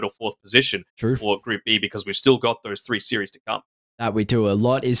that third or fourth position for Group B, because we've still got those 3 series to come. That we do. A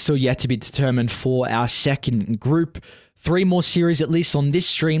lot is still yet to be determined for our second group. 3 more series, at least on this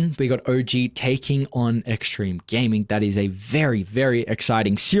stream. We got OG taking on Extreme Gaming. That is a very, very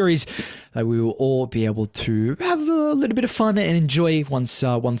exciting series that we will all be able to have a little bit of fun and enjoy once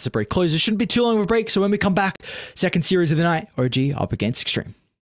the break closes. Shouldn't be too long of a break, so when we come back, second series of the night, OG up against Extreme.